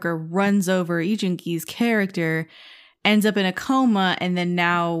trafficker, runs over Lee Jun-gi's character, ends up in a coma. And then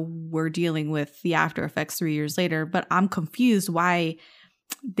now we're dealing with the after effects 3 years later. But I'm confused why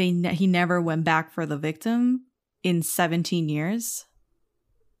he never went back for the victim in 17 years.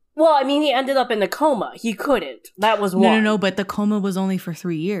 Well, I mean, he ended up in the coma. He couldn't. That was one. No, but the coma was only for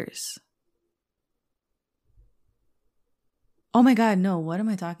 3 years. Oh my God, no. What am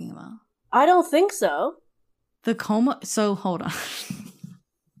I talking about? I don't think so. The coma? So, hold on.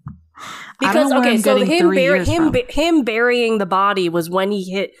 Because, okay, so him burying the body was when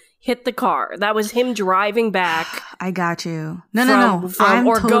he hit the car. That was him driving back. I got you. No.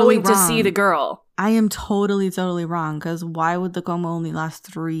 Or totally going wrong. To see the girl. I am totally wrong, because why would the coma only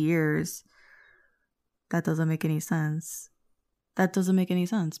last 3 years? That doesn't make any sense. Because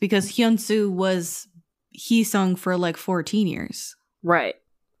Hyun-soo was Hee-sung for like 14 years. Right.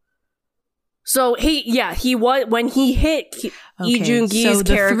 So he was, when he hit Lee Jun-gi's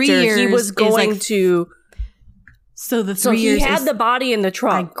character, he was going to. So the 3 years. So he had the body in the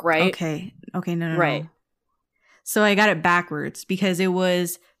trunk, right? Okay, no. Right. So I got it backwards because it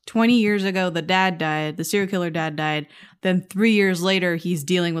was 20 years ago, the dad died, the serial killer dad died. Then 3 years later, he's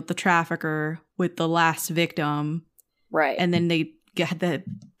dealing with the trafficker with the last victim. Right. And then the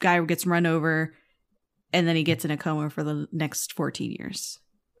guy gets run over, and then he gets in a coma for the next 14 years.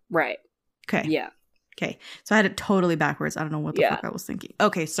 Right. Okay. Yeah. Okay. So I had it totally backwards. I don't know what the fuck I was thinking.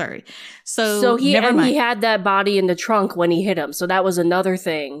 Okay, sorry. So he had that body in the trunk when he hit him. So that was another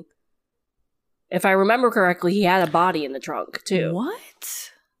thing. If I remember correctly, he had a body in the trunk too.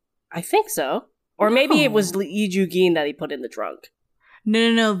 What? I think so. Or maybe it was Lee Jun-gi that he put in the trunk.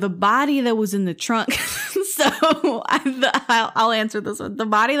 No. The body that was in the trunk. So I'll answer this one. The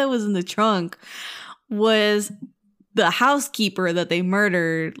body that was in the trunk was the housekeeper that they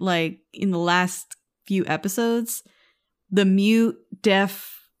murdered, like in the last few episodes. The mute,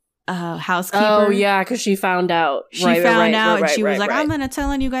 deaf housekeeper. Oh yeah, because she found out. She found out, and she was like, "I'm gonna tell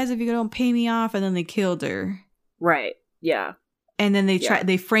on you guys if you don't pay me off," and then they killed her. Right. Yeah. And then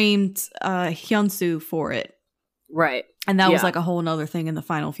they framed Hyunsoo for it. Right. And that was like a whole nother thing in the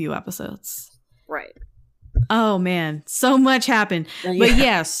final few episodes. Right. Oh man, so much happened. But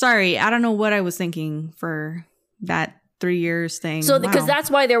yeah, sorry, I don't know what I was thinking for that 3 years thing. So because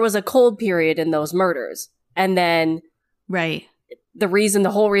that's why there was a cold period in those murders, and then right. The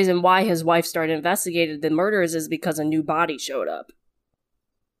whole reason why his wife started investigating the murders is because a new body showed up.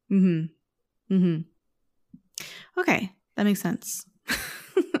 Okay, that makes sense.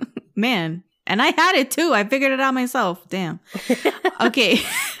 Man, and I had it too. I figured it out myself. Damn. Okay.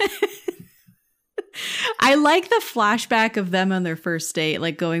 I like the flashback of them on their first date,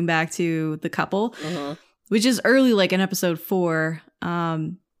 like going back to the couple, which is early, like in episode 4.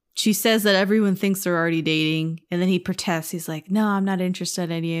 She says that everyone thinks they're already dating, and then he protests. He's like, "No, I'm not interested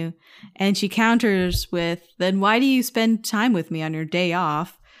in you." And she counters with, "Then why do you spend time with me on your day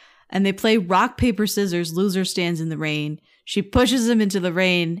off?" And they play rock, paper, scissors. Loser stands in the rain. She pushes him into the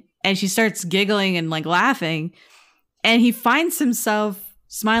rain, and she starts giggling and like laughing. And he finds himself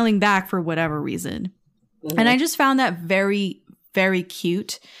smiling back for whatever reason. And I just found that very, very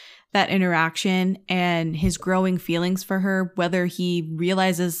cute, that interaction and his growing feelings for her, whether he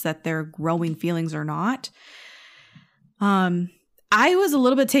realizes that they're growing feelings or not. I was a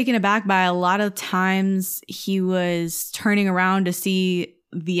little bit taken aback by a lot of times he was turning around to see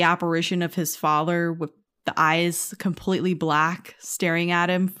the apparition of his father with the eyes completely black, staring at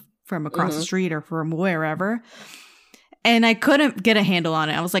him from across the street or from wherever. And I couldn't get a handle on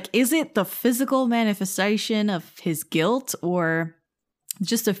it. I was like, is it the physical manifestation of his guilt, or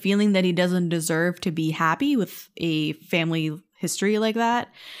just a feeling that he doesn't deserve to be happy with a family history like that?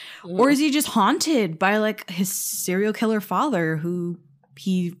 Or is he just haunted by like his serial killer father who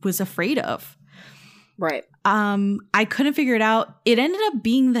he was afraid of? Right. I couldn't figure it out. It ended up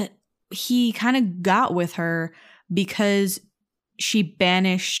being that he kind of got with her because she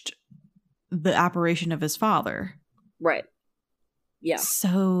banished the apparition of his father. Right. Yeah.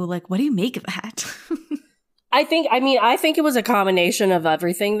 So, like, what do you make of that? I think it was a combination of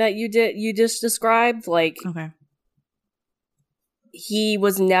everything that you just described. Like, okay. He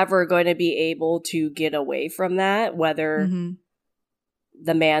was never going to be able to get away from that, whether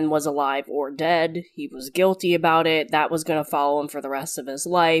the man was alive or dead. He was guilty about it. That was going to follow him for the rest of his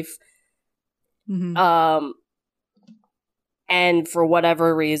life. And for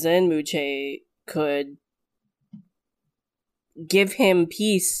whatever reason, Moochae could give him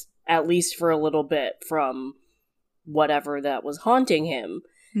peace, at least for a little bit, from whatever that was haunting him.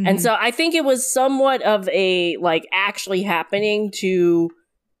 And so I think it was somewhat of a, like, actually happening to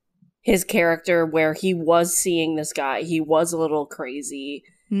his character where he was seeing this guy. He was a little crazy.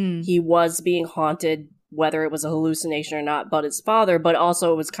 He was being haunted, whether it was a hallucination or not, but his father, but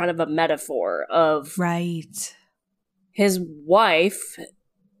also it was kind of a metaphor of his wife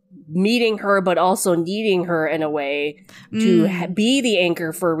meeting her, but also needing her in a way to be the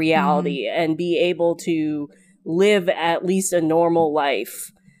anchor for reality and be able to live at least a normal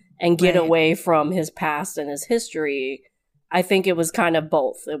life and get away from his past and his history. I think it was kind of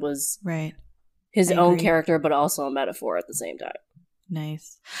both. It was his own character, but also a metaphor at the same time.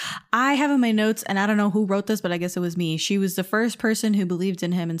 Nice. I have in my notes, and I don't know who wrote this, but I guess it was me. She was the first person who believed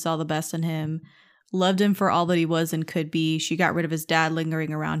in him and saw the best in him, loved him for all that he was and could be. She got rid of his dad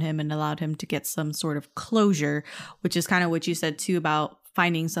lingering around him and allowed him to get some sort of closure, which is kind of what you said too about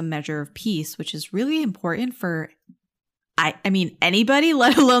finding some measure of peace, which is really important for, I mean, anybody,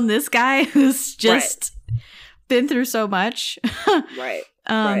 let alone this guy who's just been through so much.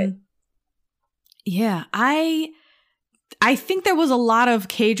 Yeah, I think there was a lot of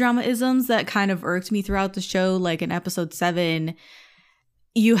K-drama-isms that kind of irked me throughout the show. Like in episode 7,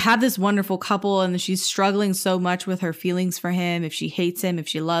 you have this wonderful couple and she's struggling so much with her feelings for him, if she hates him, if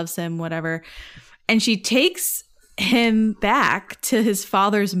she loves him, whatever. And she takes him back to his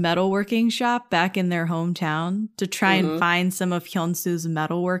father's metalworking shop back in their hometown to try and find some of Hyunsoo's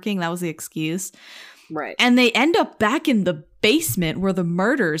metalworking. That was the excuse. Right. And they end up back in the basement where the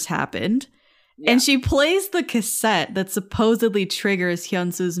murders happened. Yeah. And she plays the cassette that supposedly triggers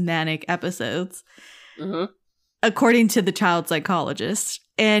Hyunsoo's manic episodes, according to the child psychologist.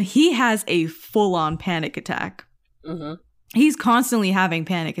 And he has a full-on panic attack. He's constantly having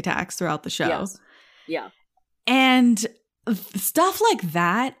panic attacks throughout the show. Yes. Yeah. And stuff like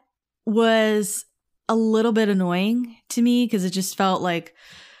that was a little bit annoying to me because it just felt like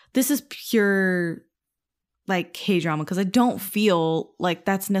this is pure like K-drama, because I don't feel like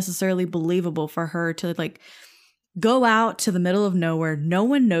that's necessarily believable for her to like go out to the middle of nowhere. No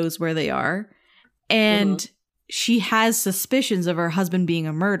one knows where they are. And she has suspicions of her husband being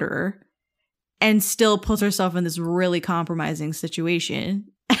a murderer and still puts herself in this really compromising situation,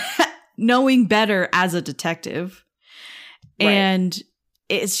 knowing better as a detective. Right. And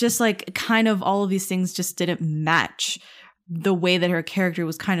it's just like kind of all of these things just didn't match the way that her character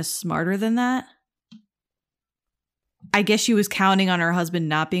was kind of smarter than that. I guess she was counting on her husband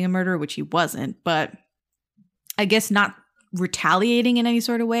not being a murderer, which he wasn't, but I guess not retaliating in any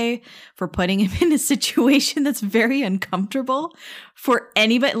sort of way for putting him in a situation that's very uncomfortable for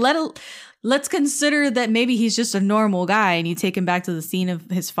anybody. Let's consider that maybe he's just a normal guy and you take him back to the scene of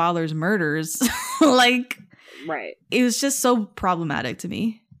his father's murders. Like, right. It was just so problematic to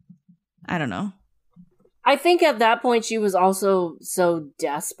me. I don't know. I think at that point she was also so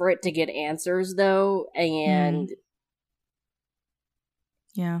desperate to get answers, though, and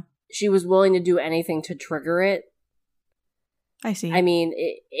yeah, she was willing to do anything to trigger it. I see. I mean,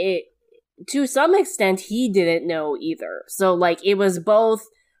 it to some extent he didn't know either. So like it was both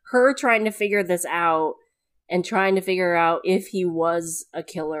her trying to figure this out and trying to figure out if he was a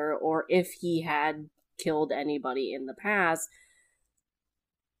killer or if he had killed anybody in the past,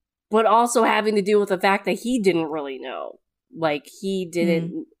 but also having to deal with the fact that he didn't really know. Like he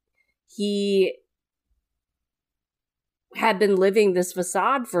had been living this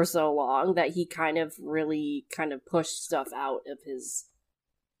facade for so long that he kind of pushed stuff out of his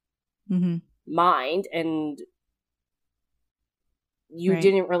mind, and you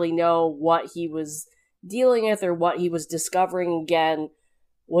didn't really know what he was dealing with or what he was discovering again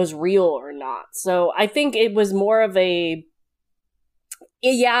was real or not. So I think it was more of it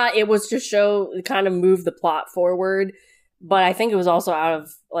was to kind of move the plot forward, but I think it was also out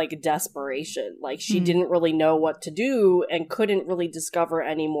of like desperation. Like she didn't really know what to do and couldn't really discover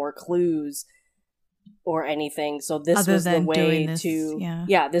any more clues or anything. So this was the way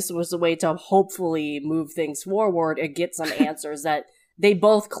this was the way to hopefully move things forward and get some answers that they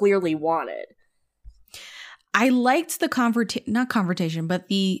both clearly wanted. I liked the not confrontation, but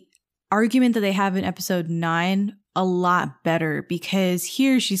the argument that they have in episode 9 a lot better, because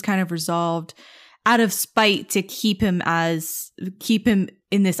here she's kind of resolved out of spite to keep him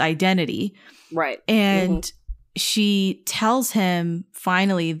in this identity. Right. And she tells him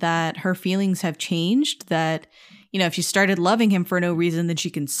finally that her feelings have changed, that, you know, if she started loving him for no reason, then she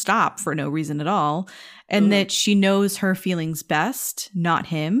can stop for no reason at all. And that she knows her feelings best, not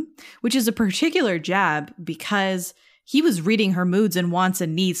him, which is a particular jab because he was reading her moods and wants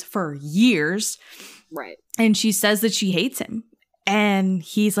and needs for years. Right. And she says that she hates him. And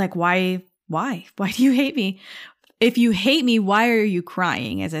he's like, why? Why do you hate me? If you hate me, why are you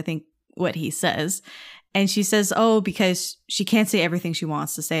crying? As I think what he says. And she says, oh, because she can't say everything she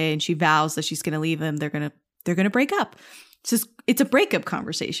wants to say. And she vows that she's going to leave him. They're going to break up. It's a breakup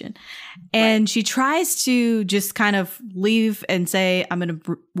conversation. And she tries to just kind of leave and say, I'm going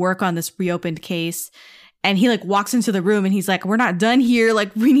to work on this reopened case. And he like walks into the room and he's like, we're not done here.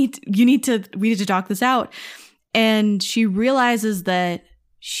 Like we need to talk this out. And she realizes that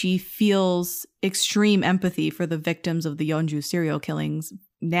she feels extreme empathy for the victims of the Yeonju serial killings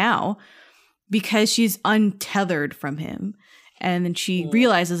now because she's untethered from him. And then she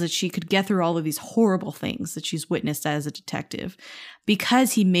realizes that she could get through all of these horrible things that she's witnessed as a detective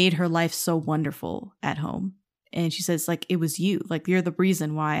because he made her life so wonderful at home. And she says, like, it was you. Like, you're the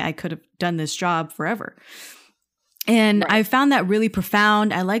reason why I could have done this job forever. And I found that really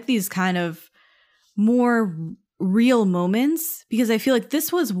profound. I like these kind of more real moments because I feel like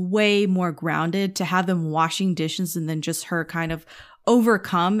this was way more grounded to have them washing dishes and then just her kind of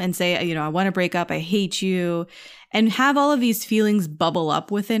overcome and say, you know, I want to break up. I hate you. And have all of these feelings bubble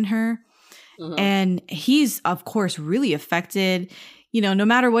up within her. And he's, of course, really affected. You know, no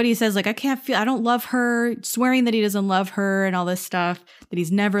matter what he says, like, I don't love her, swearing that he doesn't love her and all this stuff, that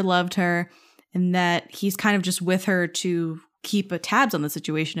he's never loved her, and that he's kind of just with her to keep tabs on the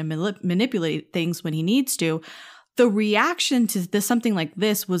situation and manipulate things when he needs to. The reaction to something like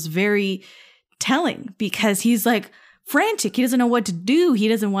this was very telling because he's like frantic. He doesn't know what to do. He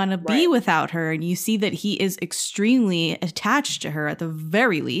doesn't want to be without her. And you see that he is extremely attached to her at the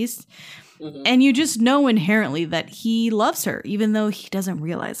very least. And you just know inherently that he loves her, even though he doesn't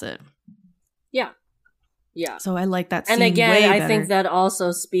realize it. Yeah. Yeah. So I like that scene. And again, way I better. think that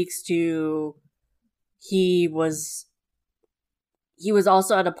also speaks to he he was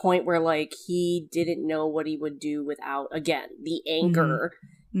also at a point where, like, he didn't know what he would do without, again, the anger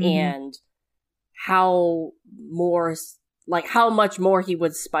and how much more he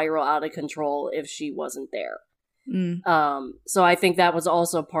would spiral out of control if she wasn't there. So I think that was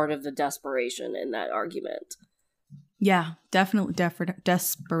also part of the desperation in that argument. Yeah, definitely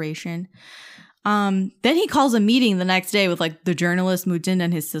desperation. Then he calls a meeting the next day with like the journalist Mujin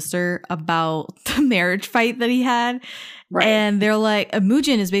and his sister about the marriage fight that he had. Right. And they're like,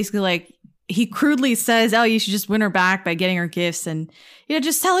 Mujin is basically like, he crudely says, oh, you should just win her back by getting her gifts and, you know,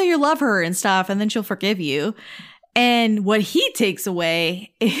 just tell her you love her and stuff, and then she'll forgive you. And what he takes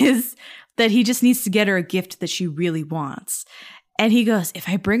away is that he just needs to get her a gift that she really wants. And he goes, if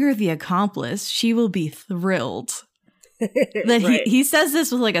I bring her the accomplice, she will be thrilled. That right. he says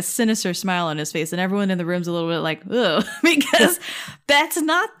this with like a sinister smile on his face, and everyone in the room's a little bit like, ugh, because that's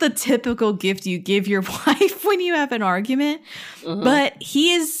not the typical gift you give your wife when you have an argument. But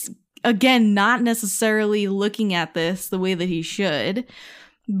he is, again, not necessarily looking at this the way that he should.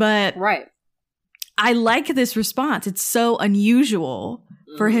 But right. I like this response. It's so unusual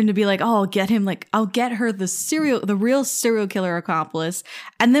for him to be like, oh, I'll get her the real serial killer accomplice,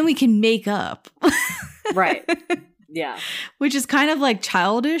 and then we can make up. Right. Yeah. Which is kind of like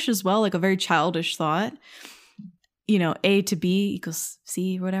childish as well, like a very childish thought. You know, A to B equals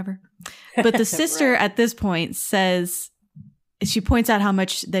C or whatever. But the sister at this point she points out how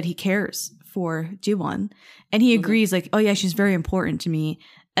much that he cares for Jiwon. And he agrees like, oh yeah, she's very important to me.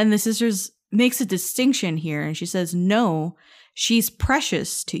 And the sisters makes a distinction here. And she says, no, she's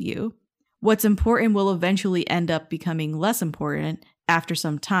precious to you. What's important will eventually end up becoming less important after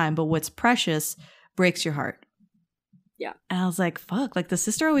some time. But what's precious breaks your heart. Yeah. And I was like, fuck, like the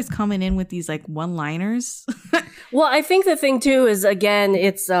sister always coming in with these like one-liners. Well, I think the thing too is, again,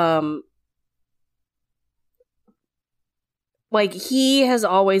 it's like he has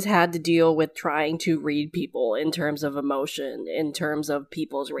always had to deal with trying to read people in terms of emotion, in terms of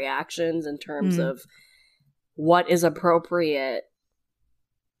people's reactions, in terms of what is appropriate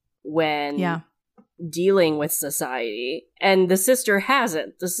when dealing with society. And the sister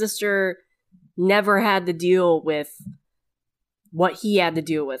hasn't. The sister never had to deal with what he had to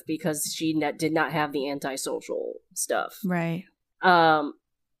deal with because she did not have the antisocial stuff. Right. And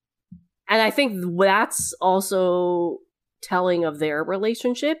I think that's also telling of their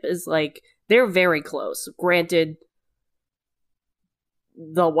relationship, is like they're very close. Granted,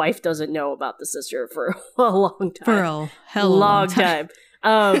 the wife doesn't know about the sister for a long time. For a hell of a long time.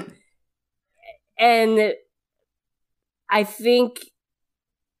 And I think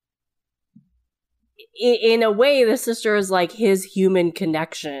in a way, the sister is like his human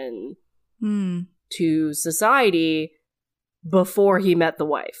connection to society before he met the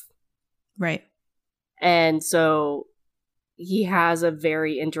wife. Right. And so he has a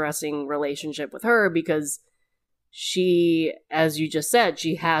very interesting relationship with her because she, as you just said,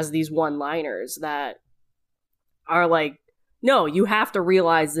 she has these one-liners that are like, no, you have to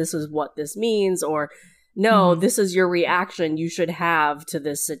realize this is what this means, or no, this is your reaction you should have to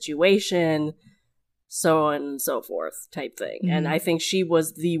this situation, so on and so forth type thing. And I think she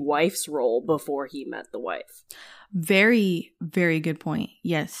was the wife's role before he met the wife. Very, very good point.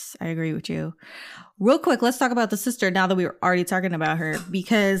 Yes, I agree with you. Real quick, let's talk about the sister now that we were already talking about her,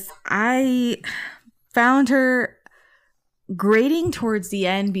 because I found her grating towards the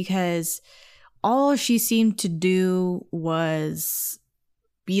end because all she seemed to do was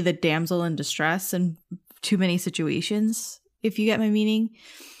be the damsel in distress in too many situations, if you get my meaning.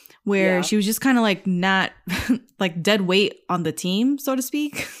 Where she was just kind of like not like dead weight on the team, so to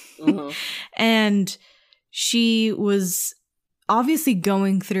speak. And she was obviously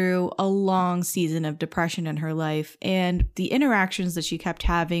going through a long season of depression in her life. And the interactions that she kept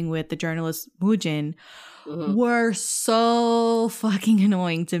having with the journalist Mujin were so fucking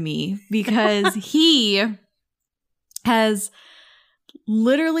annoying to me because he has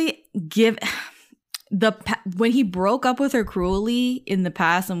literally when he broke up with her cruelly in the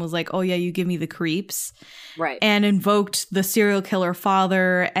past and was like, oh yeah, you give me the creeps, right, and invoked the serial killer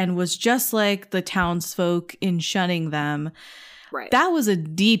father and was just like the townsfolk in shunning them, right, that was a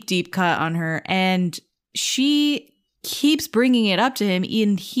deep cut on her, and she keeps bringing it up to him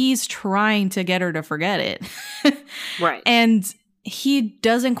and he's trying to get her to forget it. Right. And he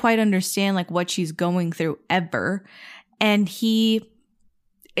doesn't quite understand like what she's going through ever, and he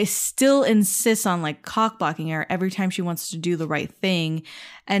still insists on like cock blocking her every time she wants to do the right thing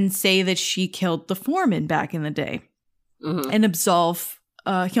and say that she killed the foreman back in the day and absolve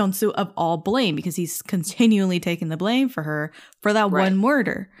Hyun-soo of all blame because he's continually taking the blame for her for that one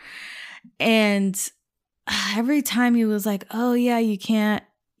murder. And every time he was like, oh yeah, you can't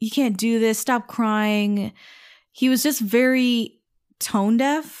do this, stop crying. He was just very tone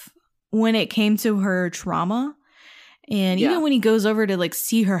deaf when it came to her trauma. And even when he goes over to like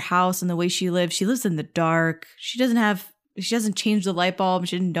see her house and the way she lives in the dark. She doesn't change the light bulb.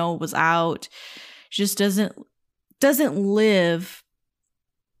 She didn't know it was out. She just doesn't live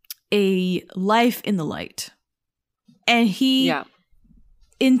a life in the light. And he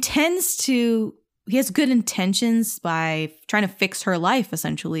he has good intentions by trying to fix her life,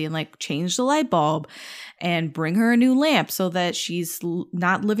 essentially, and like change the light bulb and bring her a new lamp so that she's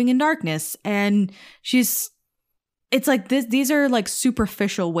not living in darkness. And it's like these are like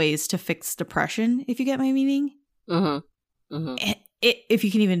superficial ways to fix depression, if you get my meaning. Mm-hmm. Mm-hmm. If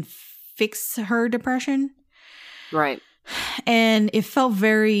you can even fix her depression. Right. And it felt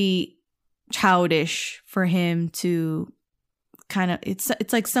very childish for him to kind of, it's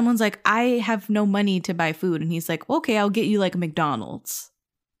like someone's like, I have no money to buy food. And he's like, okay, I'll get you like a McDonald's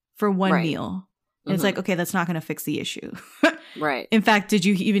for one meal. And it's like, okay, that's not going to fix the issue. Right. In fact, did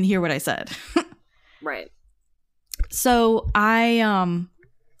you even hear what I said? Right. So I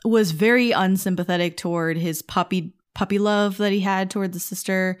was very unsympathetic toward his puppy love that he had toward the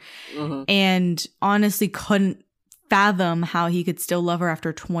sister, and honestly couldn't fathom how he could still love her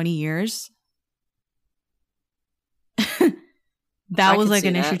after 20 years. That was like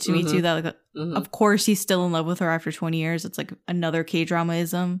an issue to me too. That like, of course he's still in love with her after 20 years. It's like another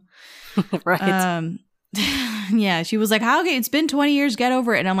K-dramaism. Right. Yeah, she was like, "How? Okay, it's been 20 years. Get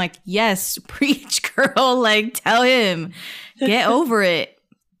over it." And I'm like, "Yes, preach, girl. Like, tell him, get over it."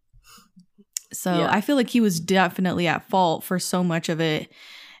 So I feel like he was definitely at fault for so much of it,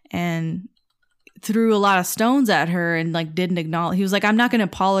 and threw a lot of stones at her, and like didn't acknowledge. He was like, "I'm not going to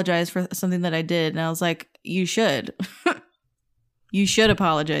apologize for something that I did," and I was like, "You should. You should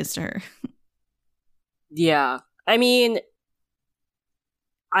apologize to her." Yeah, I mean,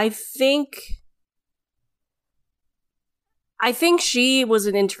 I think she was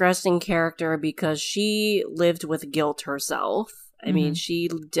an interesting character because she lived with guilt herself. I mean, she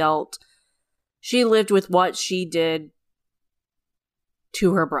lived with what she did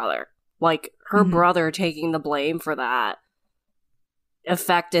to her brother. Like, her brother taking the blame for that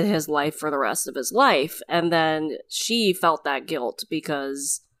affected his life for the rest of his life. And then she felt that guilt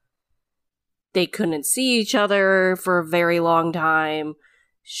because they couldn't see each other for a very long time.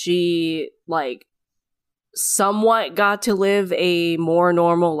 She, like, somewhat got to live a more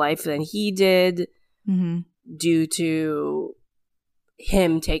normal life than he did due to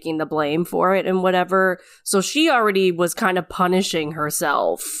him taking the blame for it and whatever. So she already was kind of punishing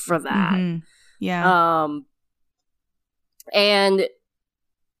herself for that. Yeah. And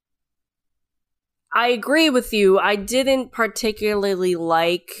I agree with you. I didn't particularly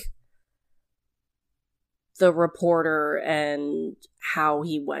like the reporter and how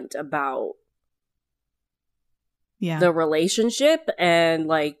he went about the relationship and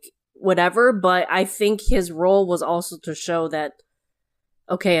like whatever, but I think his role was also to show that,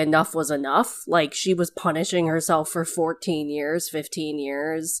 okay, enough was enough. Like, she was punishing herself for 14 years, 15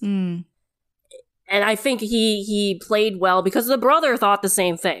 years. And I think he played well because the brother thought the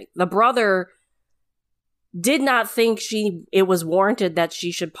same thing. The brother did not think it was warranted that she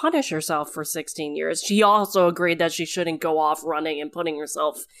should punish herself for 16 years. She also agreed that she shouldn't go off running and putting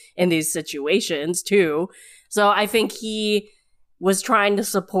herself in these situations, too. So I think he was trying to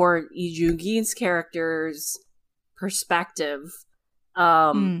support Lee Joon-gi's character's perspective,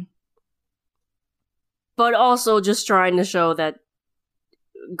 but also just trying to show that,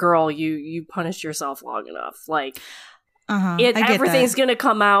 girl, you punished yourself long enough. Like, everything's gonna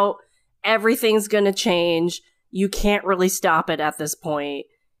come out. Everything's gonna change. You can't really stop it at this point.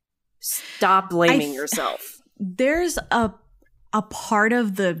 Stop blaming yourself. There's a part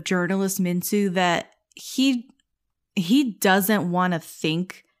of the journalist Min-soo that he doesn't want to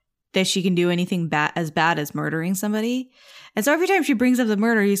think that she can do anything bad as murdering somebody. And so every time she brings up the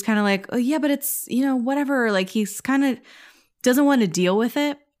murder, he's kind of like, oh yeah, but it's, whatever. Like, he's kind of doesn't want to deal with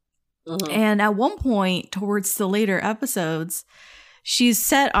it. And at one point towards the later episodes, she's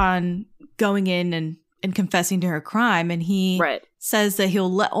set on going in and confessing to her crime. And he says that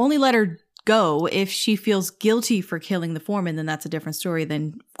he'll only let her go if she feels guilty for killing the foreman. Then that's a different story.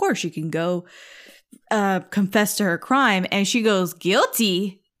 Then of course she can go confess to her crime. And she goes,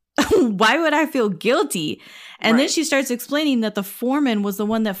 guilty? Why would I feel guilty? And then she starts explaining that the foreman was the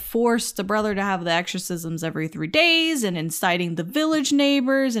one that forced the brother to have the exorcisms every 3 days and inciting the village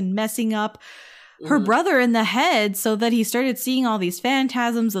neighbors and messing up her brother in the head so that he started seeing all these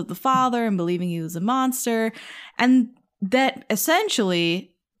phantasms of the father and believing he was a monster. And that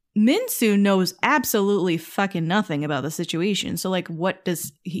essentially Min-soo knows absolutely fucking nothing about the situation. So like, what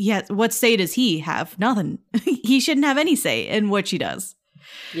say does he have? Nothing. He shouldn't have any say in what she does.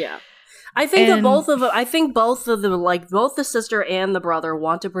 Yeah. I think that both of them, like both the sister and the brother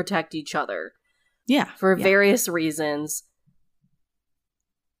want to protect each other. Yeah. For various reasons.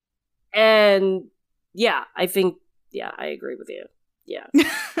 And yeah, I agree with you. Yeah.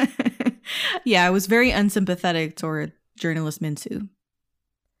 Yeah, I was very unsympathetic toward journalist Min-soo.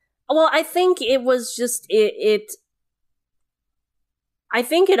 Well, I think it was just I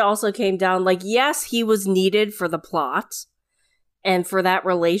think it also came down, like, yes, he was needed for the plot and for that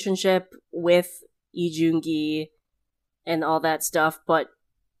relationship with Lee Joon-gi and all that stuff, but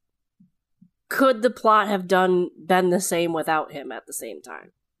could the plot have been the same without him at the same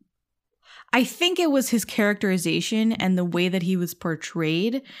time? I think it was his characterization and the way that he was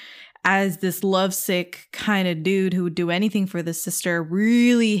portrayed as this lovesick kind of dude who would do anything for the sister,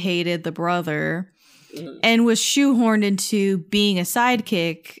 really hated the brother, and was shoehorned into being a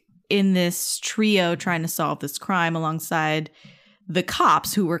sidekick in this trio trying to solve this crime alongside the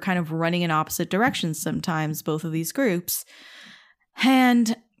cops who were kind of running in opposite directions sometimes, both of these groups.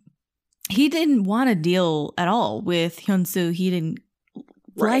 And he didn't want to deal at all with Hyun-soo. He didn't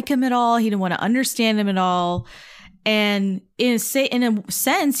like him at all. He didn't want to understand him at all. And in a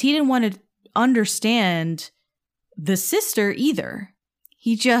sense, he didn't want to understand the sister either.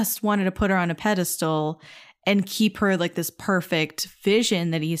 He just wanted to put her on a pedestal and keep her like this perfect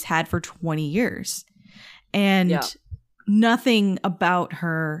vision that he's had for 20 years. And nothing about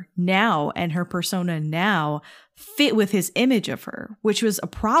her now and her persona now fit with his image of her, which was a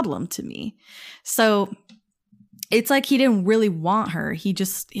problem to me. So it's like he didn't really want her. I hate to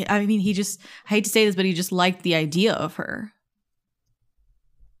say this, but he just liked the idea of her.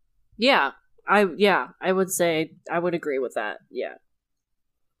 Yeah, I would say I would agree with that. Yeah.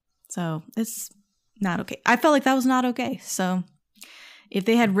 So it's not okay. I felt like that was not okay. So if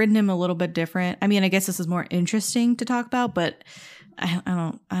they had written him a little bit different, I mean, I guess this is more interesting to talk about, but I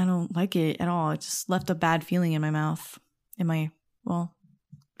don't like it at all. It just left a bad feeling in my mouth.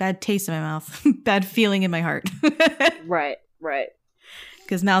 Bad taste in my mouth. Bad feeling in my heart. Right.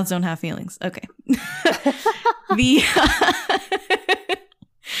 Because mouths don't have feelings. Okay.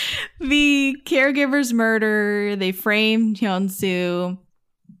 The caregiver's murder, they framed Hyun-soo.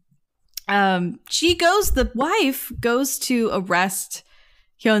 The wife goes to arrest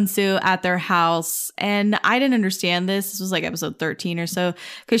Hyun-soo at their house. And I didn't understand this. This was like episode 13 or so.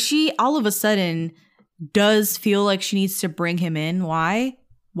 Because she all of a sudden does feel like she needs to bring him in. Why?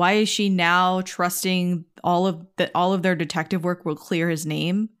 Why is she now trusting all of their detective work will clear his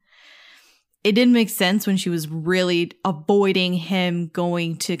name? It didn't make sense when she was really avoiding him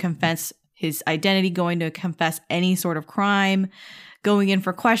going to confess his identity, going to confess any sort of crime, going in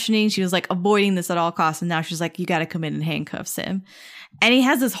for questioning. She was like avoiding this at all costs. And now she's like, you got to come in and handcuffs him. And he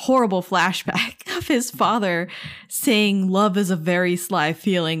has this horrible flashback of his father saying, love is a very sly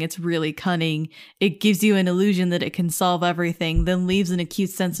feeling. It's really cunning. It gives you an illusion that it can solve everything, then leaves an acute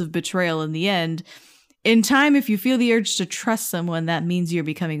sense of betrayal in the end. In time, if you feel the urge to trust someone, that means you're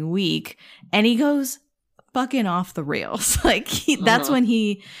becoming weak. And he goes fucking off the rails. Like that's when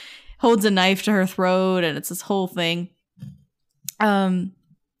he holds a knife to her throat and it's this whole thing.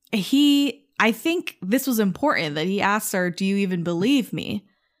 I think this was important that he asked her, do you even believe me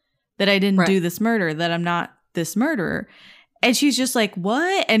that I didn't do this murder, that I'm not this murderer? And she's just like,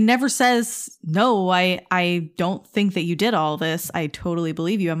 what? And never says, no, I don't think that you did all this. I totally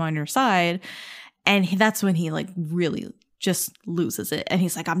believe you. I'm on your side. And that's when he like really just loses it. And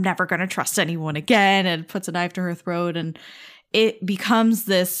he's like, I'm never going to trust anyone again, and puts a knife to her throat. And it becomes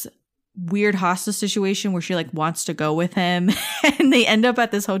this weird hostage situation where she like wants to go with him, and they end up at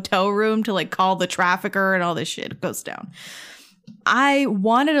this hotel room to like call the trafficker, and all this shit goes down. I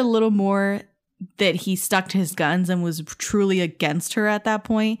wanted a little more that he stuck to his guns and was truly against her at that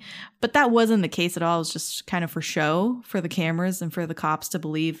point, but that wasn't the case at all. It was just kind of for show, for the cameras and for the cops to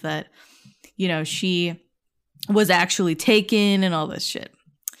believe that, you know, she was actually taken and all this shit.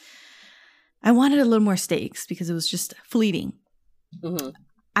 I wanted a little more stakes because it was just fleeting.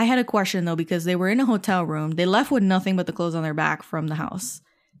 I had a question, though, because they were in a hotel room. They left with nothing but the clothes on their back from the house,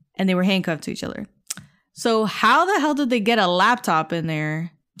 and they were handcuffed to each other. So how the hell did they get a laptop in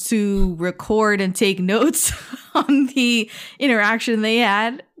there to record and take notes on the interaction they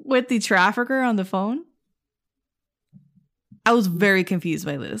had with the trafficker on the phone? I was very confused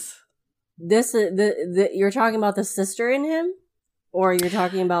by this. This you're talking about the sister in him, or you're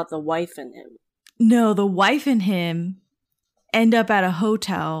talking about the wife in him? No, the wife and him end up at a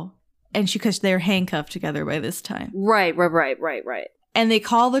hotel, and because they're handcuffed together by this time. Right. and they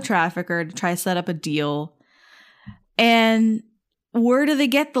call the trafficker to try to set up a deal. And where do they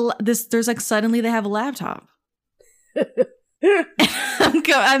get this? There's like suddenly they have a laptop.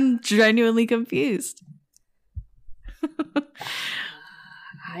 I'm genuinely confused.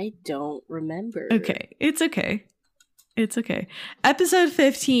 I don't remember. Okay, it's okay. It's okay. Episode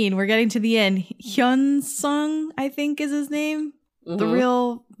 15, we're getting to the end. Hyun-sung, I think is his name. Mm-hmm. The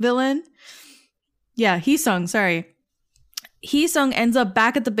real villain. Yeah, Hee-sung, sorry. Hee-sung ends up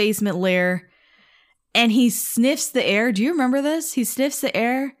back at the basement lair and he sniffs the air. Do you remember this? He sniffs the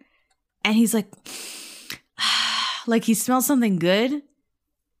air and he's like he smells something good.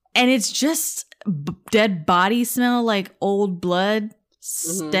 And it's just dead body smell, like old blood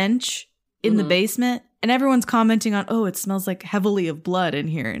stench in the basement. And everyone's commenting on, oh, it smells like heavily of blood in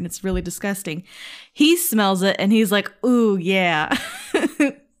here. And it's really disgusting. He smells it and he's like, ooh, yeah.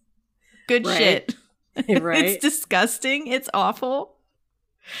 Good shit. Right. It's disgusting. It's awful.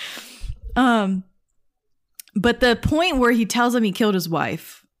 But the point where he tells him he killed his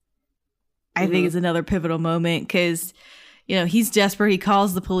wife, I think is another pivotal moment because, you know, he's desperate. He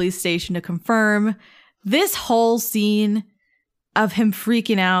calls the police station to confirm. This whole scene of him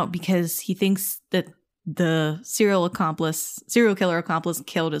freaking out because he thinks that the serial killer accomplice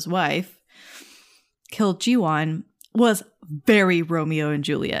killed his wife, killed Ji-won, was very Romeo and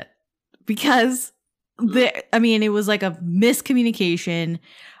Juliet because it was like a miscommunication.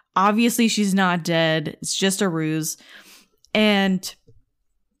 Obviously she's not dead. It's just a ruse. And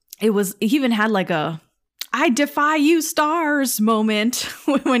he even had like a I defy you stars moment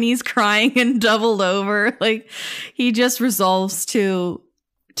when he's crying and doubled over. Like he just resolves to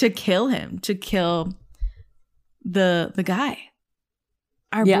kill him, to kill the guy,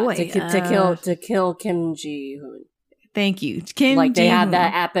 our boy, to kill Kim Ji-hoon. Thank you, Kim. Like they had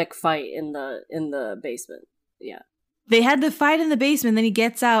that epic fight in the basement. Yeah, they had the fight in the basement. Then he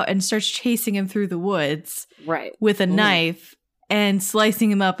gets out and starts chasing him through the woods, right, with a knife and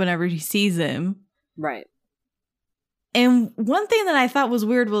slicing him up whenever he sees him, right. And one thing that I thought was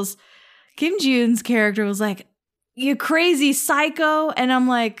weird was Kim Ji-hoon's character was like, "You crazy psycho," and I'm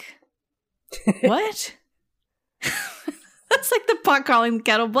like, "What?" That's like the pot calling the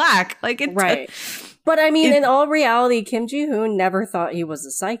kettle black. Like it's right. But I mean, in all reality, Kim Ji-hoon never thought he was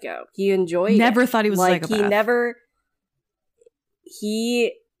a psycho. He enjoyed never it. Thought he was like, a psychopath.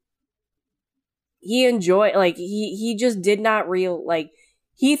 He enjoyed, like, he just did not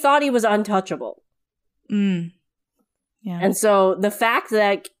he thought he was untouchable. Yeah. And so the fact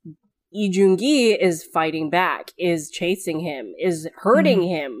that Lee Joon-gi is fighting back, is chasing him, is hurting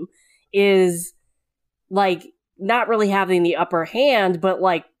him, is like not really having the upper hand, but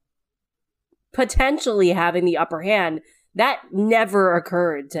like potentially having the upper hand, that never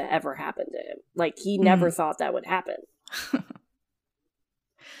occurred to ever happen to him. Like he never thought that would happen.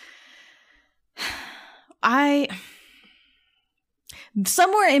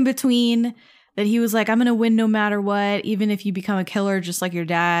 Somewhere in between that he was like, I'm going to win no matter what, even if you become a killer just like your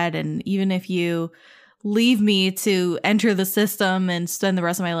dad, and even if you leave me to enter the system and spend the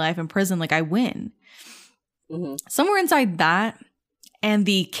rest of my life in prison, like I win. Somewhere inside that and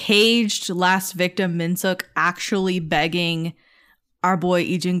the caged last victim Min-suk actually begging our boy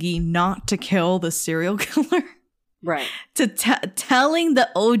Lee Joon-gi not to kill the serial killer. Right. To telling the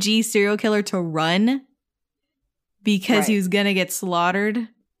OG serial killer to run because he was going to get slaughtered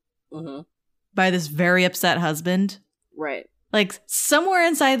by this very upset husband. Right. Like somewhere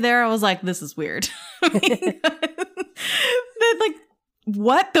inside there, I was like, this is weird. Like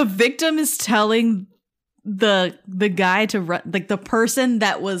what the victim is telling the guy to run, like the person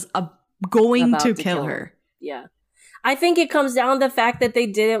that was going to kill her. Yeah. I think it comes down to the fact that they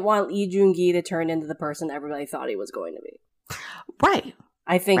didn't want Lee Joon-gi to turn into the person everybody thought he was going to be. Right.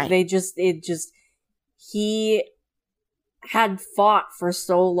 I think he had fought for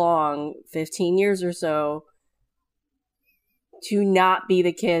so long, 15 years or so, to not be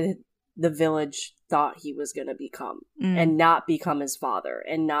the kid the village thought he was going to become, and not become his father,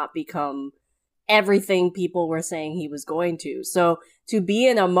 and not become everything people were saying he was going to. So to be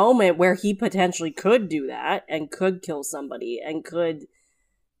in a moment where he potentially could do that and could kill somebody and could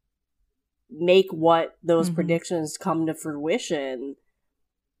make what those predictions come to fruition,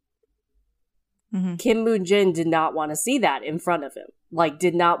 Kim Moon-jin did not want to see that in front of him. Like,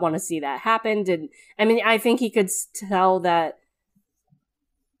 did not want to see that happen. I think he could tell that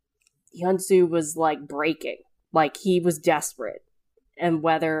Hyun-soo was like breaking. Like he was desperate. And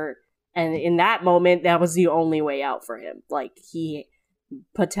in that moment, that was the only way out for him. Like, he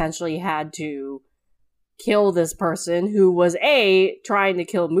potentially had to kill this person who was trying to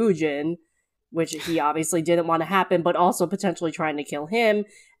kill Moojin, which he obviously didn't want to happen, but also potentially trying to kill him.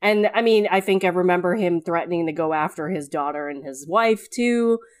 And I mean, I think I remember him threatening to go after his daughter and his wife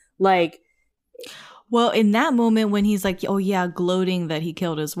too. Like, well, in that moment when he's like, oh yeah, gloating that he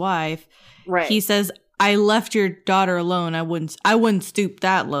killed his wife, right. He says, I left your daughter alone. I wouldn't stoop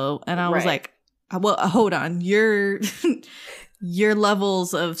that low. And I was like, well, hold on. Your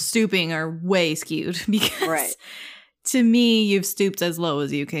levels of stooping are way skewed because to me, you've stooped as low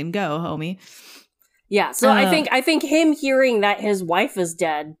as you can go, homie. Yeah. So I think him hearing that his wife is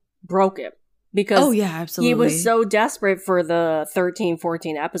dead broke him. Because absolutely. He was so desperate for the 13,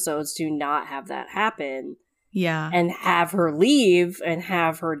 14 episodes to not have that happen. Yeah. And have her leave and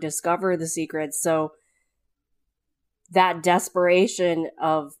have her discover the secrets. So that desperation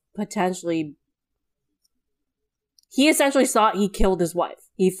of potentially... He essentially thought he killed his wife.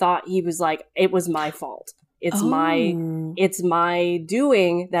 He thought he was like, it was my fault. It's my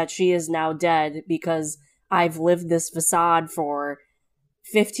doing that she is now dead because I've lived this facade for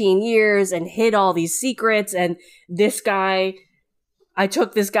 15 years and hid all these secrets, and I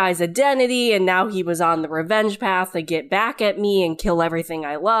took this guy's identity, and now he was on the revenge path to get back at me and kill everything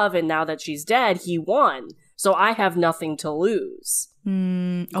I love, and now that she's dead, he won. So I have nothing to lose.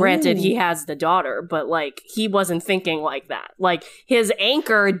 Granted, he has the daughter, but like, he wasn't thinking like that. Like, his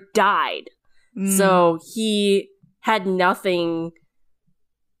anchor died. So he had nothing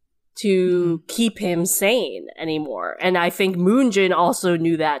to keep him sane anymore. And I think Moonjin also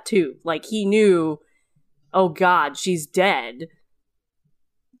knew that too. Like, he knew, oh god, she's dead.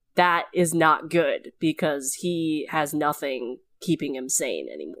 That is not good because he has nothing keeping him sane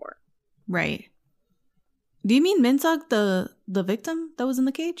anymore. Right. Do you mean Minseok, the victim that was in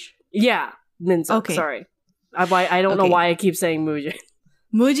the cage? Yeah, Minseok. Okay. Sorry. I don't know why I keep saying Moonjin.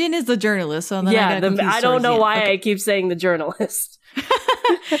 Moonjin is the journalist, so then I don't know why I keep saying the journalist.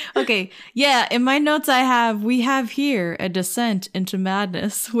 Okay, yeah, in my notes we have here a descent into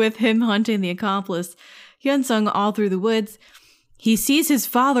madness with him hunting the accomplice, Hyunsung, all through the woods. He sees his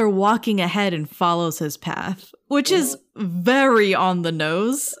father walking ahead and follows his path, which is very on the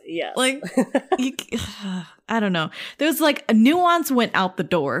nose. Yes. Like, I don't know. There's like a nuance went out the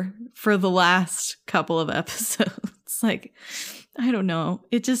door for the last couple of episodes. Like, I don't know.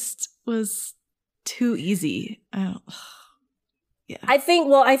 It just was too easy. Yeah. I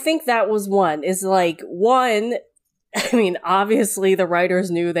think that was one. I mean, obviously the writers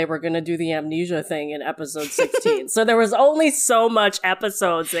knew they were going to do the amnesia thing in episode 16. So there was only so much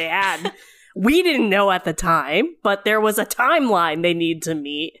episodes they had. We didn't know at the time, but there was a timeline they need to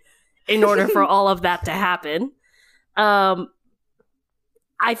meet in order for all of that to happen. I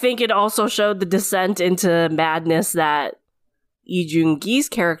think it also showed the descent into madness that Lee Joon-gi's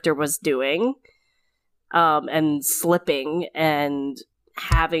character was doing, and slipping and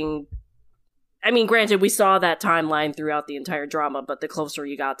having... I mean, granted, we saw that timeline throughout the entire drama, but the closer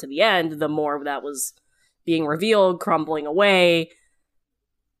you got to the end, the more that was being revealed, crumbling away.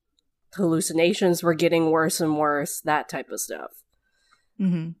 Hallucinations were getting worse and worse, that type of stuff.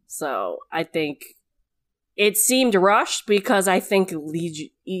 Mm-hmm. So, I think it seemed rushed because I think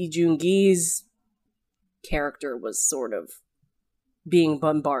Lee Joon-gi's character was sort of being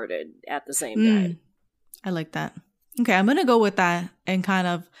bombarded at the same time. I like that. Okay, I'm gonna go with that and kind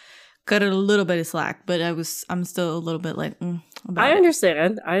of cut it a little bit of slack, but I'm still a little bit like, about I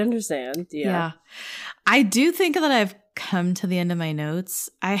understand. Yeah. I do think that I've come to the end of my notes.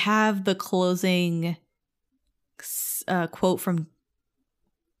 I have the closing quote from,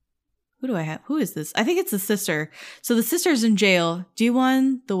 who do I have? Who is this? I think it's the sister. So the sister's in jail.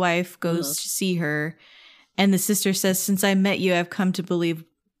 Ji-won, the wife, goes to see her. And the sister says, since I met you, I've come to believe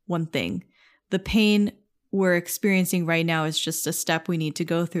one thing. The pain we're experiencing right now is just a step we need to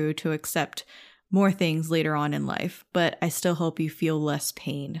go through to accept more things later on in life. But I still hope you feel less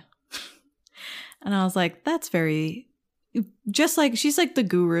pain. And I was like, that's very... Just like, she's like the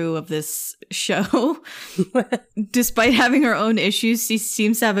guru of this show. Despite having her own issues, she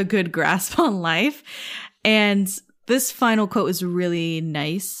seems to have a good grasp on life. And this final quote is really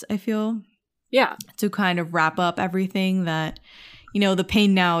nice, I feel. Yeah. To kind of wrap up everything that... the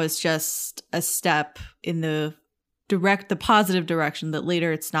pain now is just a step in the positive direction that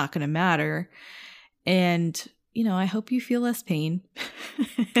later it's not going to matter. And, I hope you feel less pain.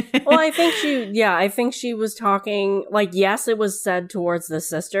 Well, I think she was talking, like, yes, it was said towards the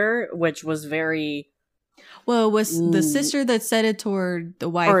sister, which was very... Well, it was the sister that said it toward the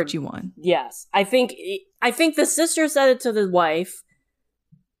wife, Ji-won. Yes. I think the sister said it to the wife,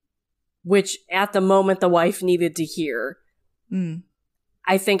 which at the moment the wife needed to hear.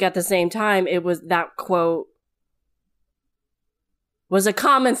 I think at the same time, it was that quote was a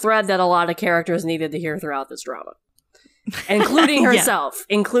common thread that a lot of characters needed to hear throughout this drama. Including herself.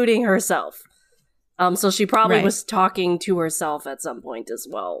 Including herself. So she probably was talking to herself at some point as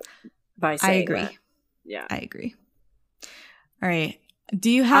well by saying I agree. That. Yeah. I agree. All right. Do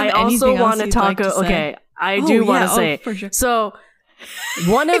you have anything also else want to you'd talk like to say? Okay, I do want to say. For sure. So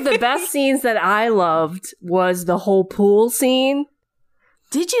one of the best scenes that I loved was the whole pool scene.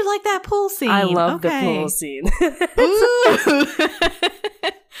 Did you like that pool scene? I love the pool scene. Ooh.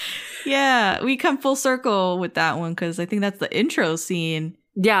 Yeah, we come full circle with that one because I think that's the intro scene.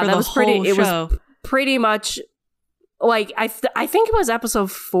 Yeah, that was pretty. It was pretty much like I think it was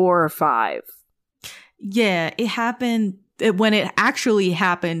episode 4 or 5. Yeah, it happened when it actually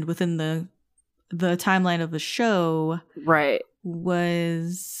happened within the timeline of the show. Right.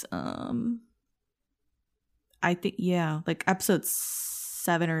 Was I think like episode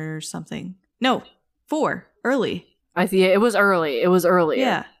 7 or something. No, 4. Early. It was early. It was earlier.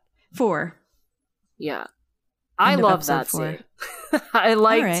 Yeah. 4. Yeah. I love that scene. I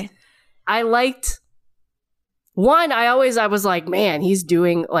liked one, I was like, man, he's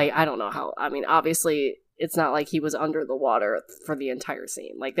doing like, I don't know how, I mean, obviously it's not like he was under the water for the entire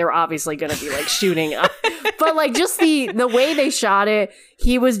scene. Like they're obviously going to be like shooting up. But like just the way they shot it,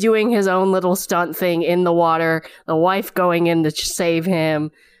 he was doing his own little stunt thing in the water, the wife going in to save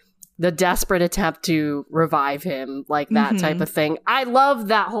him, the desperate attempt to revive him, like that type of thing. I love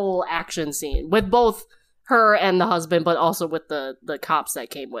that whole action scene with both her and the husband, but also with the cops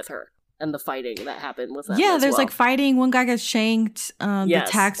that came with her and the fighting that happened with them. Yeah, there's like fighting. One guy gets shanked. The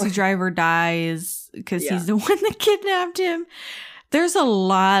taxi driver dies because he's the one that kidnapped him. There's a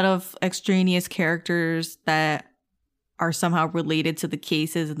lot of extraneous characters that are somehow related to the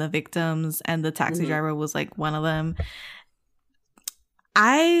cases and the victims, and the taxi driver was like one of them.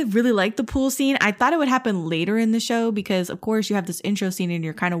 I really like the pool scene. I thought it would happen later in the show because, of course, you have this intro scene and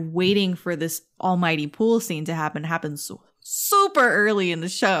you're kind of waiting for this almighty pool scene to happen. It happens super early in the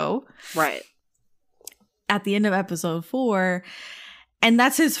show. Right. At the end of episode 4. And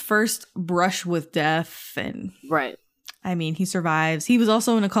that's his first brush with death. And right. I mean, he survives. He was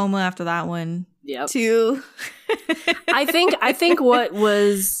also in a coma after that one. Yep. Too. I think what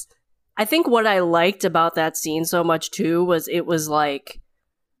I liked about that scene so much too was it was like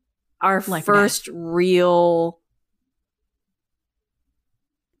our first real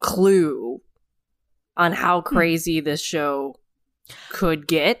clue on how crazy this show could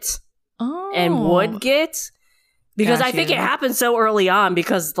get and would get. Because I think it happened so early on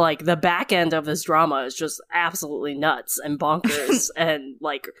because like the back end of this drama is just absolutely nuts and bonkers and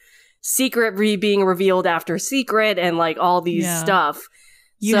like secret being revealed after secret and like all these stuff.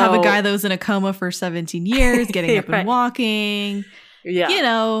 You have a guy that was in a coma for 17 years, getting up and walking. Yeah. You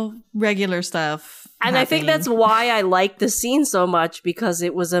know, regular stuff. And happening. I think that's why I like the scene so much because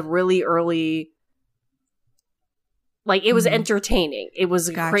it was a really early, like it was entertaining. It was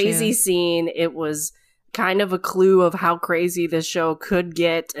a crazy scene. It was kind of a clue of how crazy this show could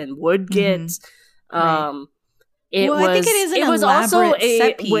get and would get. I think it is an elaborate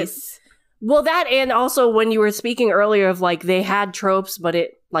set piece. Well, that and also when you were speaking earlier of like they had tropes, but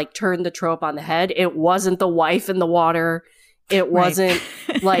it like turned the trope on the head. It wasn't the wife in the water. It wasn't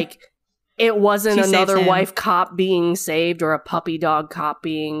like it wasn't another wife cop being saved or a puppy dog cop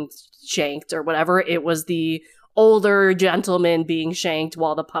being shanked or whatever. It was the older gentleman being shanked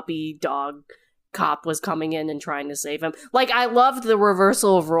while the puppy dog cop was coming in and trying to save him. Like I loved the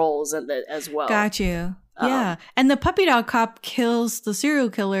reversal of roles in as well. Got you. Yeah. And the puppy dog cop kills the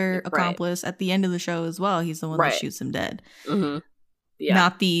serial killer accomplice at the end of the show as well. He's the one that shoots him dead. Mm-hmm. Yeah.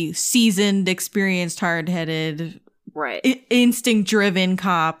 Not the seasoned, experienced, hard-headed, instinct-driven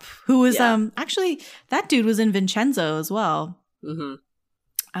cop who was actually that dude was in Vincenzo as well.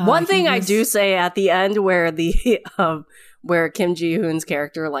 Mm-hmm. One thing I do say at the end where the where Kim Ji-hoon's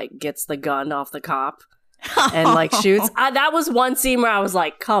character like gets the gun off the cop and like shoots. That was one scene where I was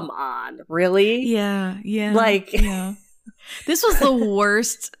like, "Come on, really?" Yeah. Like, this was the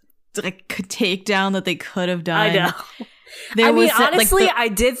worst like takedown that they could have done. I know. Honestly, I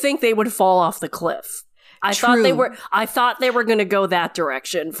did think they would fall off the cliff. I thought they were going to go that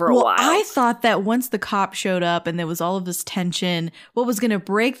direction for a while. I thought that once the cop showed up and there was all of this tension, what was going to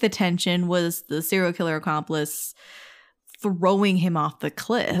break the tension was the serial killer accomplice throwing him off the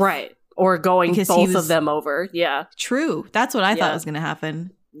cliff. Right. Or going both of them over. Yeah. True. That's what I thought was going to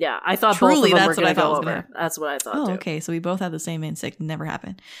happen. Yeah. I thought both of them were going to go over. That's what I thought too. Okay. So we both had the same instinct. Never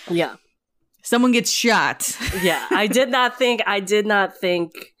happened. Yeah. Someone gets shot. Yeah. I did not think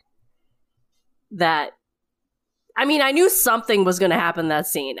that. I mean, I knew something was going to happen in that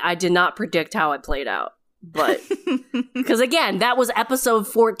scene. I did not predict how it played out. But, because again, that was episode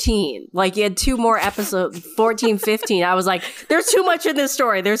 14. Like, you had 2 more episodes, 14, 15. I was like, there's too much in this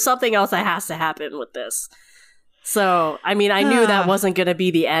story. There's something else that has to happen with this. So, I mean, I knew that wasn't going to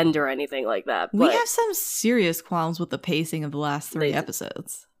be the end or anything like that. But we have some serious qualms with the pacing of the last 3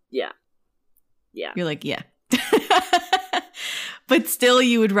 episodes. Yeah. Yeah. You're like, yeah. But still,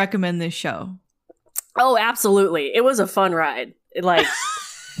 you would recommend this show. Oh, absolutely. It was a fun ride. Like,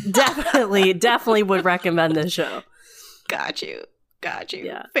 definitely would recommend this show. Got you.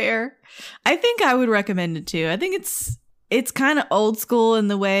 Yeah. Fair. I think I would recommend it too. I think it's kind of old school in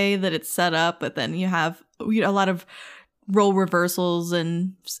the way that it's set up, but then you have a lot of role reversals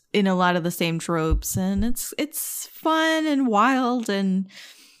and in a lot of the same tropes, and it's fun and wild and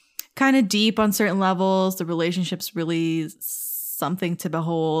kind of deep on certain levels. The relationship's really something to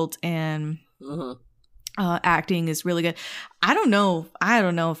behold, and acting is really good. I don't know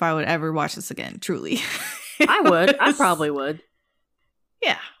if I would ever watch this again, truly. I would. I probably would.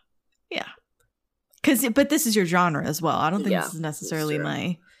 Yeah. But this is your genre as well. I don't think this is necessarily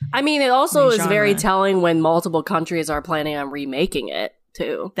my. I mean, it also is very telling when multiple countries are planning on remaking it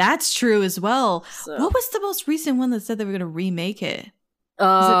too. That's true as well. So. What was the most recent one that said they were going to remake it?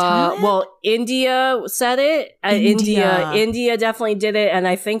 Well, India said it. India definitely did it, and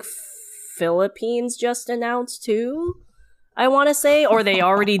I think Philippines just announced too. I want to say, or they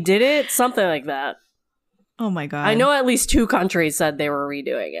already did it, something like that. Oh my god! I know at least 2 countries said they were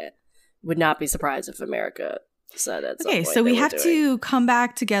redoing it. Would not be surprised if America said it. Okay, so we have to come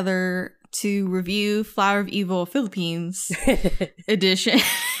back together to review Flower of Evil Philippines edition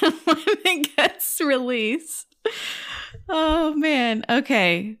when it gets released. Oh man.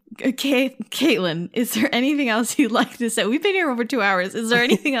 Okay, Caitlin, is there anything else you'd like to say? We've been here over 2 hours. Is there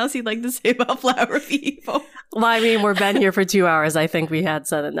anything else you'd like to say about Flower of Evil? Well, I mean, we've been here for 2 hours. I think we had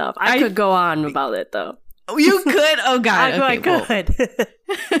said enough. I could go on about it though. You could? Oh god. I could.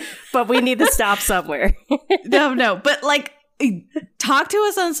 But we need to stop somewhere. No. But like, talk to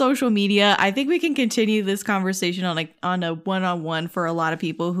us on social media. I think we can continue this conversation on a one-on-one for a lot of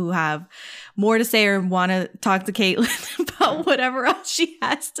people who have more to say or want to talk to Caitlin about whatever else she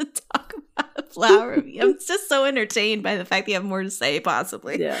has to talk about. Flower. I'm just so entertained by the fact that you have more to say,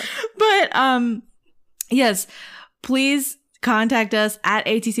 possibly. Yeah. But yes, please contact us at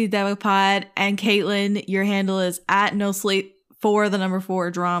ATC Debug Pod, and Caitlin, your handle is at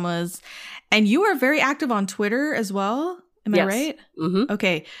NoSleep4 dramas, and you are very active on Twitter as well. Am I right? Mm-hmm.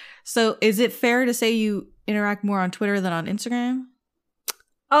 Okay, so is it fair to say you interact more on Twitter than on Instagram?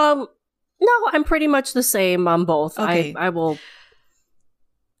 No, I'm pretty much the same on both. Okay. I will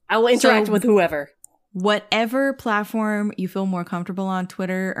interact with whoever. Whatever platform you feel more comfortable on,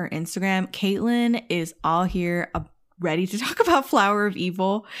 Twitter or Instagram, Caitlin is all here, ready to talk about Flower of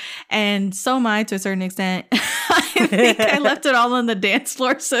Evil, and so am I to a certain extent. I think I left it all on the dance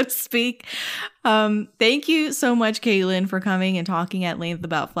floor, so to speak. Thank you so much, Caitlin, for coming and talking at length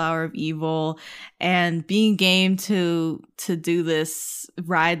about Flower of Evil and being game to do this,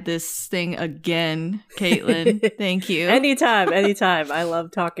 ride this thing again, Caitlin. Thank you. Anytime. I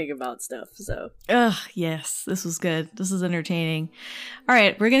love talking about stuff. So, yes, this was good. This was entertaining. All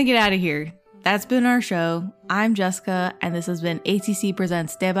right, we're gonna get out of here. That's been our show. I'm Jessica, and this has been ATC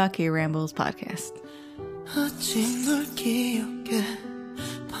Presents Debug K-Rambles podcast. 아직 널 기억해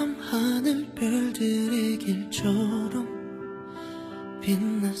밤하늘 별들의 길처럼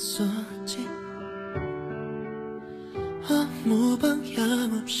빛났었지 아무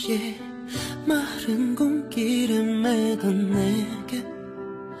방향 없이 마른 공길에 매던 내게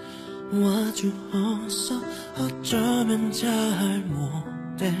와주었어 어쩌면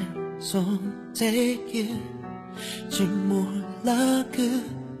잘못된 선택일지 몰라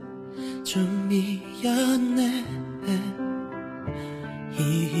그저 미안해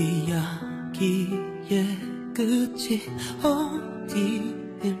이 이야기의 끝이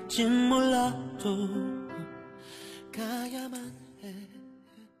어디일진 몰라도 가야만